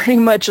pretty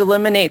much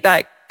eliminate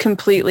that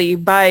completely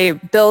by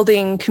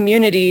building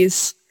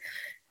communities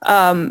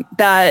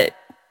that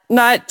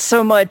not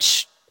so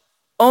much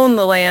own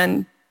the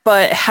land,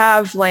 but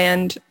have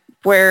land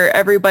where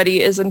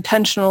everybody is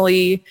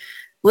intentionally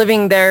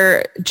living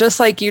there, just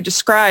like you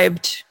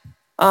described,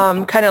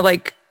 kind of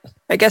like,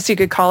 I guess you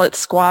could call it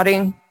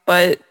squatting,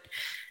 but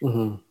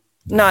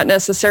not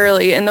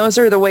necessarily. And those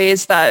are the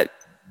ways that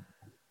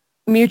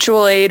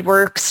mutual aid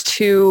works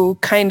to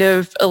kind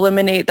of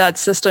eliminate that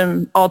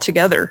system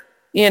altogether.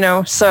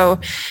 So,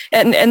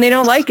 and they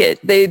don't like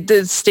it.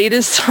 The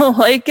statists don't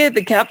like it.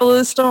 The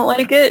capitalists don't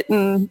like it.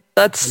 And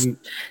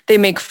they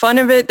make fun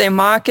of it. They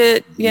mock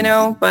it,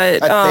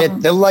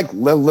 but they'll like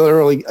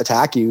literally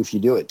attack you if you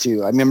do it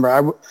too. I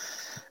remember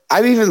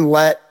I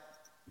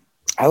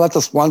let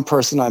this one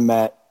person I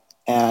met,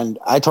 and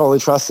I totally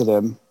trusted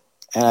him,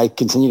 and I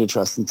continue to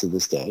trust him to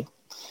this day,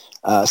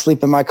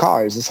 sleep in my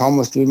car. He's this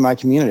homeless dude in my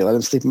community. I let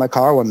him sleep in my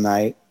car one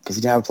night because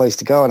he didn't have a place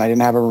to go, and I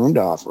didn't have a room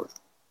to offer him.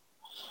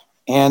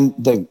 And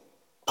the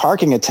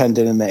parking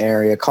attendant in the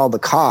area called the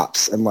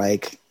cops, and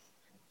like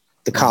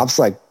the cops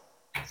like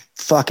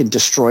fucking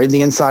destroyed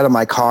the inside of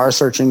my car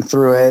searching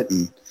through it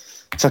and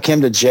took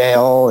him to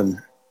jail. And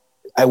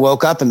I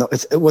woke up, and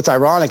what's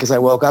ironic is I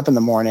woke up in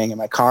the morning and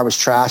my car was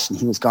trashed and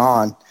he was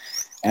gone.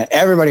 And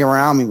everybody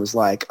around me was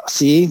like,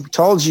 see,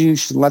 told you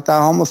should let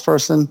that homeless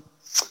person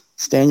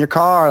stay in your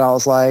car. And I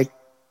was like,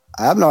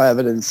 I have no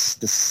evidence.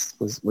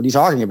 What are you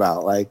talking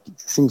about? Like, it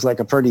seems like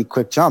a pretty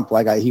quick jump.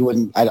 Like he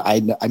wouldn't,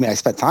 I mean, I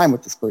spent time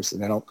with this person.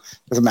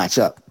 Doesn't match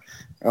up.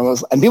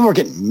 And people were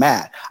getting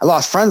mad. I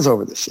lost friends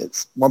over this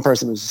shit. One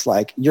person was just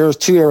like, you're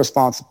too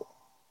irresponsible.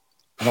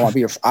 I don't want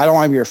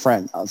to be your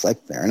friend. I was like,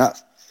 fair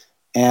enough.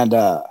 And,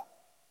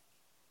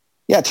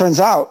 yeah, it turns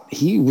out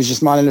he was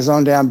just minding his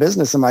own damn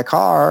business in my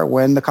car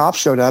when the cops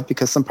showed up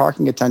because some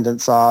parking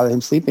attendant saw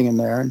him sleeping in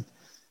there. And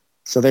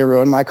so they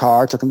ruined my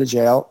car, took him to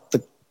jail.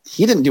 But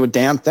he didn't do a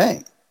damn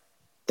thing.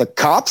 The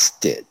cops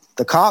did.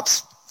 The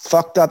cops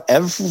fucked up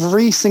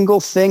every single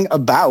thing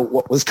about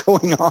what was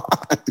going on.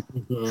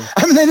 Mm-hmm.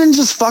 I mean, they didn't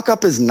just fuck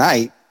up his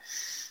night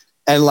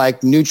and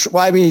like neutral.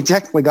 Well, I mean, he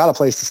technically got a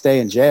place to stay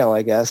in jail,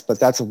 I guess, but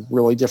that's a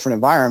really different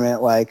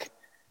environment. Like,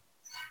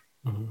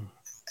 mm-hmm.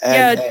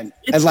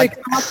 It's like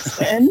the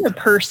cops and the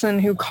person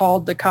who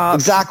called the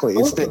cops. Exactly.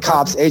 It's the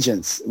cops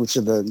agents, which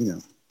are the, you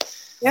know.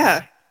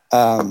 Yeah.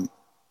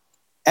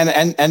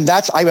 And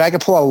that's, I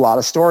could pull a lot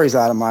of stories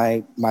out of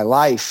my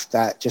life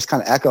that just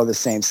kind of echo the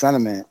same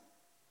sentiment.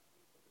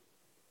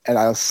 And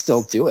I'll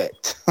still do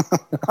it.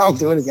 I'll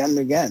do it again and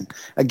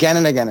again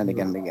and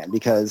again,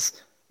 because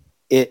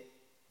it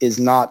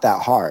is not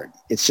that hard.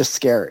 It's just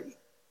scary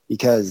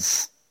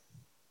because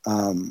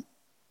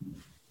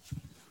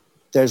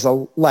there's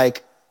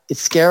it's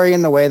scary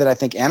in the way that I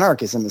think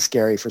anarchism is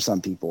scary for some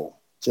people.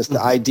 Just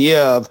the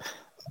idea of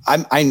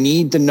I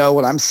need to know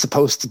what I'm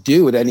supposed to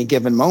do at any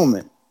given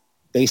moment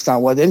based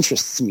on what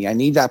interests me. I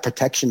need that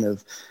protection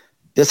of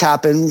this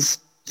happens.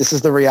 This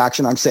is the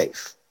reaction. I'm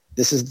safe.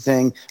 This is the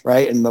thing,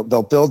 right? And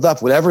they'll build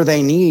up whatever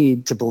they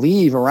need to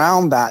believe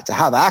around that to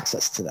have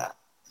access to that.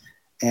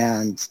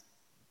 And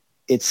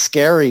it's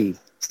scary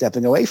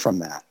stepping away from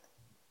that,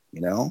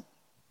 you know?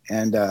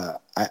 And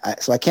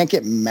so I can't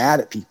get mad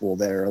at people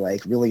that are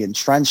like really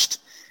entrenched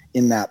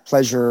in that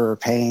pleasure or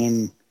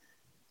pain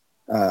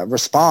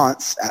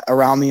response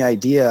around the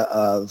idea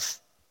of,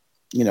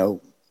 you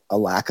know, a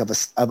lack of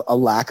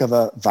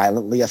a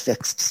violently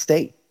affixed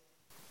state.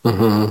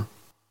 Mm-hmm.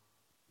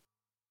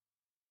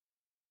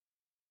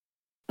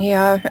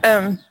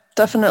 Yeah,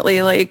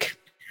 definitely. Like,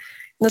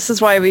 this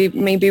is why we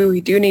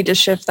do need to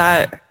shift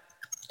that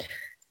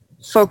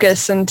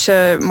focus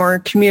into more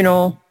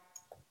communal,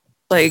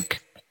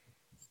 like,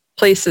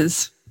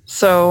 places.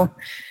 So,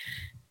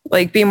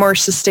 like, be more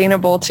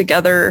sustainable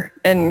together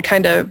and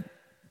kind of,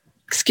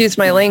 excuse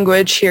my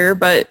language here,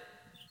 but,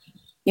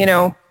 you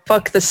know,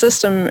 fuck the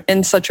system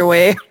in such a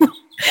way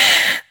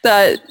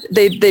that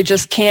they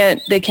just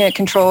can't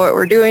control what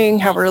we're doing,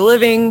 how we're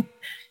living,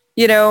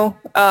 you know.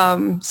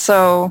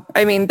 So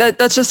I mean,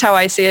 that's just how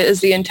I see it,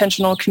 is the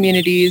intentional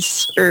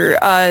communities or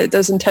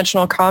those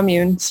intentional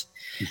communes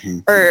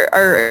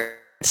or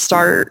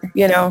start,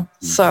 you know.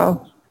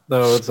 So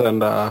those,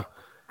 and I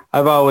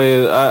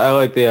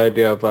like the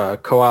idea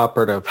of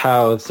cooperative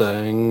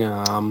housing.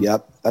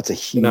 Yep. That's a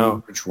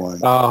huge one.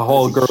 A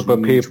whole group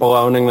of people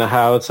owning the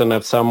house, and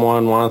if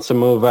someone wants to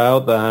move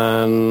out,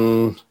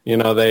 then, you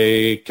know,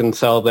 they can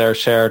sell their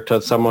share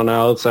to someone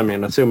else. I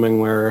mean,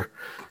 assuming we're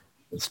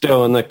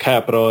still in the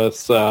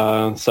capitalist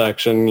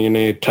section, you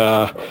need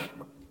to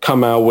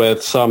come out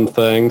with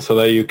something so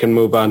that you can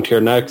move on to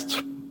your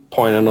next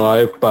point in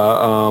life.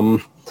 But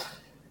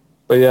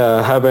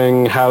yeah,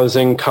 having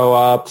housing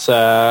co-ops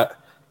at,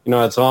 you know,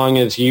 as long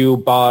as you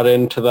bought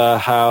into the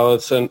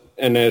house and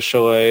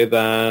initially,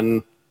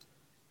 then,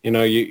 you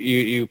know,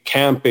 you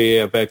can't be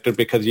evicted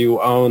because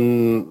you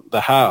own the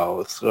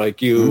house.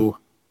 Like you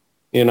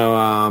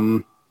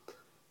know,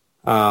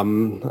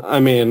 I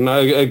mean,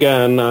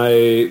 again,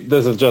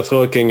 this is just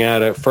looking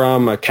at it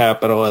from a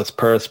capitalist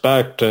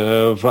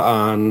perspective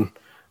on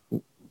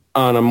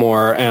a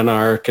more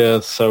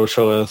anarchist,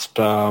 socialist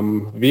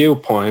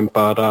viewpoint.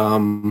 But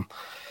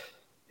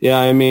yeah,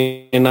 I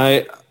mean,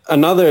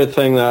 another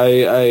thing that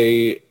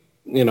it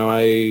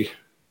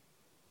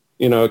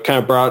kind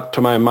of brought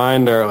to my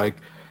mind are like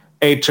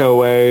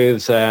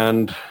HOAs,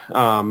 and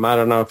I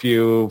don't know if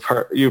you've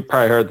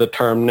probably heard the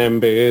term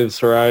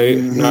NIMBYs, right?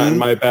 Not in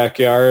my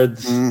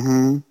backyards.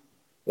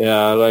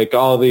 Yeah, like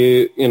all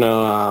the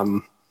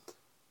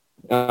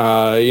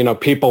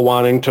people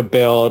wanting to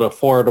build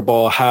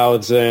affordable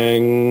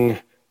housing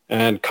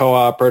and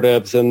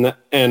cooperatives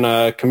in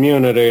a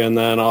community, and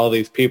then all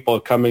these people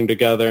coming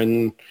together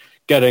and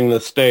getting the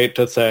state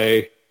to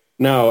say,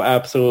 no,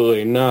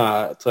 absolutely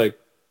not. It's like,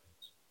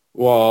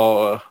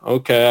 well,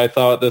 okay, I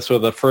thought this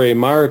was a free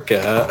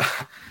market.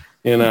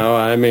 You know,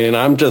 I mean,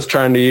 I'm just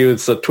trying to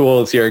use the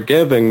tools you're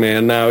giving me,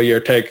 and now you're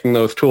taking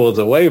those tools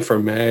away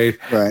from me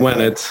when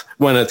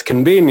it's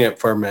convenient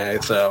for me.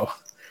 So,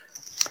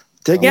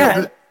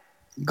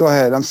 go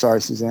ahead. I'm sorry,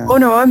 Suzanne. Oh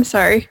no, I'm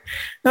sorry.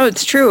 No,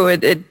 it's true.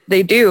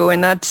 They do,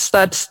 and that's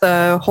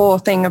the whole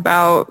thing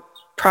about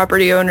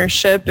property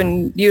ownership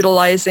and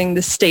utilizing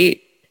the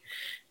state,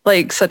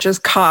 like such as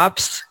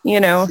cops, you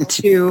know,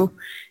 to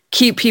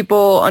keep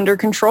people under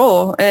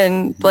control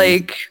and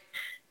like,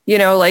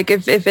 like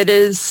if it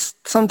is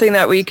something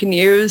that we can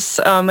use,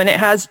 and it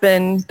has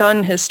been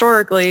done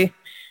historically,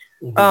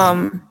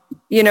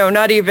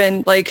 not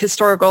even like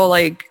historical,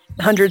 like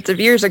hundreds of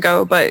years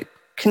ago, but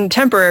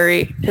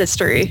contemporary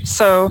history.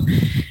 So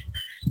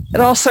it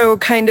also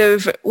kind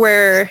of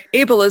where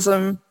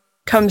ableism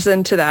comes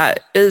into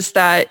that is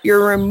that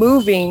you're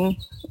removing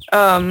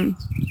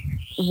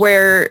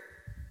where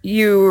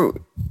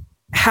you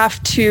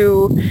have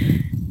to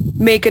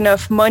make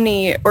enough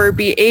money or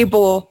be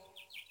able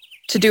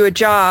to do a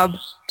job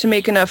to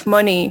make enough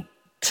money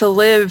to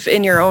live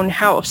in your own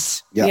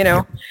house.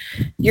 Yeah.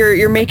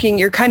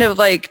 You're kind of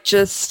like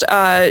just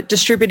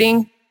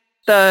distributing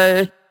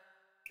the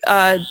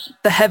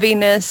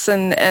heaviness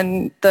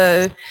and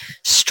the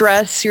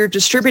stress. You're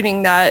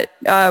distributing that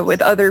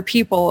with other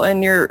people,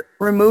 and you're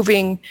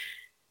removing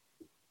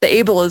the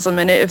ableism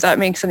in it, if that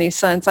makes any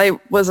sense. I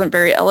wasn't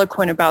very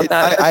eloquent about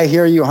that. I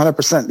hear you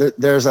 100%.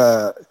 There's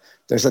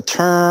a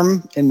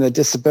term in the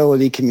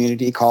disability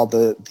community called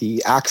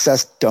the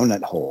access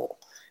donut hole.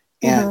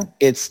 And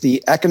it's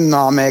the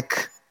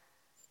economic,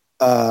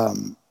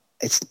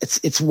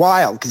 it's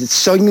wild because it's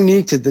so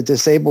unique to the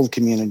disabled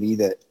community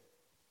that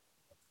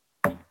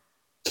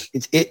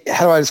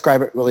how do I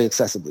describe it really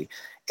accessibly?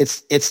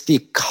 It's the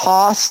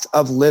cost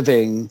of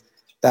living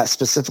that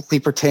specifically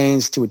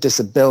pertains to a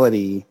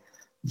disability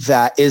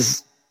that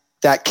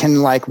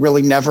can like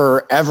really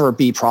never ever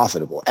be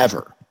profitable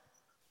ever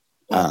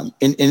in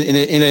an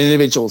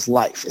individual's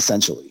life,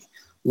 essentially.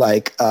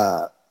 Like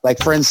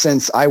for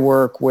instance, I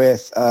work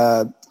with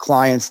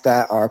clients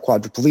that are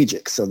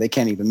quadriplegic, so they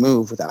can't even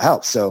move without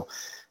help. So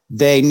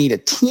they need a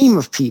team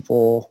of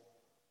people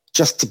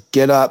just to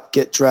get up,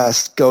 get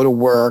dressed, go to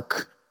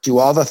work, do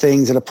all the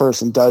things that a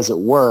person does at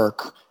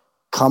work,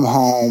 come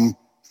home,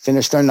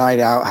 finish their night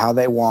out how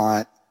they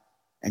want,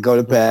 and go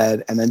to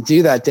bed, and then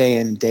do that day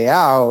in and day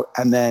out,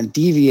 and then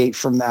deviate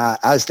from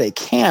that as they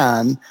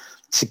can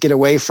to get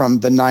away from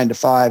the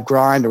 9-to-5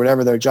 grind or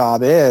whatever their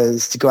job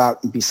is, to go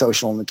out and be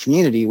social in the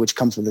community, which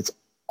comes with its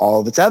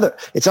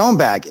own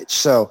baggage.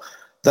 So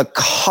the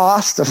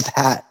cost of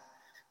that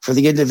for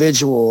the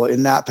individual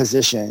in that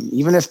position,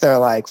 even if they're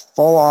like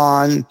full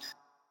on,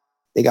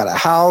 they got a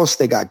house,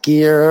 they got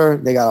gear,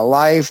 they got a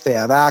life, they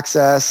have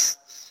access,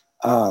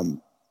 the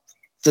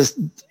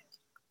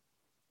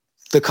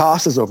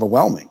cost is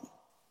overwhelming.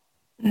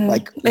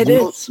 Like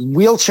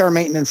wheelchair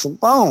maintenance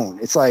alone,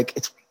 it's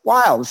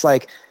wild.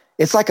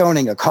 It's like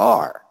owning a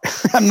car.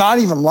 I'm not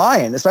even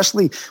lying,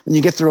 especially when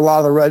you get through a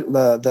lot of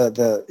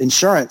the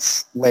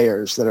insurance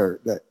layers that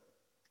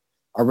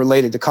are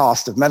related to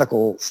cost of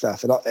medical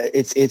stuff. And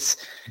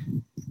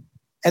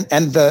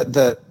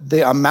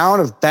the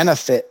amount of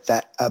benefit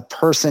that a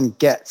person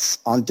gets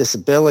on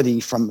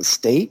disability from the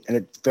state, and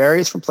it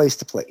varies from place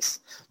to place.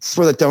 This is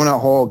where the donut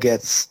hole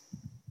gets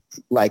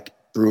like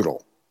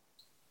brutal.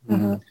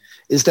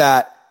 Is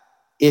that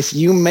if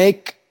you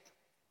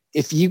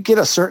get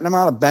a certain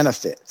amount of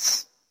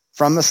benefits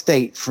from the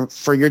state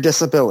for your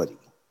disability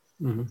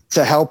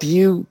to help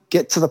you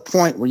get to the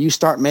point where you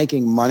start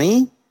making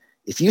money,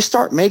 if you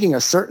start making a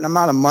certain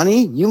amount of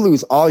money, you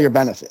lose all your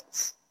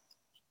benefits.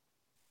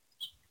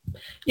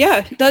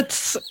 Yeah,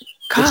 that's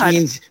God.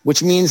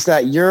 Which means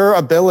that your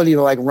ability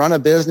to like run a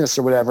business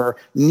or whatever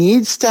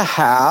needs to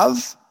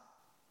have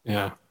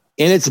in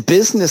its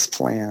business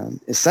plan,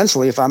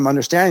 essentially, if I'm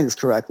understanding this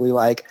correctly,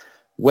 like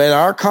when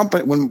our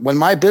company, when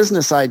my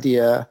business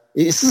idea,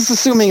 this is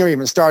assuming you're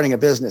even starting a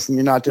business and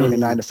you're not doing a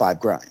 9-to-5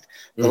 grind.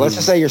 But let's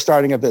just say you're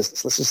starting a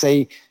business. Let's just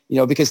say,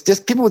 because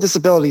people with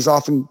disabilities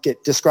often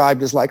get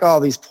described as like, oh,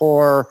 these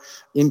poor,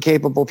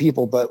 incapable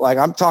people. But like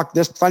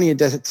there's plenty of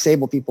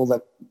disabled people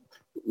that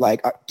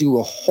like do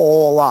a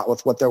whole lot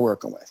with what they're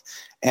working with.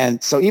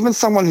 And so even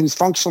someone who's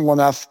functional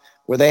enough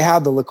where they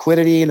have the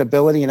liquidity and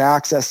ability and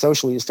access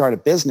socially to start a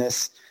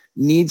business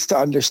needs to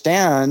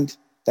understand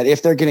that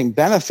if they're getting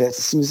benefits,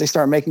 as soon as they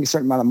start making a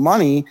certain amount of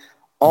money,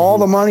 all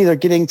the money they're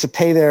getting to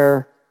pay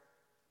their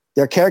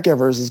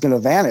caregivers is going to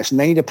vanish. And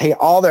they need to pay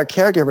all their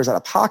caregivers out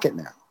of pocket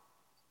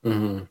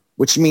now,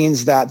 which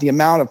means that the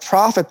amount of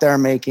profit they're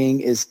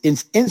making is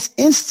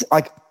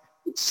like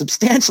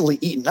substantially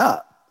eaten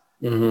up.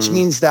 Which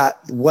means that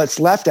what's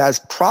left as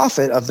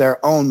profit of their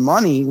own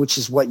money, which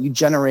is what you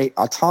generate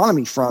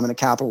autonomy from in a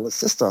capitalist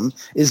system,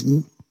 is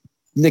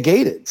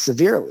negated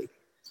severely,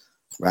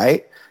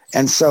 right?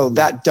 And so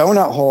that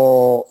donut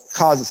hole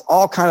causes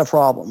all kind of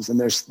problems. And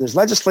there's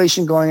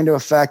legislation going into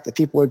effect that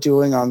people are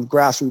doing on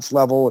grassroots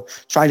level,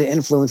 trying to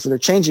influence that are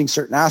changing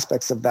certain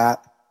aspects of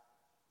that.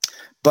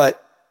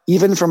 But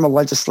even from a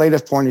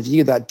legislative point of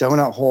view, that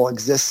donut hole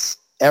exists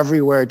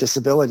everywhere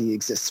disability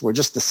exists, where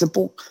just the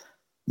simple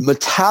the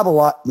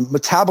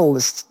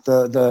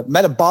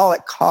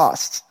metabolic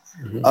cost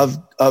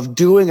of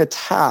doing a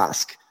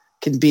task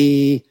can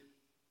be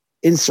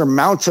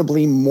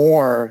insurmountably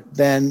more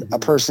than a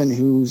person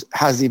who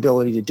has the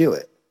ability to do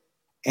it.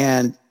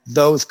 And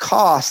those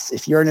costs,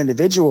 if you're an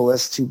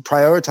individualist who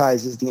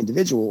prioritizes the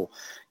individual,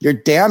 you're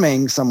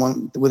damning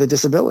someone with a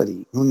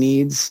disability who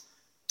needs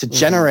to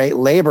generate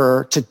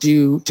labor to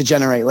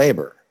generate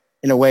labor.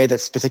 in a way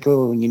that's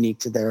particularly unique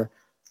to their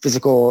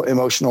physical,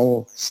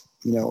 emotional,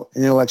 and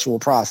intellectual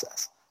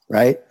process,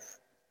 right?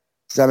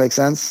 Does that make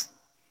sense?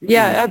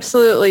 Yeah,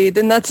 absolutely.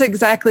 Then that's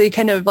exactly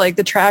kind of like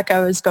the track I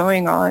was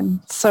going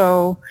on.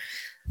 So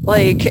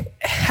like,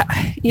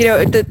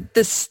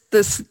 this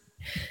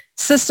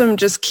system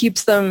just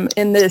keeps them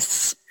in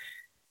this,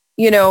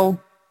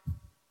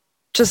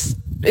 just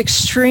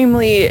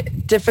extremely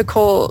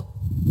difficult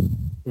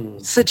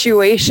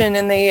situation,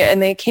 and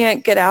they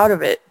can't get out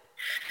of it.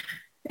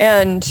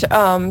 And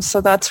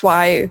so that's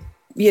why,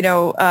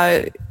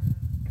 this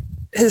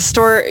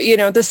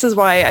is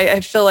why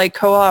I feel like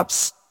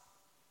co-ops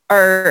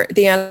are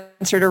the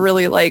answer to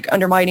really like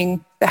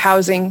undermining the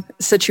housing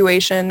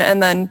situation.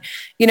 And then,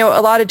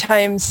 a lot of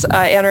times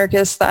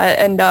anarchists that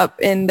end up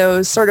in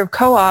those sort of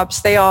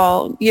co-ops, they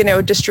all,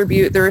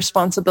 distribute the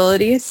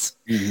responsibilities.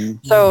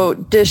 Mm-hmm. So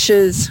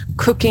dishes,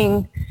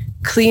 cooking,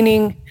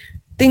 cleaning,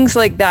 things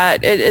like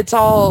that. It's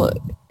all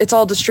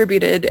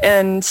distributed.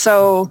 And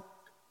so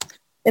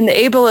in the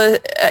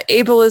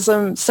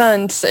ableism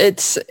sense,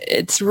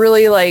 it's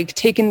really like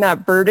taking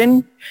that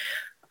burden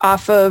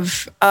off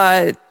of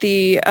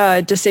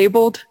the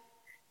disabled.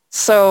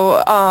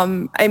 So,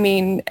 and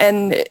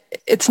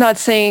it's not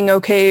saying,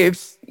 okay,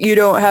 if you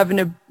don't have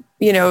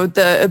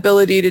the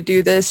ability to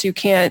do this, you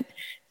can't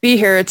be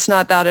here. It's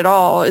not that at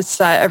all. It's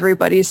that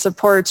everybody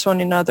supports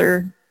one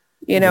another,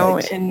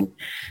 right. in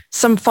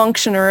some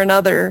function or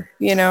another,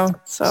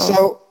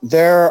 So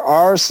there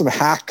are some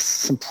hacks,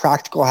 some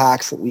practical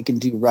hacks that we can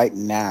do right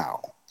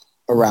now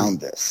around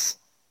this.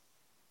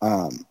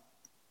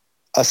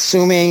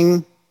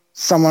 Assuming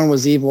someone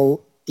was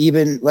evil,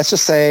 even let's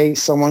just say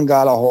someone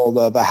got a hold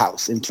of a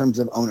house in terms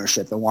of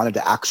ownership and wanted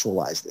to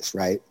actualize this,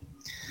 right?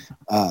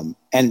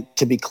 And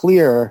to be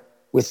clear,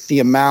 with the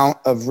amount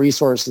of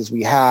resources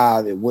we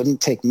have, it wouldn't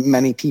take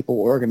many people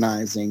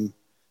organizing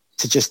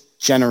to just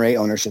generate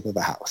ownership of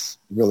a house.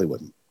 It really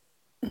wouldn't.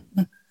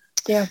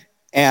 Yeah.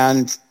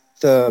 And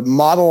the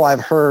model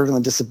I've heard in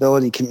the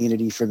disability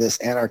community for this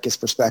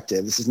anarchist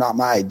perspective, this is not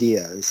my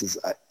idea. This is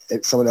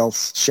someone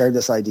else shared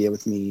this idea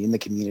with me in the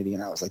community,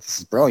 and I was like, this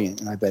is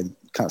brilliant. And I've been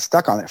kind of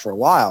stuck on it for a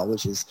while,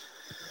 which is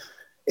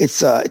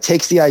it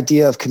takes the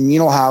idea of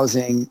communal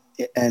housing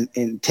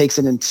and takes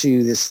it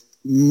into this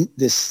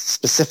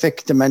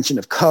specific dimension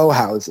of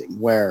co-housing,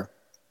 where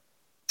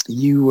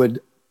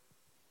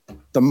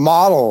the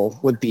model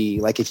would be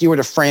like, if you were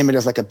to frame it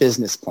as like a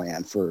business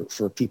plan for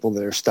people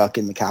that are stuck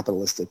in the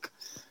capitalistic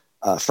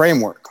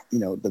framework,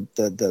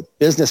 the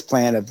business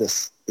plan of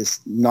this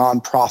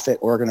nonprofit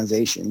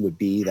organization would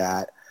be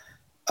that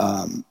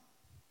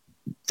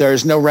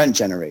there's no rent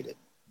generated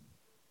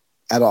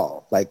at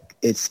all. Like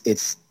it's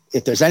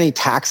if there's any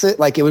tax, it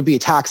would be a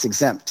tax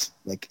exempt,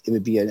 like it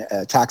would be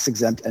a tax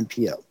exempt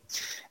NPO,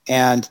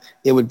 and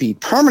it would be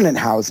permanent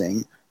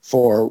housing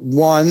for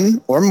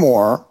one or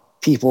more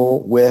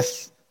people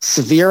with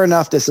severe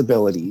enough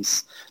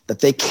disabilities that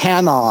they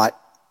cannot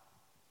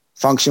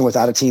function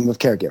without a team of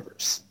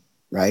caregivers,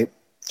 right?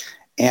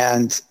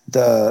 And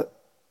from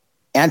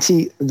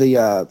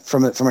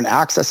an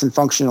access and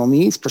functional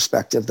needs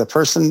perspective,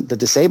 the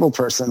disabled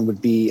person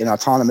would be an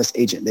autonomous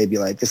agent. They'd be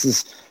like, this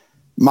is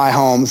my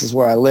home, this is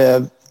where I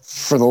live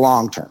for the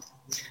long term.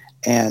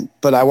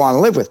 But I want to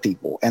live with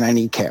people and I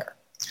need care.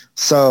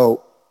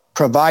 So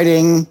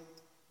providing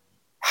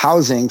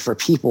housing for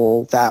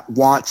people that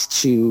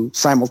wants to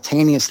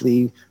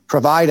simultaneously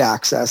provide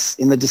access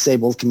in the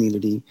disabled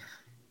community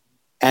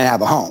and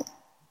have a home,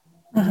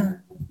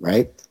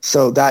 right?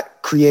 So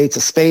that creates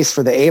a space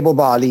for the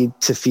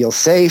able-bodied to feel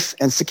safe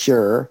and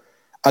secure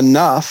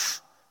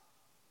enough,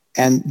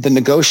 and the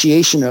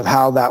negotiation of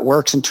how that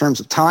works in terms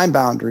of time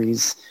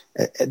boundaries,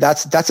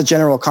 that's a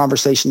general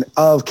conversation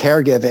of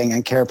caregiving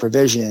and care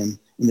provision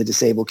in the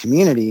disabled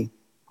community,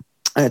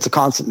 and it's a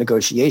constant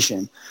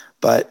negotiation.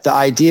 But the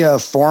idea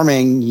of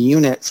forming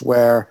units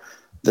where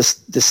the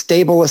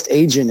stablest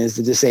agent is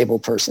the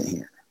disabled person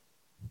here,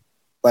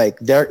 like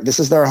this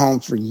is their home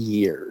for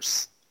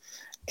years,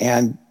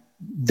 and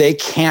they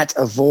can't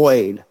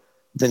avoid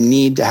the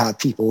need to have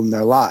people in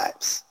their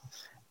lives,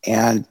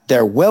 and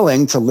they're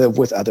willing to live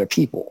with other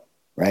people,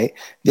 right?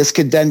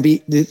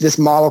 This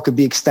model could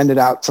be extended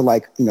out to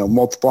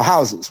multiple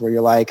houses, where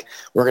you're like,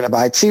 we're going to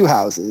buy two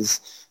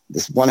houses.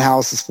 This one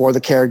house is for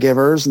the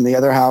caregivers and the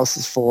other house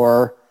is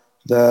for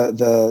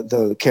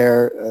the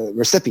care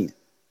recipient,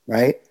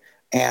 right?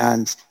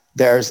 And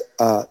there's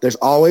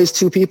always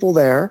two people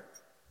there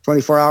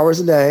 24 hours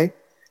a day.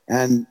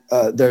 And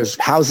there's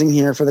housing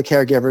here for the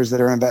caregivers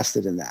that are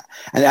invested in that.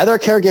 And other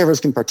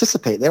caregivers can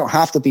participate. They don't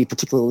have to be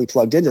particularly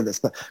plugged into this,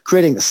 but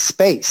creating the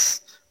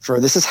space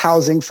for this is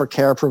housing for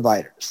care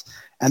providers.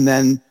 And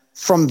then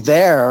from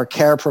there,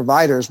 care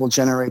providers will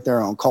generate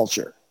their own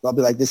culture. They'll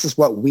be like, this is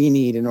what we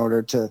need in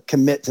order to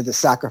commit to the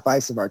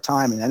sacrifice of our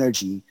time and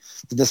energy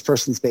to this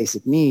person's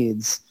basic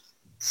needs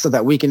so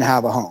that we can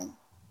have a home,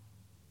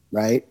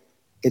 right?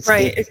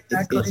 Exactly.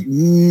 It's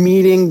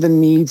meeting the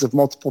needs of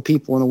multiple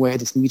people in a way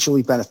that's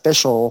mutually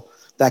beneficial,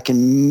 that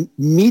can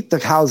meet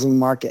the housing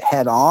market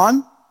head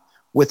on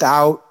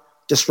without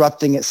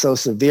disrupting it so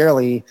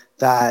severely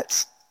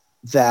that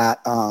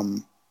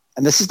and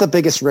this is the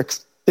biggest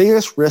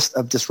risk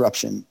of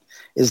disruption,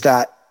 is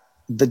that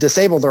the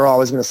disabled are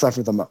always going to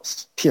suffer the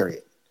most,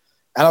 period.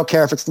 I don't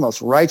care if it's the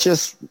most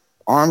righteous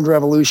armed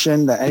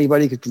revolution that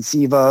anybody could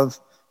conceive of,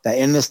 that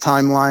in this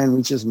timeline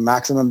reaches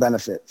maximum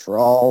benefit for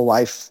all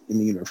life in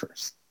the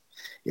universe.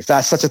 If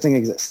that such a thing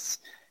exists,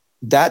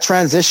 that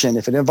transition,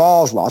 if it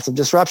involves lots of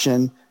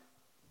disruption,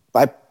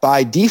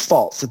 by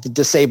default, the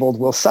disabled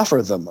will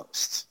suffer the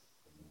most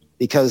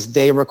because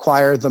they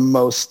require the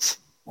most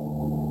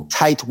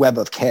tight web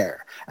of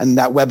care. And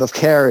that web of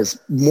care is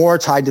more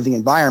tied to the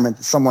environment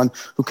than someone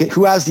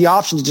who has the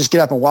option to just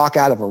get up and walk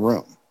out of a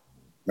room,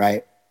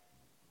 right?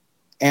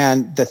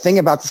 And the thing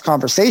about this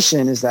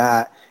conversation is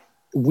that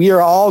we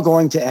are all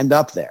going to end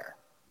up there,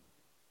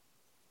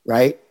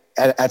 right?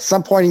 At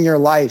some point in your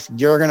life,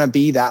 you're going to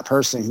be that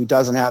person who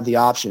doesn't have the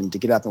option to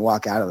get up and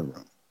walk out of the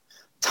room.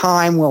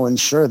 Time will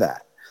ensure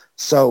that.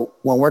 So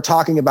when we're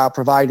talking about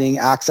providing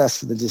access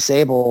for the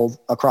disabled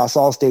across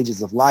all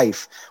stages of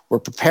life, we're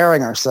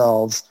preparing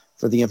ourselves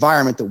for the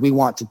environment that we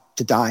want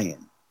to die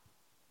in,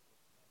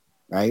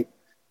 right?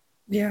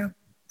 Yeah.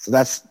 So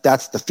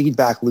that's the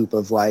feedback loop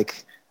of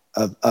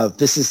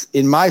this is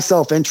in my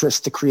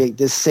self-interest to create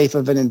this safe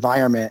of an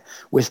environment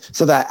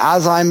so that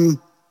as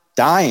I'm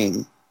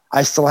dying,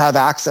 I still have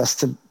access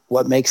to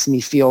what makes me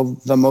feel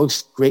the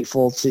most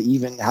grateful to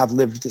even have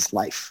lived this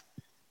life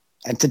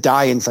and to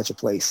die in such a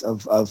place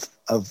of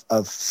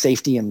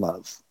safety and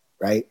love,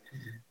 right?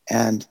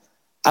 And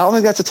I don't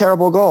think that's a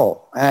terrible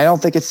goal, and I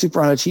don't think it's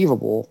super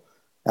unachievable.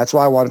 That's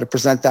why I wanted to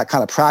present that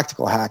kind of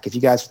practical hack. If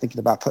you guys are thinking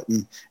about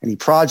putting any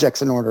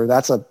projects in order,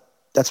 that's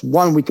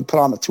one we could put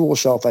on the tool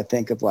shelf, I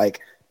think, of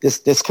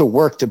this could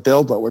work to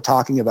build what we're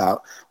talking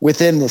about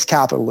within this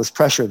capitalist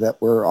pressure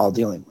that we're all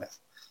dealing with,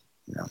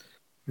 you know.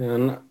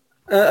 And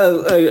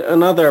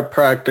another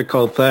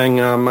practical thing,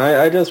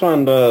 I just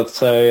wanted to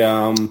say,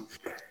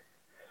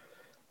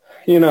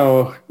 you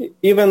know,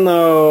 even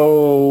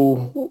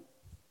though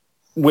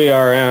we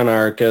are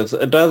anarchists,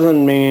 it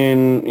doesn't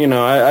mean, you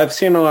know, I've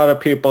seen a lot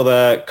of people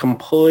that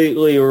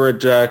completely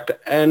reject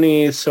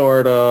any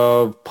sort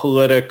of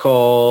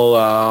political,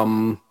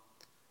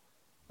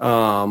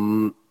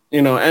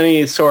 you know,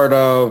 any sort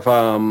of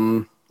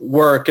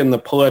work in the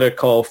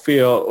political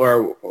field,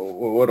 or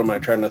what am I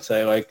trying to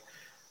say? Like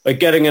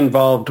getting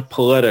involved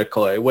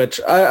politically, which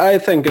I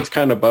think is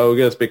kind of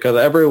bogus because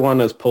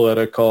everyone is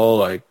political.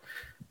 Like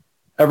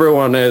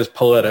everyone is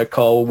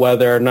political,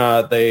 whether or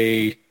not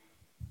they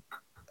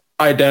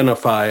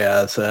identify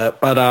as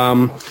it. But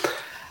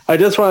I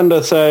just wanted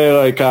to say,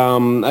 like,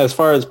 as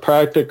far as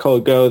practical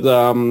goes,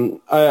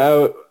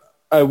 I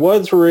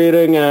was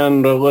reading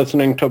and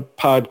listening to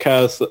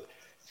podcasts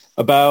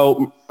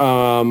about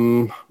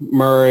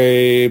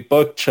Murray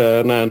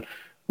Bookchin, and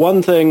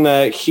one thing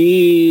that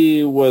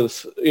he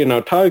was, you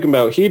know, talking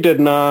about, he did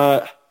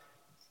not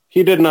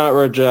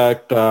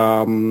reject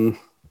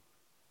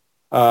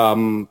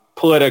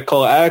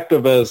political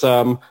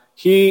activism.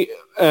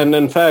 And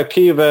in fact,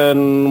 he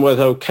even was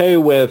okay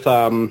with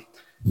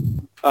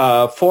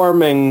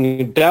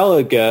forming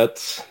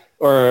delegates,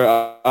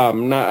 or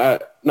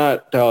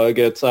not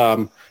delegates,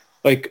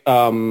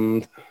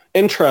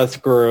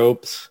 interest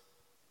groups,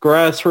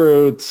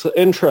 grassroots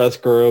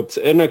interest groups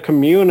in a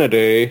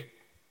community.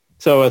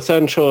 So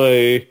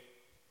essentially,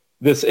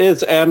 this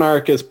is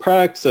anarchist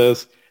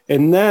praxis,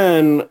 and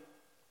then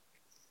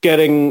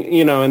getting,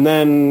 you know, and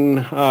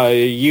then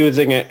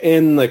using it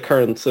in the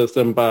current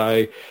system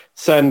by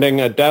sending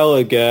a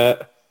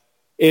delegate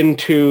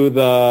into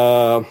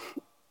the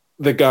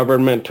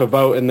government to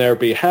vote in their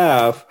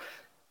behalf.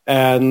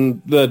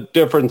 And the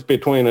difference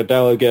between a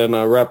delegate and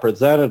a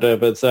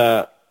representative is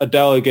that a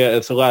delegate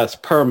is less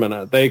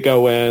permanent. They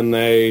go in,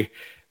 they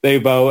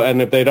vote,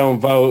 and if they don't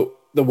vote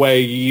the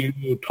way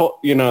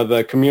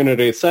the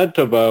community said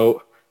to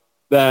vote,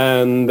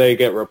 then they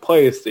get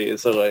replaced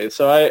easily.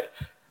 So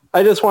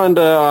I just wanted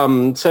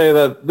to say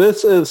that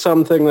this is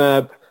something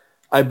that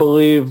I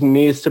believe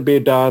needs to be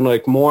done,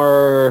 like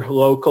more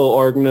local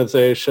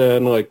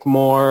organization, like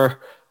more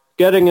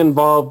getting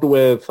involved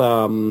with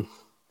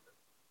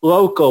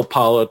local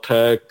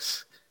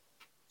politics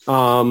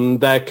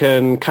that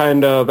can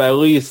kind of at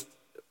least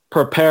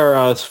prepare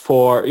us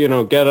for, you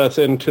know, get us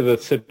into the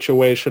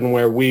situation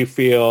where we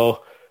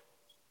feel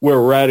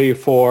we're ready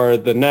for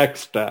the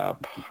next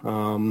step.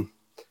 I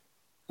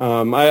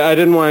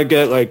didn't want to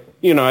get I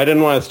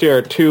didn't want to steer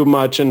it too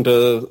much into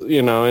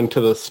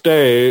the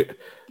state,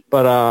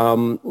 but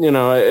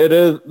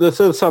this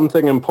is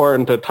something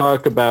important to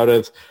talk about,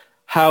 is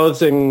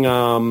housing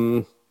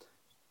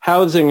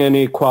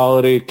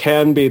inequality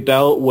can be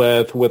dealt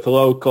with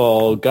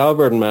local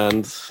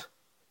governments,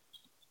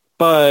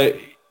 but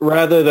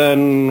rather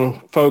than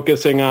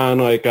focusing on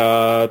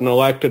an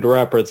elected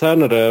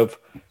representative,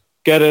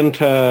 get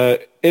into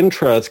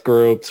interest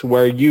groups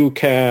where you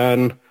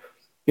can,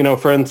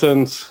 for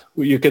instance,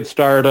 you could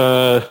start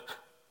a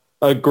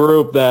a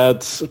group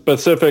that's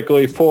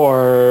specifically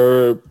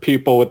for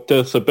people with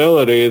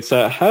disabilities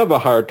that have a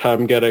hard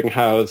time getting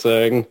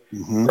housing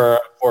for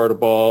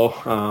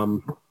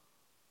affordable,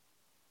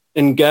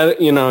 and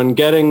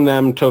getting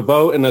them to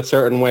vote in a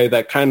certain way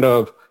that kind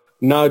of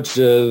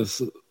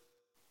nudges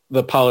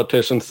the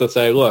politicians to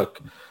say,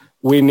 look,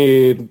 we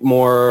need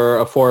more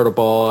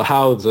affordable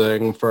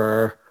housing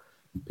for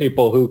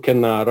people who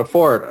cannot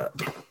afford it.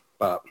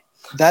 But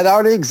that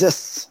already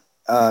exists.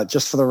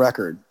 Just for the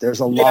record,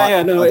 there's a lot.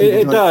 Yeah, no,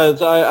 it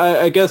does.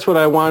 I guess what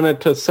I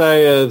wanted to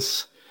say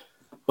is,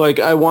 like,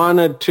 I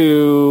wanted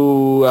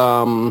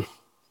to,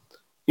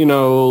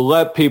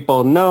 let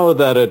people know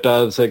that it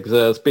does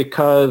exist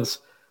because,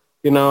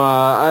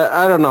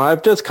 I don't know.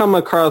 I've just come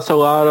across a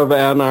lot of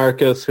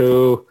anarchists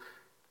who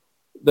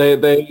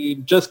they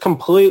just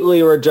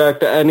completely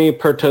reject any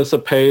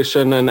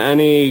participation in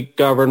any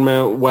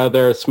government,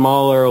 whether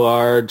small or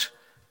large.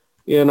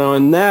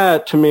 And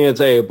that to me is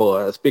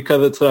ableist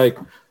because it's like,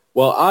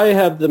 well, I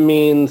have the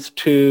means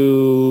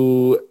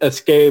to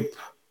escape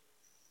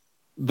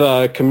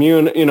the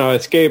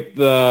escape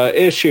the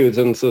issues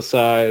in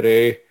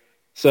society.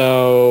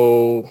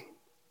 So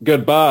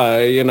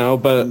goodbye,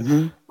 but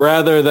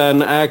rather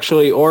than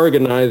actually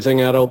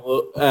organizing at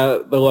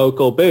the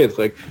local base,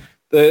 like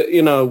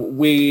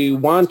we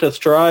want to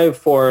strive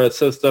for a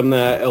system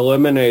that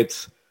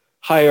eliminates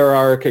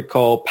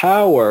hierarchical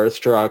power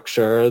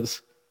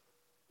structures.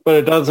 But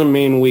it doesn't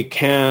mean we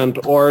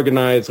can't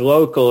organize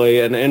locally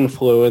and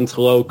influence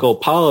local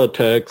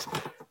politics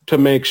to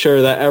make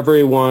sure that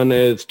everyone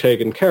is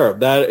taken care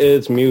of. That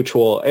is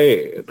mutual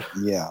aid.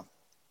 Yeah.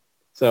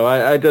 So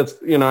I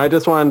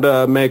just wanted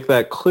to make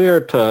that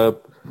clear to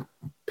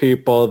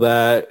people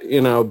that,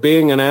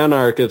 being an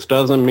anarchist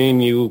doesn't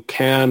mean you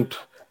can't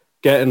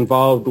get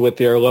involved with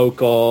your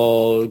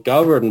local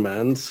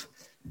governments.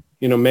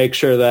 Make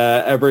sure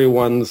that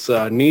everyone's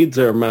needs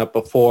are met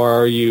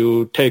before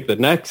you take the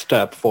next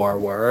step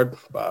forward.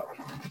 But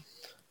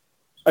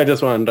I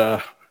just wanted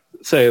to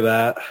say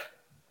that.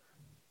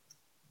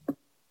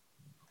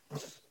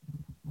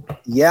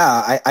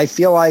 Yeah, I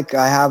feel like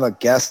I have a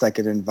guest I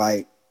could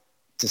invite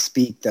to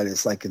speak that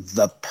is like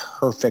the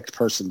perfect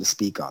person to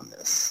speak on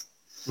this.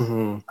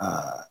 And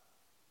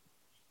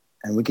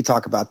we could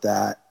talk about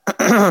that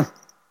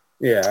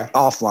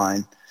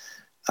offline.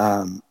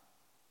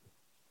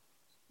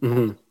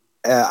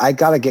 I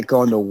got to get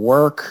going to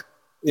work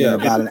in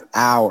about an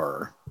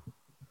hour.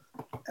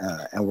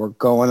 And we're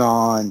going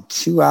on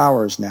 2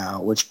 hours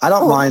now, which I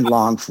don't mind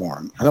long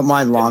form. I don't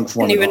mind long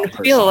form. It didn't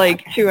even feel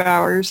like 2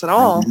 hours at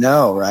all.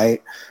 No,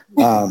 right?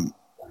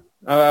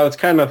 I was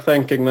kind of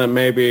thinking that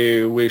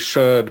maybe we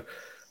should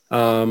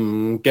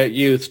get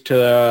used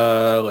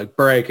to like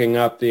breaking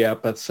up the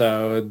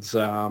episodes,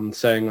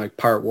 saying like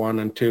part 1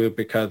 and 2,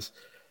 because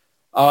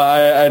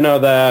I know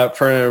that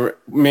for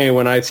me,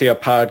 when I see a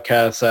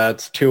podcast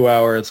that's 2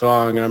 hours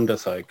long, I'm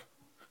just like,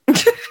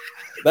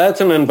 that's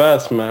an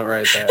investment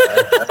right there.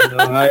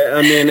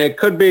 I mean, it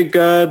could be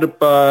good,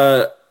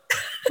 but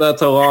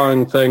that's a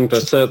long thing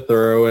to sit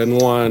through in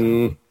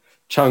one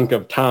chunk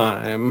of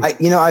time.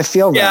 I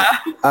feel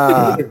that.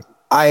 Yeah.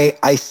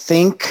 I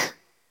think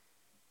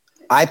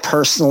I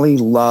personally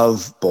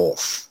love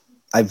both.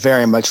 I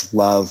very much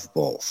love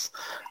both.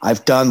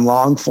 I've done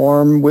long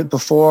form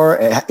before.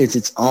 It's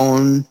its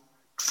own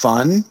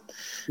fun.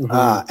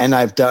 And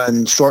I've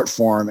done short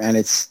form and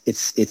it's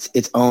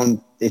its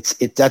own,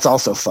 that's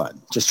also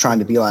fun. Just trying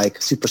to be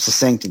like super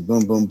succinct and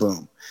boom, boom,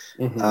 boom.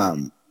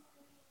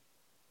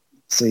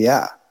 So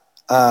yeah.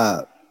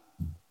 Do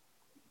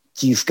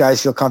you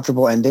guys feel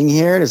comfortable ending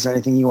here? Is there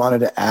anything you wanted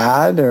to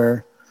add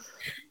or?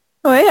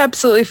 Oh, I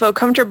absolutely feel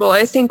comfortable.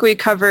 I think we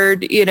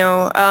covered,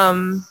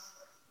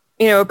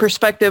 a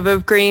perspective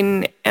of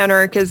green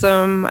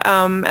anarchism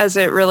as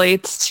it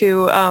relates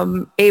to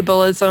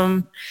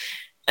ableism.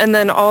 And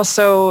then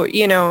also,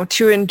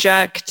 to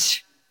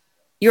inject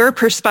your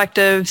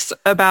perspectives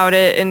about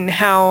it and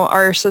how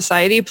our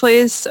society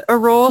plays a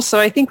role. So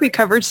I think we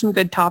covered some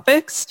good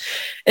topics.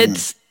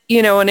 It's,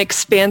 an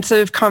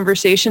expansive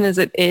conversation as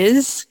it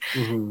is,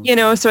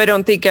 so I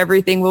don't think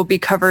everything will be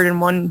covered in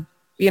one,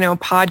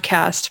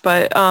 podcast.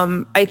 But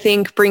I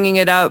think bringing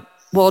it up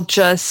will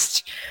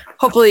just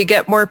hopefully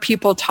get more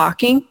people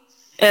talking.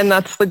 And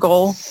that's the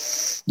goal.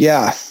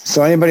 Yeah.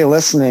 So anybody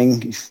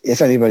listening,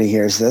 if anybody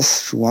hears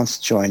this, who wants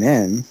to join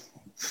in,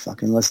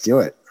 fucking let's do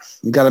it.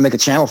 We got to make a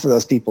channel for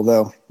those people,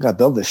 though. We got to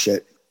build this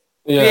shit.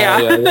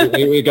 Yeah.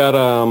 We got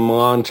to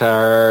launch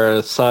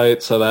our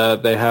site so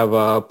that they have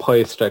a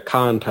place to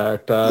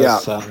contact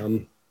us. Yeah.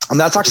 And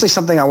that's actually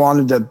something I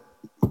wanted to,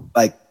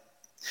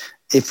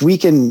 if we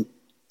can,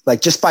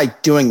 just by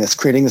doing this,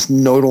 creating this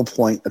nodal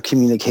point of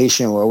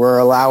communication where we're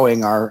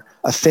allowing our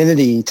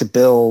affinity to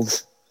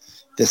build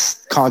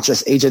this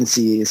conscious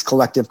agency, this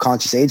collective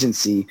conscious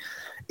agency,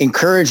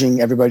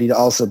 encouraging everybody to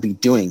also be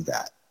doing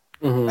that.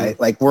 Right?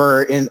 Like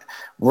we're in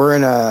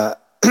a,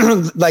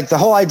 like the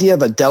whole idea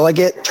of a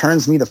delegate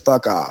turns me the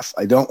fuck off.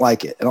 I don't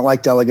like it. I don't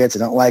like delegates. I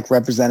don't like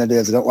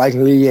representatives. I don't like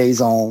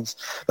liaisons.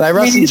 But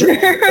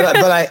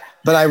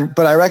but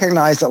I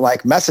recognize that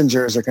like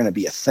messengers are going to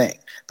be a thing.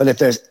 But if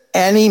there's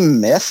any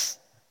myth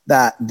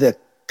that the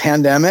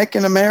pandemic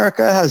in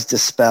America has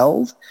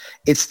dispelled,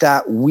 it's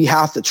that we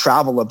have to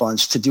travel a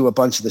bunch to do a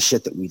bunch of the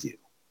shit that we do.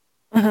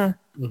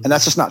 And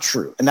that's just not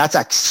true. And that's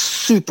like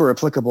super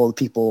applicable to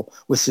people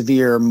with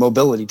severe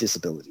mobility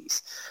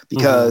disabilities.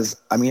 Because,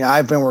 I mean,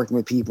 I've been working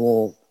with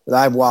people that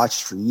I've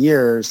watched for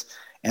years,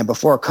 and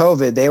before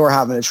COVID, they were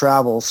having to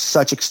travel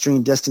such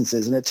extreme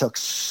distances, and it took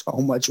so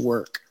much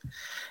work.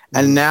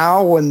 And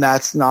now when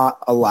that's not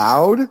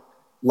allowed,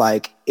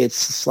 like,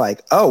 it's just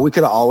like, oh, we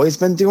could have always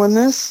been doing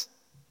this.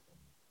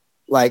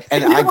 Like,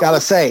 and I gotta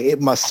say, it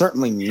must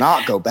certainly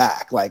not go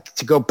back. Like,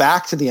 to go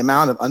back to the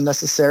amount of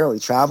necessary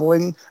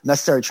traveling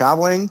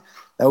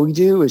that we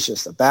do is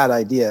just a bad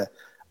idea,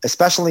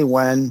 especially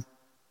when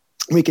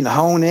we can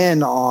hone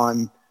in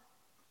on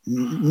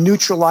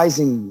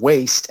neutralizing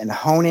waste and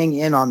honing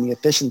in on the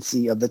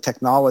efficiency of the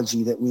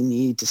technology that we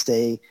need to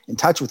stay in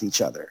touch with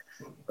each other,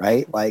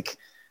 right? Like,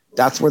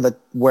 that's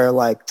where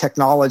like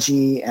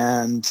technology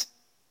and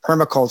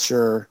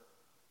permaculture,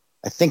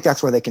 I think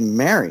that's where they can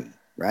marry.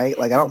 Right?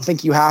 Like, I don't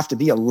think you have to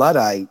be a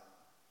Luddite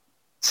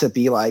to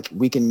be like,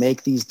 we can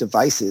make these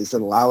devices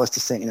that allow us to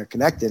stay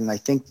interconnected. And I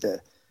think the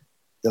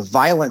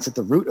violence at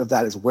the root of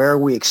that is where are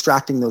we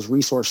extracting those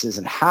resources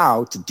and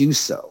how to do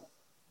so.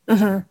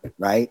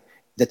 Right?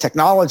 The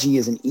technology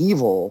isn't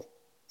evil,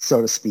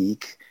 so to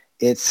speak.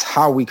 It's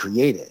how we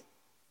create it.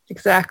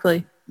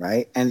 Exactly.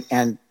 Right?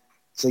 And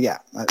so, yeah,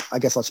 I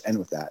guess I'll just end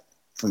with that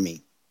for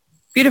me.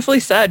 Beautifully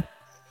said.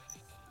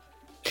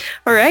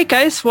 All right,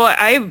 guys. Well,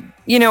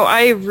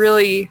 I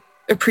really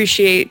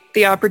appreciate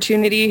the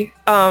opportunity.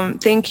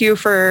 Thank you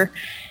for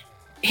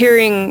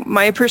hearing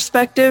my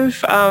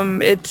perspective.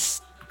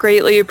 It's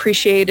greatly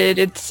appreciated.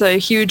 It's a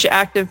huge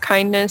act of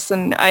kindness,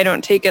 and I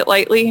don't take it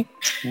lightly.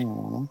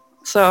 Aww.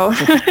 So,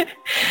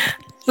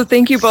 so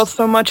thank you both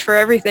so much for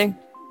everything.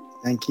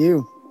 Thank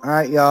you. All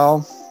right,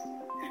 y'all.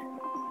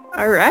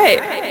 All right.